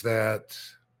is that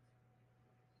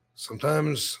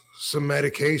sometimes some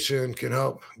medication can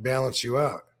help balance you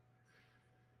out.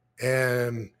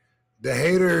 And the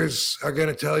haters are going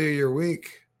to tell you you're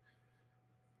weak.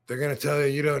 They're going to tell you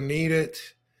you don't need it.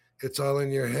 It's all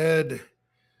in your head.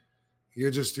 You're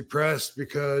just depressed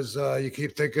because you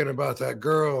keep thinking about that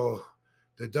girl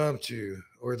that dumped you,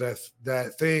 or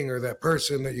that thing, or that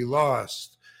person that you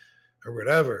lost, or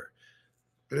whatever.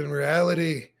 But in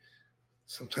reality,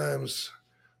 sometimes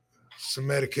some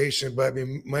medication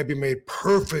might be made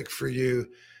perfect for you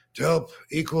to help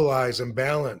equalize and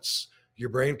balance your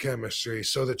brain chemistry,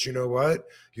 so that you know what,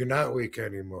 you're not weak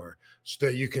anymore, so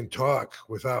that you can talk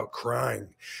without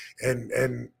crying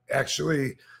and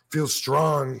actually feel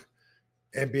strong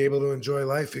and be able to enjoy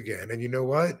life again. And you know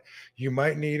what, you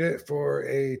might need it for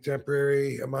a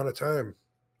temporary amount of time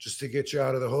just to get you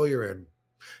out of the hole you're in.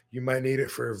 You might need it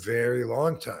for a very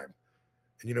long time.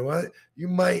 And you know what, you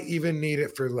might even need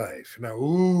it for life. Now,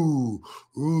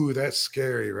 ooh, that's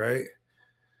scary, right?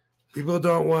 People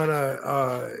don't want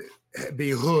to be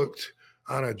hooked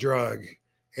on a drug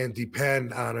and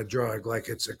depend on a drug like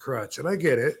it's a crutch. And I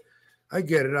get it. I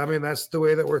mean, that's the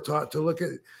way that we're taught to look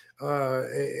at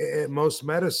most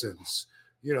medicines.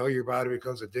 Your body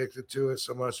becomes addicted to it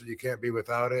so much that you can't be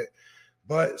without it.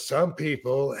 But some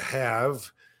people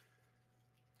have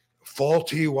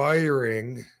faulty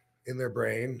wiring in their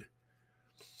brain,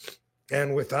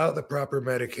 and without the proper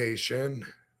medication,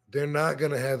 they're not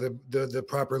going to have the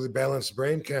properly balanced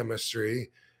brain chemistry.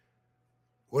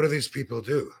 What do these people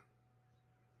do?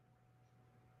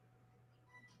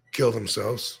 Kill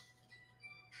themselves.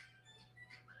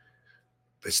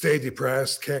 They stay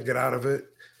depressed, can't get out of it.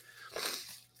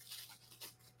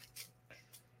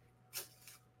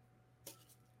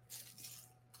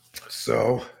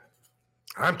 So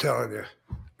I'm telling you,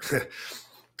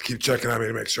 keep checking on me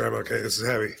to make sure I'm okay. This is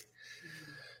heavy.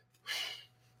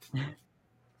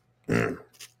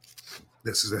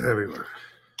 This is a heavy one.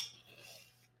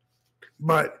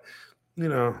 But,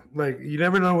 you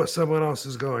never know what someone else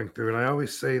is going through. And I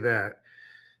always say that.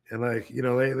 And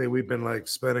lately we've been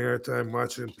spending our time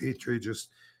watching Petrie just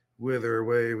wither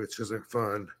away, which isn't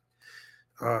fun.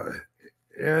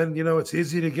 And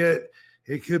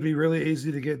it could be really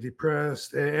easy to get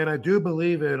depressed. And I do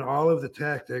believe in all of the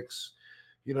tactics,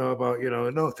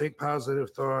 about, think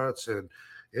positive thoughts. And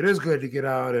it is good to get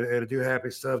out and do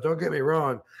happy stuff. Don't get me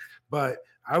wrong, but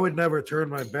I would never turn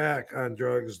my back on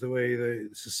drugs the way the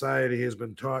society has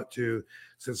been taught to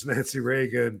since Nancy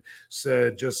Reagan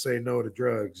said, just say no to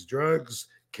drugs. Drugs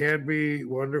can be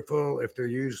wonderful if they're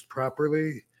used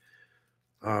properly.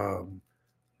 They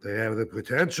have the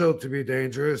potential to be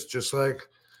dangerous, just like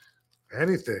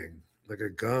anything, like a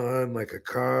gun, like a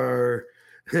car,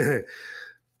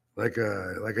 like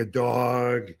a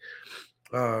dog.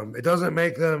 It doesn't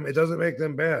make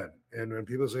them bad. And when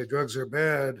people say drugs are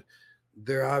bad,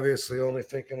 they're obviously only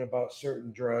thinking about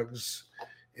certain drugs,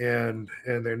 and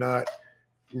they're not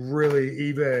really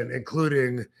even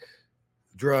including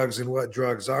drugs and what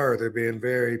drugs are. They're being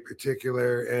very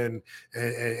particular and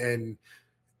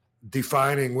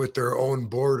defining with their own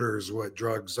borders what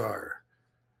drugs are.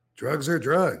 Drugs are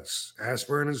drugs.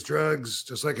 Aspirin is drugs,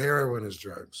 just like heroin is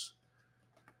drugs.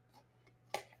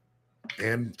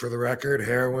 And for the record,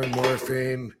 heroin,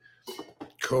 morphine,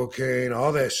 cocaine,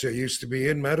 all that shit used to be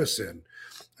in medicine.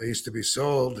 They used to be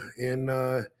sold in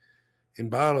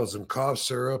bottles and cough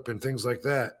syrup and things like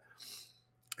that.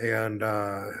 And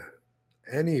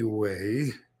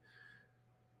anyway,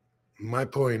 my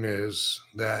point is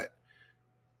that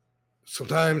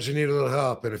sometimes you need a little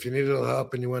help. And if you need a little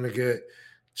help and you want to get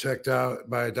checked out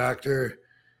by a doctor,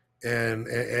 and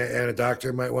a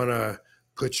doctor might want to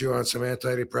put you on some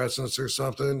antidepressants or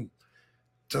something,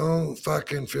 don't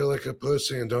fucking feel like a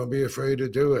pussy and don't be afraid to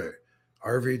do it.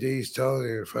 RVD's telling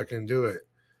you to fucking do it.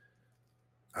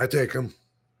 I take them.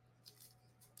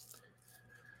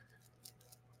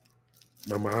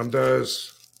 My mom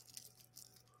does.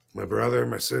 My brother,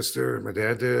 my sister, my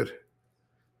dad did.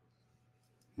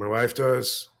 My wife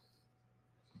does.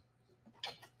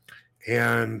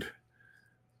 And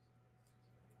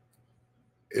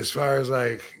as far as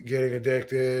getting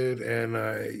addicted and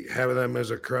having them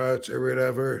as a crutch or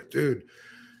whatever, dude,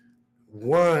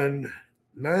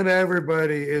 not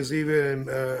everybody is even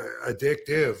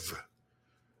addictive.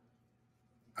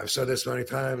 I've said this many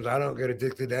times. I don't get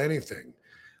addicted to anything.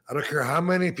 I don't care how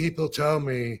many people tell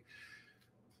me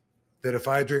that if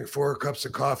I drink 4 cups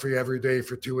of coffee every day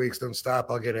for 2 weeks, don't stop,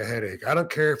 I'll get a headache. I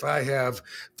don't care if I have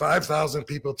 5,000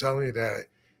 people tell me that.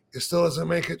 It still doesn't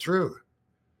make it true.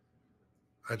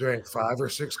 I drank 5 or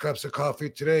 6 cups of coffee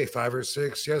today, 5 or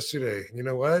 6 yesterday. You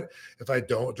know what? If I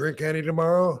don't drink any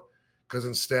tomorrow, because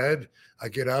instead I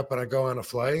get up and I go on a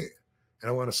flight and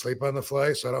I want to sleep on the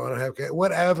flight, so I don't want to have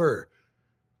whatever.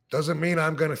 Doesn't mean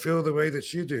I'm going to feel the way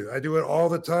that you do. I do it all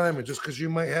the time. And just because you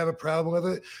might have a problem with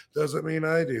it doesn't mean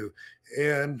I do.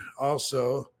 And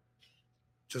also,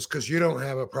 just because you don't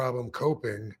have a problem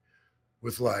coping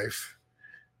with life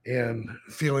and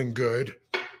feeling good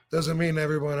doesn't mean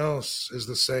everyone else is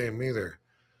the same either.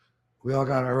 We all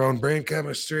got our own brain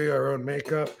chemistry, our own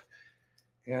makeup.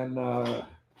 And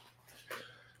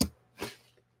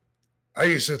I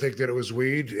used to think that it was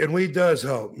weed, and weed does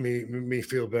help me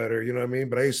feel better, you know what I mean?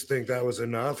 But I used to think that was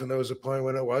enough, and there was a point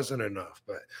when it wasn't enough.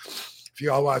 But if you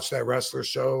all watch that wrestler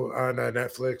show on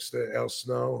Netflix that El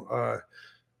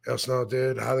Snow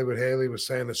did, Hollywood Haley was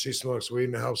saying that she smokes weed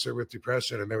and it helps her with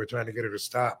depression, and they were trying to get her to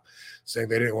stop, saying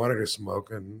they didn't want her to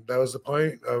smoke. And that was the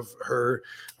point of her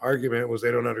argument, was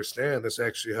they don't understand. This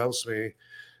actually helps me.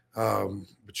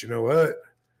 But you know what?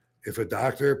 If a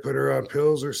doctor put her on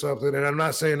pills or something, and I'm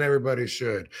not saying everybody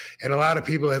should, and a lot of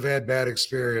people have had bad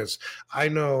experience. I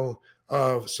know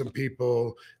of some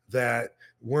people that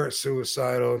weren't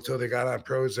suicidal until they got on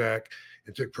Prozac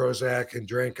and took Prozac and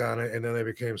drank on it, and then they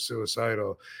became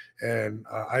suicidal. And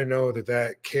I know that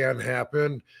that can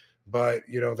happen, but,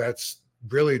 you know, that's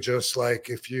really just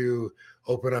like if you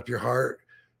open up your heart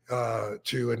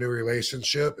to a new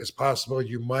relationship, it's possible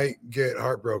you might get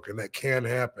heartbroken. That can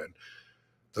happen.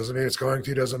 Doesn't mean it's going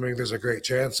to, doesn't mean there's a great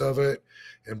chance of it.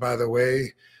 And by the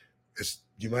way,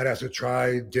 you might have to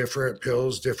try different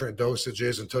pills, different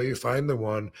dosages until you find the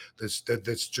one that's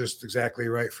just exactly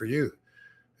right for you.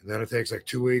 And then it takes like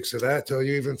 2 weeks of that till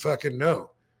you even fucking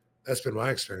know. That's been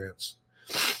my experience.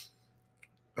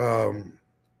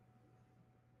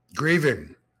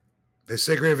 Grieving. They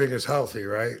say grieving is healthy,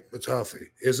 right? It's healthy.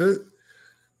 Is it?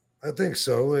 I think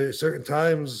so. At certain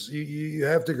times you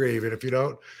have to grieve. And if you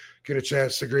don't get a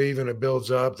chance to grieve and it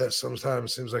builds up, that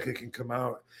sometimes seems like it can come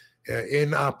out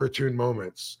in opportune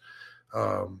moments.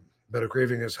 But if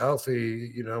grieving is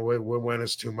healthy, you know, when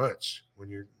it's too much, when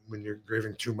you're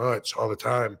grieving too much all the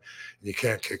time, and you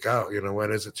can't kick out, you know,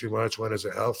 when is it too much? When is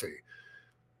it healthy?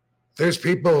 There's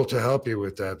people to help you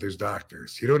with that. There's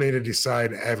doctors. You don't need to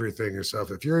decide everything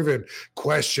yourself. If you're even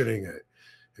questioning it,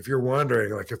 if you're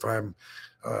wondering, like if I'm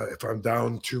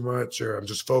down too much, or I'm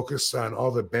just focused on all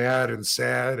the bad and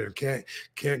sad and can't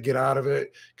get out of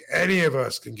it, any of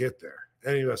us can get there.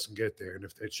 Any of us can get there. And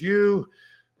if that's you,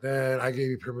 then I give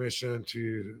you permission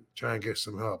to try and get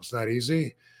some help. It's not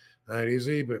easy,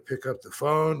 but pick up the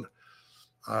phone.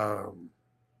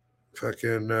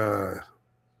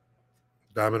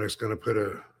 Dominic's going to put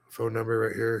a phone number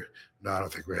right here. No, I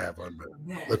don't think we have one, but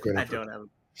look what I don't have.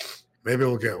 Maybe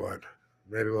we'll get one.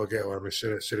 We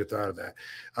should have thought of that.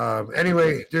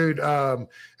 Anyway, dude,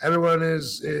 everyone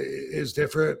is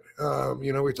different.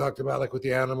 You know, we talked about, like with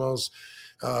the animals,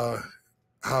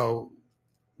 how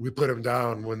we put them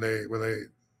down when they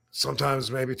sometimes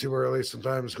maybe too early,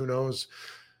 sometimes who knows.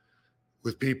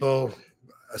 With people,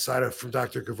 aside from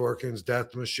Dr. Kevorkian's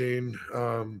death machine,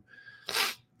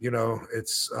 you know,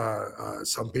 it's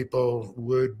some people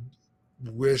would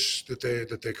wish that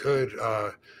they could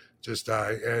just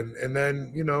die, and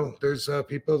then, you know, there's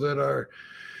people that are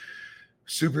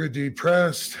super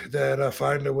depressed that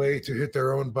find a way to hit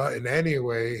their own button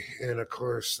anyway, and of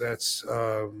course that's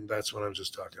when I'm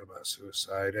just talking about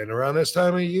suicide. And around this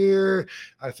time of year,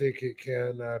 I think it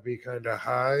can be kind of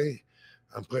high.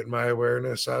 I'm putting my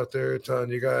awareness out there,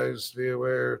 telling you guys to be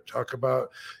aware, talk about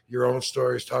your own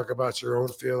stories, talk about your own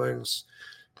feelings,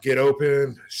 get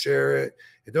open, share it,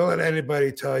 and don't let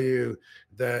anybody tell you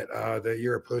that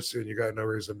you're a pussy and you got no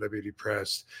reason to be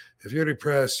depressed. If you're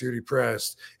depressed, you're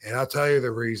depressed. And I'll tell you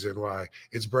the reason why.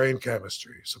 It's brain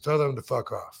chemistry. So tell them to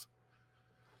fuck off.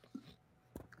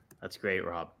 That's great,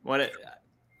 Rob.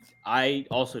 I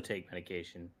also take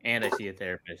medication and I see a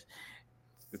therapist.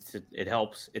 It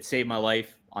helps. It saved my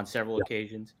life on several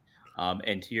occasions.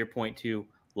 And to your point too,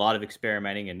 a lot of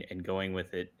experimenting and going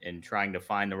with it and trying to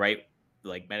find the right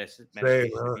medication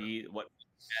to be what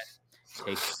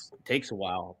takes a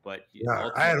while. But yeah,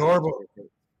 I had horrible.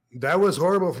 That was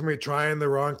horrible for me, trying the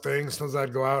wrong things. Sometimes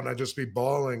I'd go out and I'd just be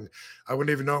bawling. I wouldn't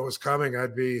even know it was coming.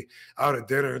 I'd be out at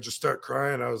dinner and just start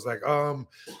crying. I was like,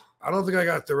 I don't think I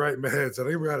got the right meds. I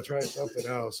think we got to try something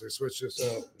else or switch this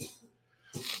up.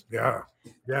 Yeah,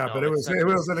 but it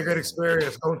wasn't a good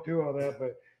experience. Don't do all that.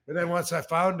 But And then once I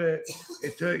found it,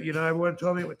 it took, everyone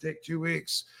told me it would take 2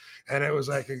 weeks. And it was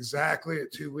like exactly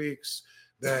at 2 weeks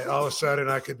that all of a sudden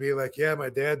I could be like, yeah, my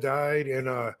dad died and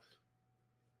I'm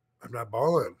not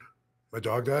bawling. My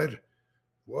dog died.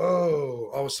 Whoa.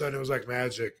 All of a sudden it was like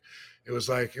magic. It was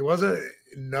like, it wasn't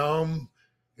numb.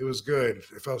 It was good.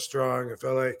 It felt strong. It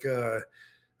felt like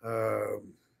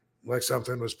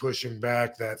something was pushing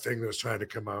back that thing that was trying to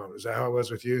come out. Is that how it was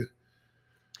with you?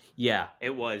 Yeah,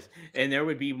 it was. And there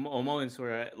would be moments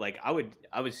where like I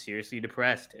was seriously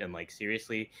depressed, and like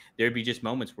seriously there'd be just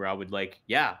moments where I would like,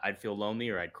 yeah, I'd feel lonely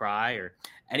or I'd cry or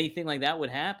anything like that would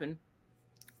happen.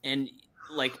 And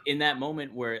like in that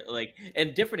moment where like,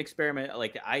 and different experiment,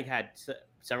 like I had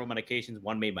several medications.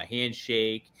 One made my hands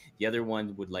shake. The other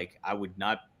one would like, I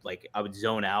would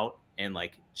zone out and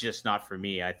like, just not for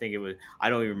me. I think it was, I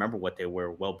don't even remember what they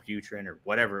were, Wellbutrin or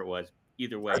whatever it was.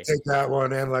 Either way. I take that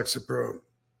one and Lexapro.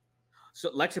 So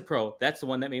Lexapro, that's the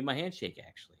one that made my hand shake,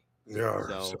 actually. Yeah.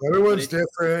 So everyone's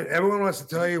different. Everyone wants to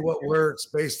tell you what works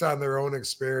based on their own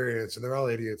experience, and they're all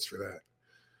idiots for that.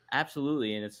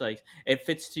 Absolutely. And it's like, it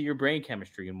fits to your brain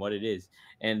chemistry and what it is.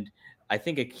 And I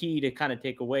think a key to kind of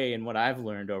take away and what I've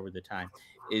learned over the time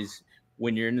is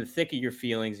when you're in the thick of your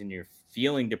feelings and you're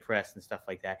feeling depressed and stuff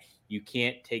like that, you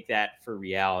can't take that for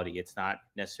reality. It's not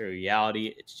necessarily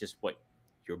reality. It's just what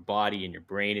your body and your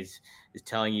brain is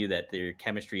telling you, that their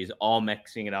chemistry is all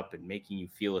mixing it up and making you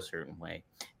feel a certain way.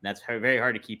 And that's very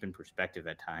hard to keep in perspective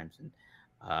at times. And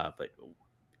but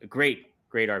great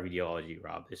RVDology,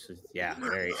 Rob. This is a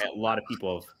lot of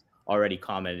people have already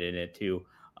commented in it too.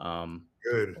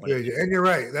 Good. And you're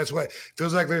right. That's why it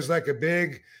feels like there's like a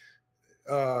big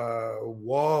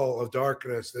wall of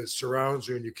darkness that surrounds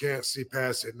you and you can't see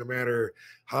past it, no matter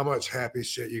how much happy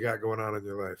shit you got going on in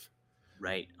your life.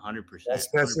 Right, 100%.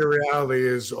 That's the reality,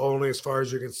 is only as far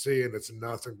as you can see, and it's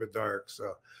nothing but dark.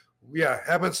 So, yeah,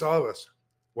 happens to all of us.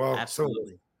 Well,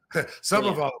 absolutely. Some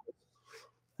of all of us.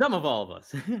 Some of all of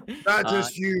us. Not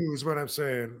just you is what I'm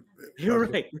saying. You're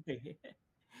right.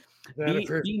 B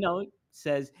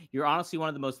says, you're honestly one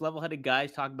of the most level-headed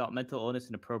guys talking about mental illness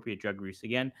and appropriate drug use.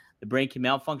 Again, the brain can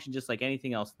malfunction just like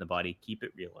anything else in the body. Keep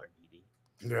it real, RVD.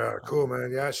 Yeah, cool,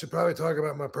 man. Yeah, I should probably talk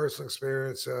about my personal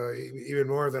experience even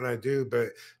more than I do, but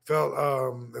felt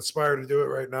inspired to do it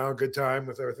right now. Good time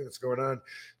with everything that's going on.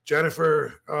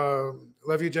 Jennifer,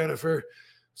 love you, Jennifer,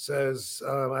 says,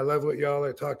 I love what y'all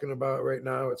are talking about right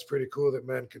now. It's pretty cool that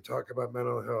men can talk about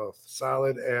mental health.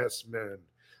 Solid ass men.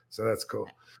 So that's cool.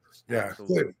 Yeah,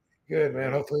 good,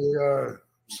 man. Hopefully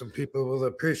some people will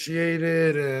appreciate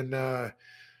it. And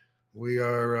we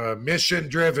are mission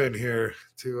driven here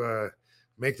to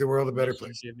make the world a better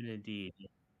place. Mission driven indeed.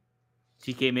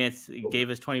 TK Man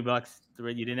gave us $20.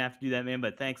 You didn't have to do that, man,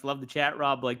 but thanks. Love the chat,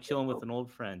 Rob. Like chilling with an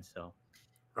old friend. So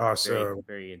awesome.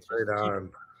 Very interesting. Right on.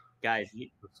 Guys,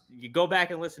 you go back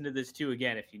and listen to this too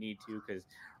again if you need to, because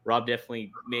Rob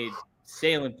definitely made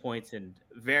salient points and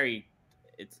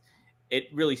it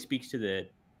really speaks to the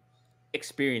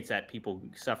experience that people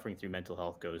suffering through mental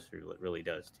health goes through. It really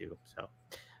does too. So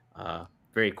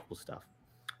very cool stuff.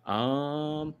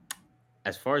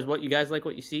 As far as what you guys like,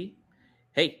 what you see,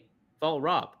 hey, follow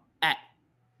Rob at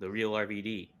The Real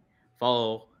RVD.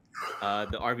 Follow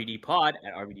the RVD Pod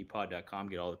at rvdpod.com.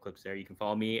 Get all the clips there. You can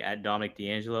follow me at Dominic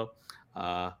D'Angelo.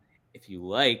 If you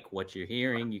like what you're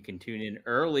hearing, you can tune in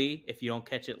early if you don't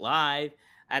catch it live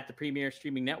at the Premier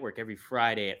Streaming Network every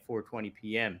Friday at 4:20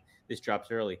 p.m. This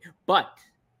drops early, but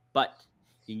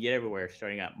you can get everywhere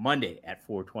starting on Monday at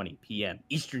 4:20 p.m.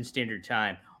 Eastern Standard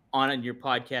Time on your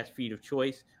podcast feed of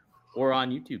choice, or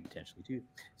on YouTube potentially too.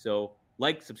 So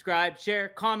like, subscribe, share,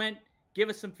 comment, give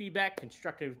us some feedback.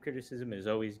 Constructive criticism is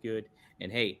always good.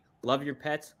 And hey, love your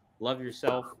pets, love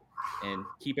yourself, and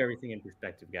keep everything in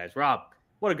perspective, guys. Rob,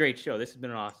 what a great show. This has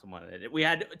been an awesome one. We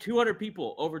had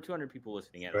over 200 people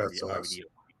listening at That's RVD. awesome.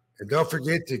 And don't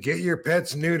forget to get your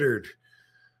pets neutered.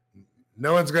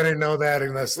 No one's going to know that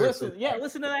unless listen to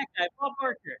that guy, Bob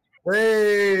Barker.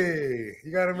 Hey,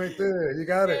 you got him right there. You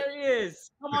got it. There he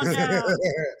is. Come on down.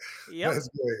 Yep. That's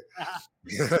great.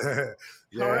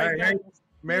 Yeah. All right, guys.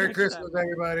 Merry Christmas,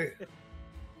 everybody.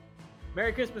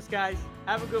 Merry Christmas, guys.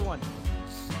 Have a good one.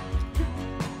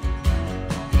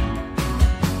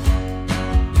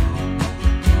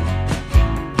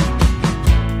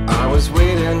 I was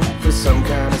waiting for some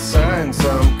kind of sign,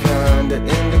 some kind of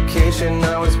indication.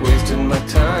 I was waiting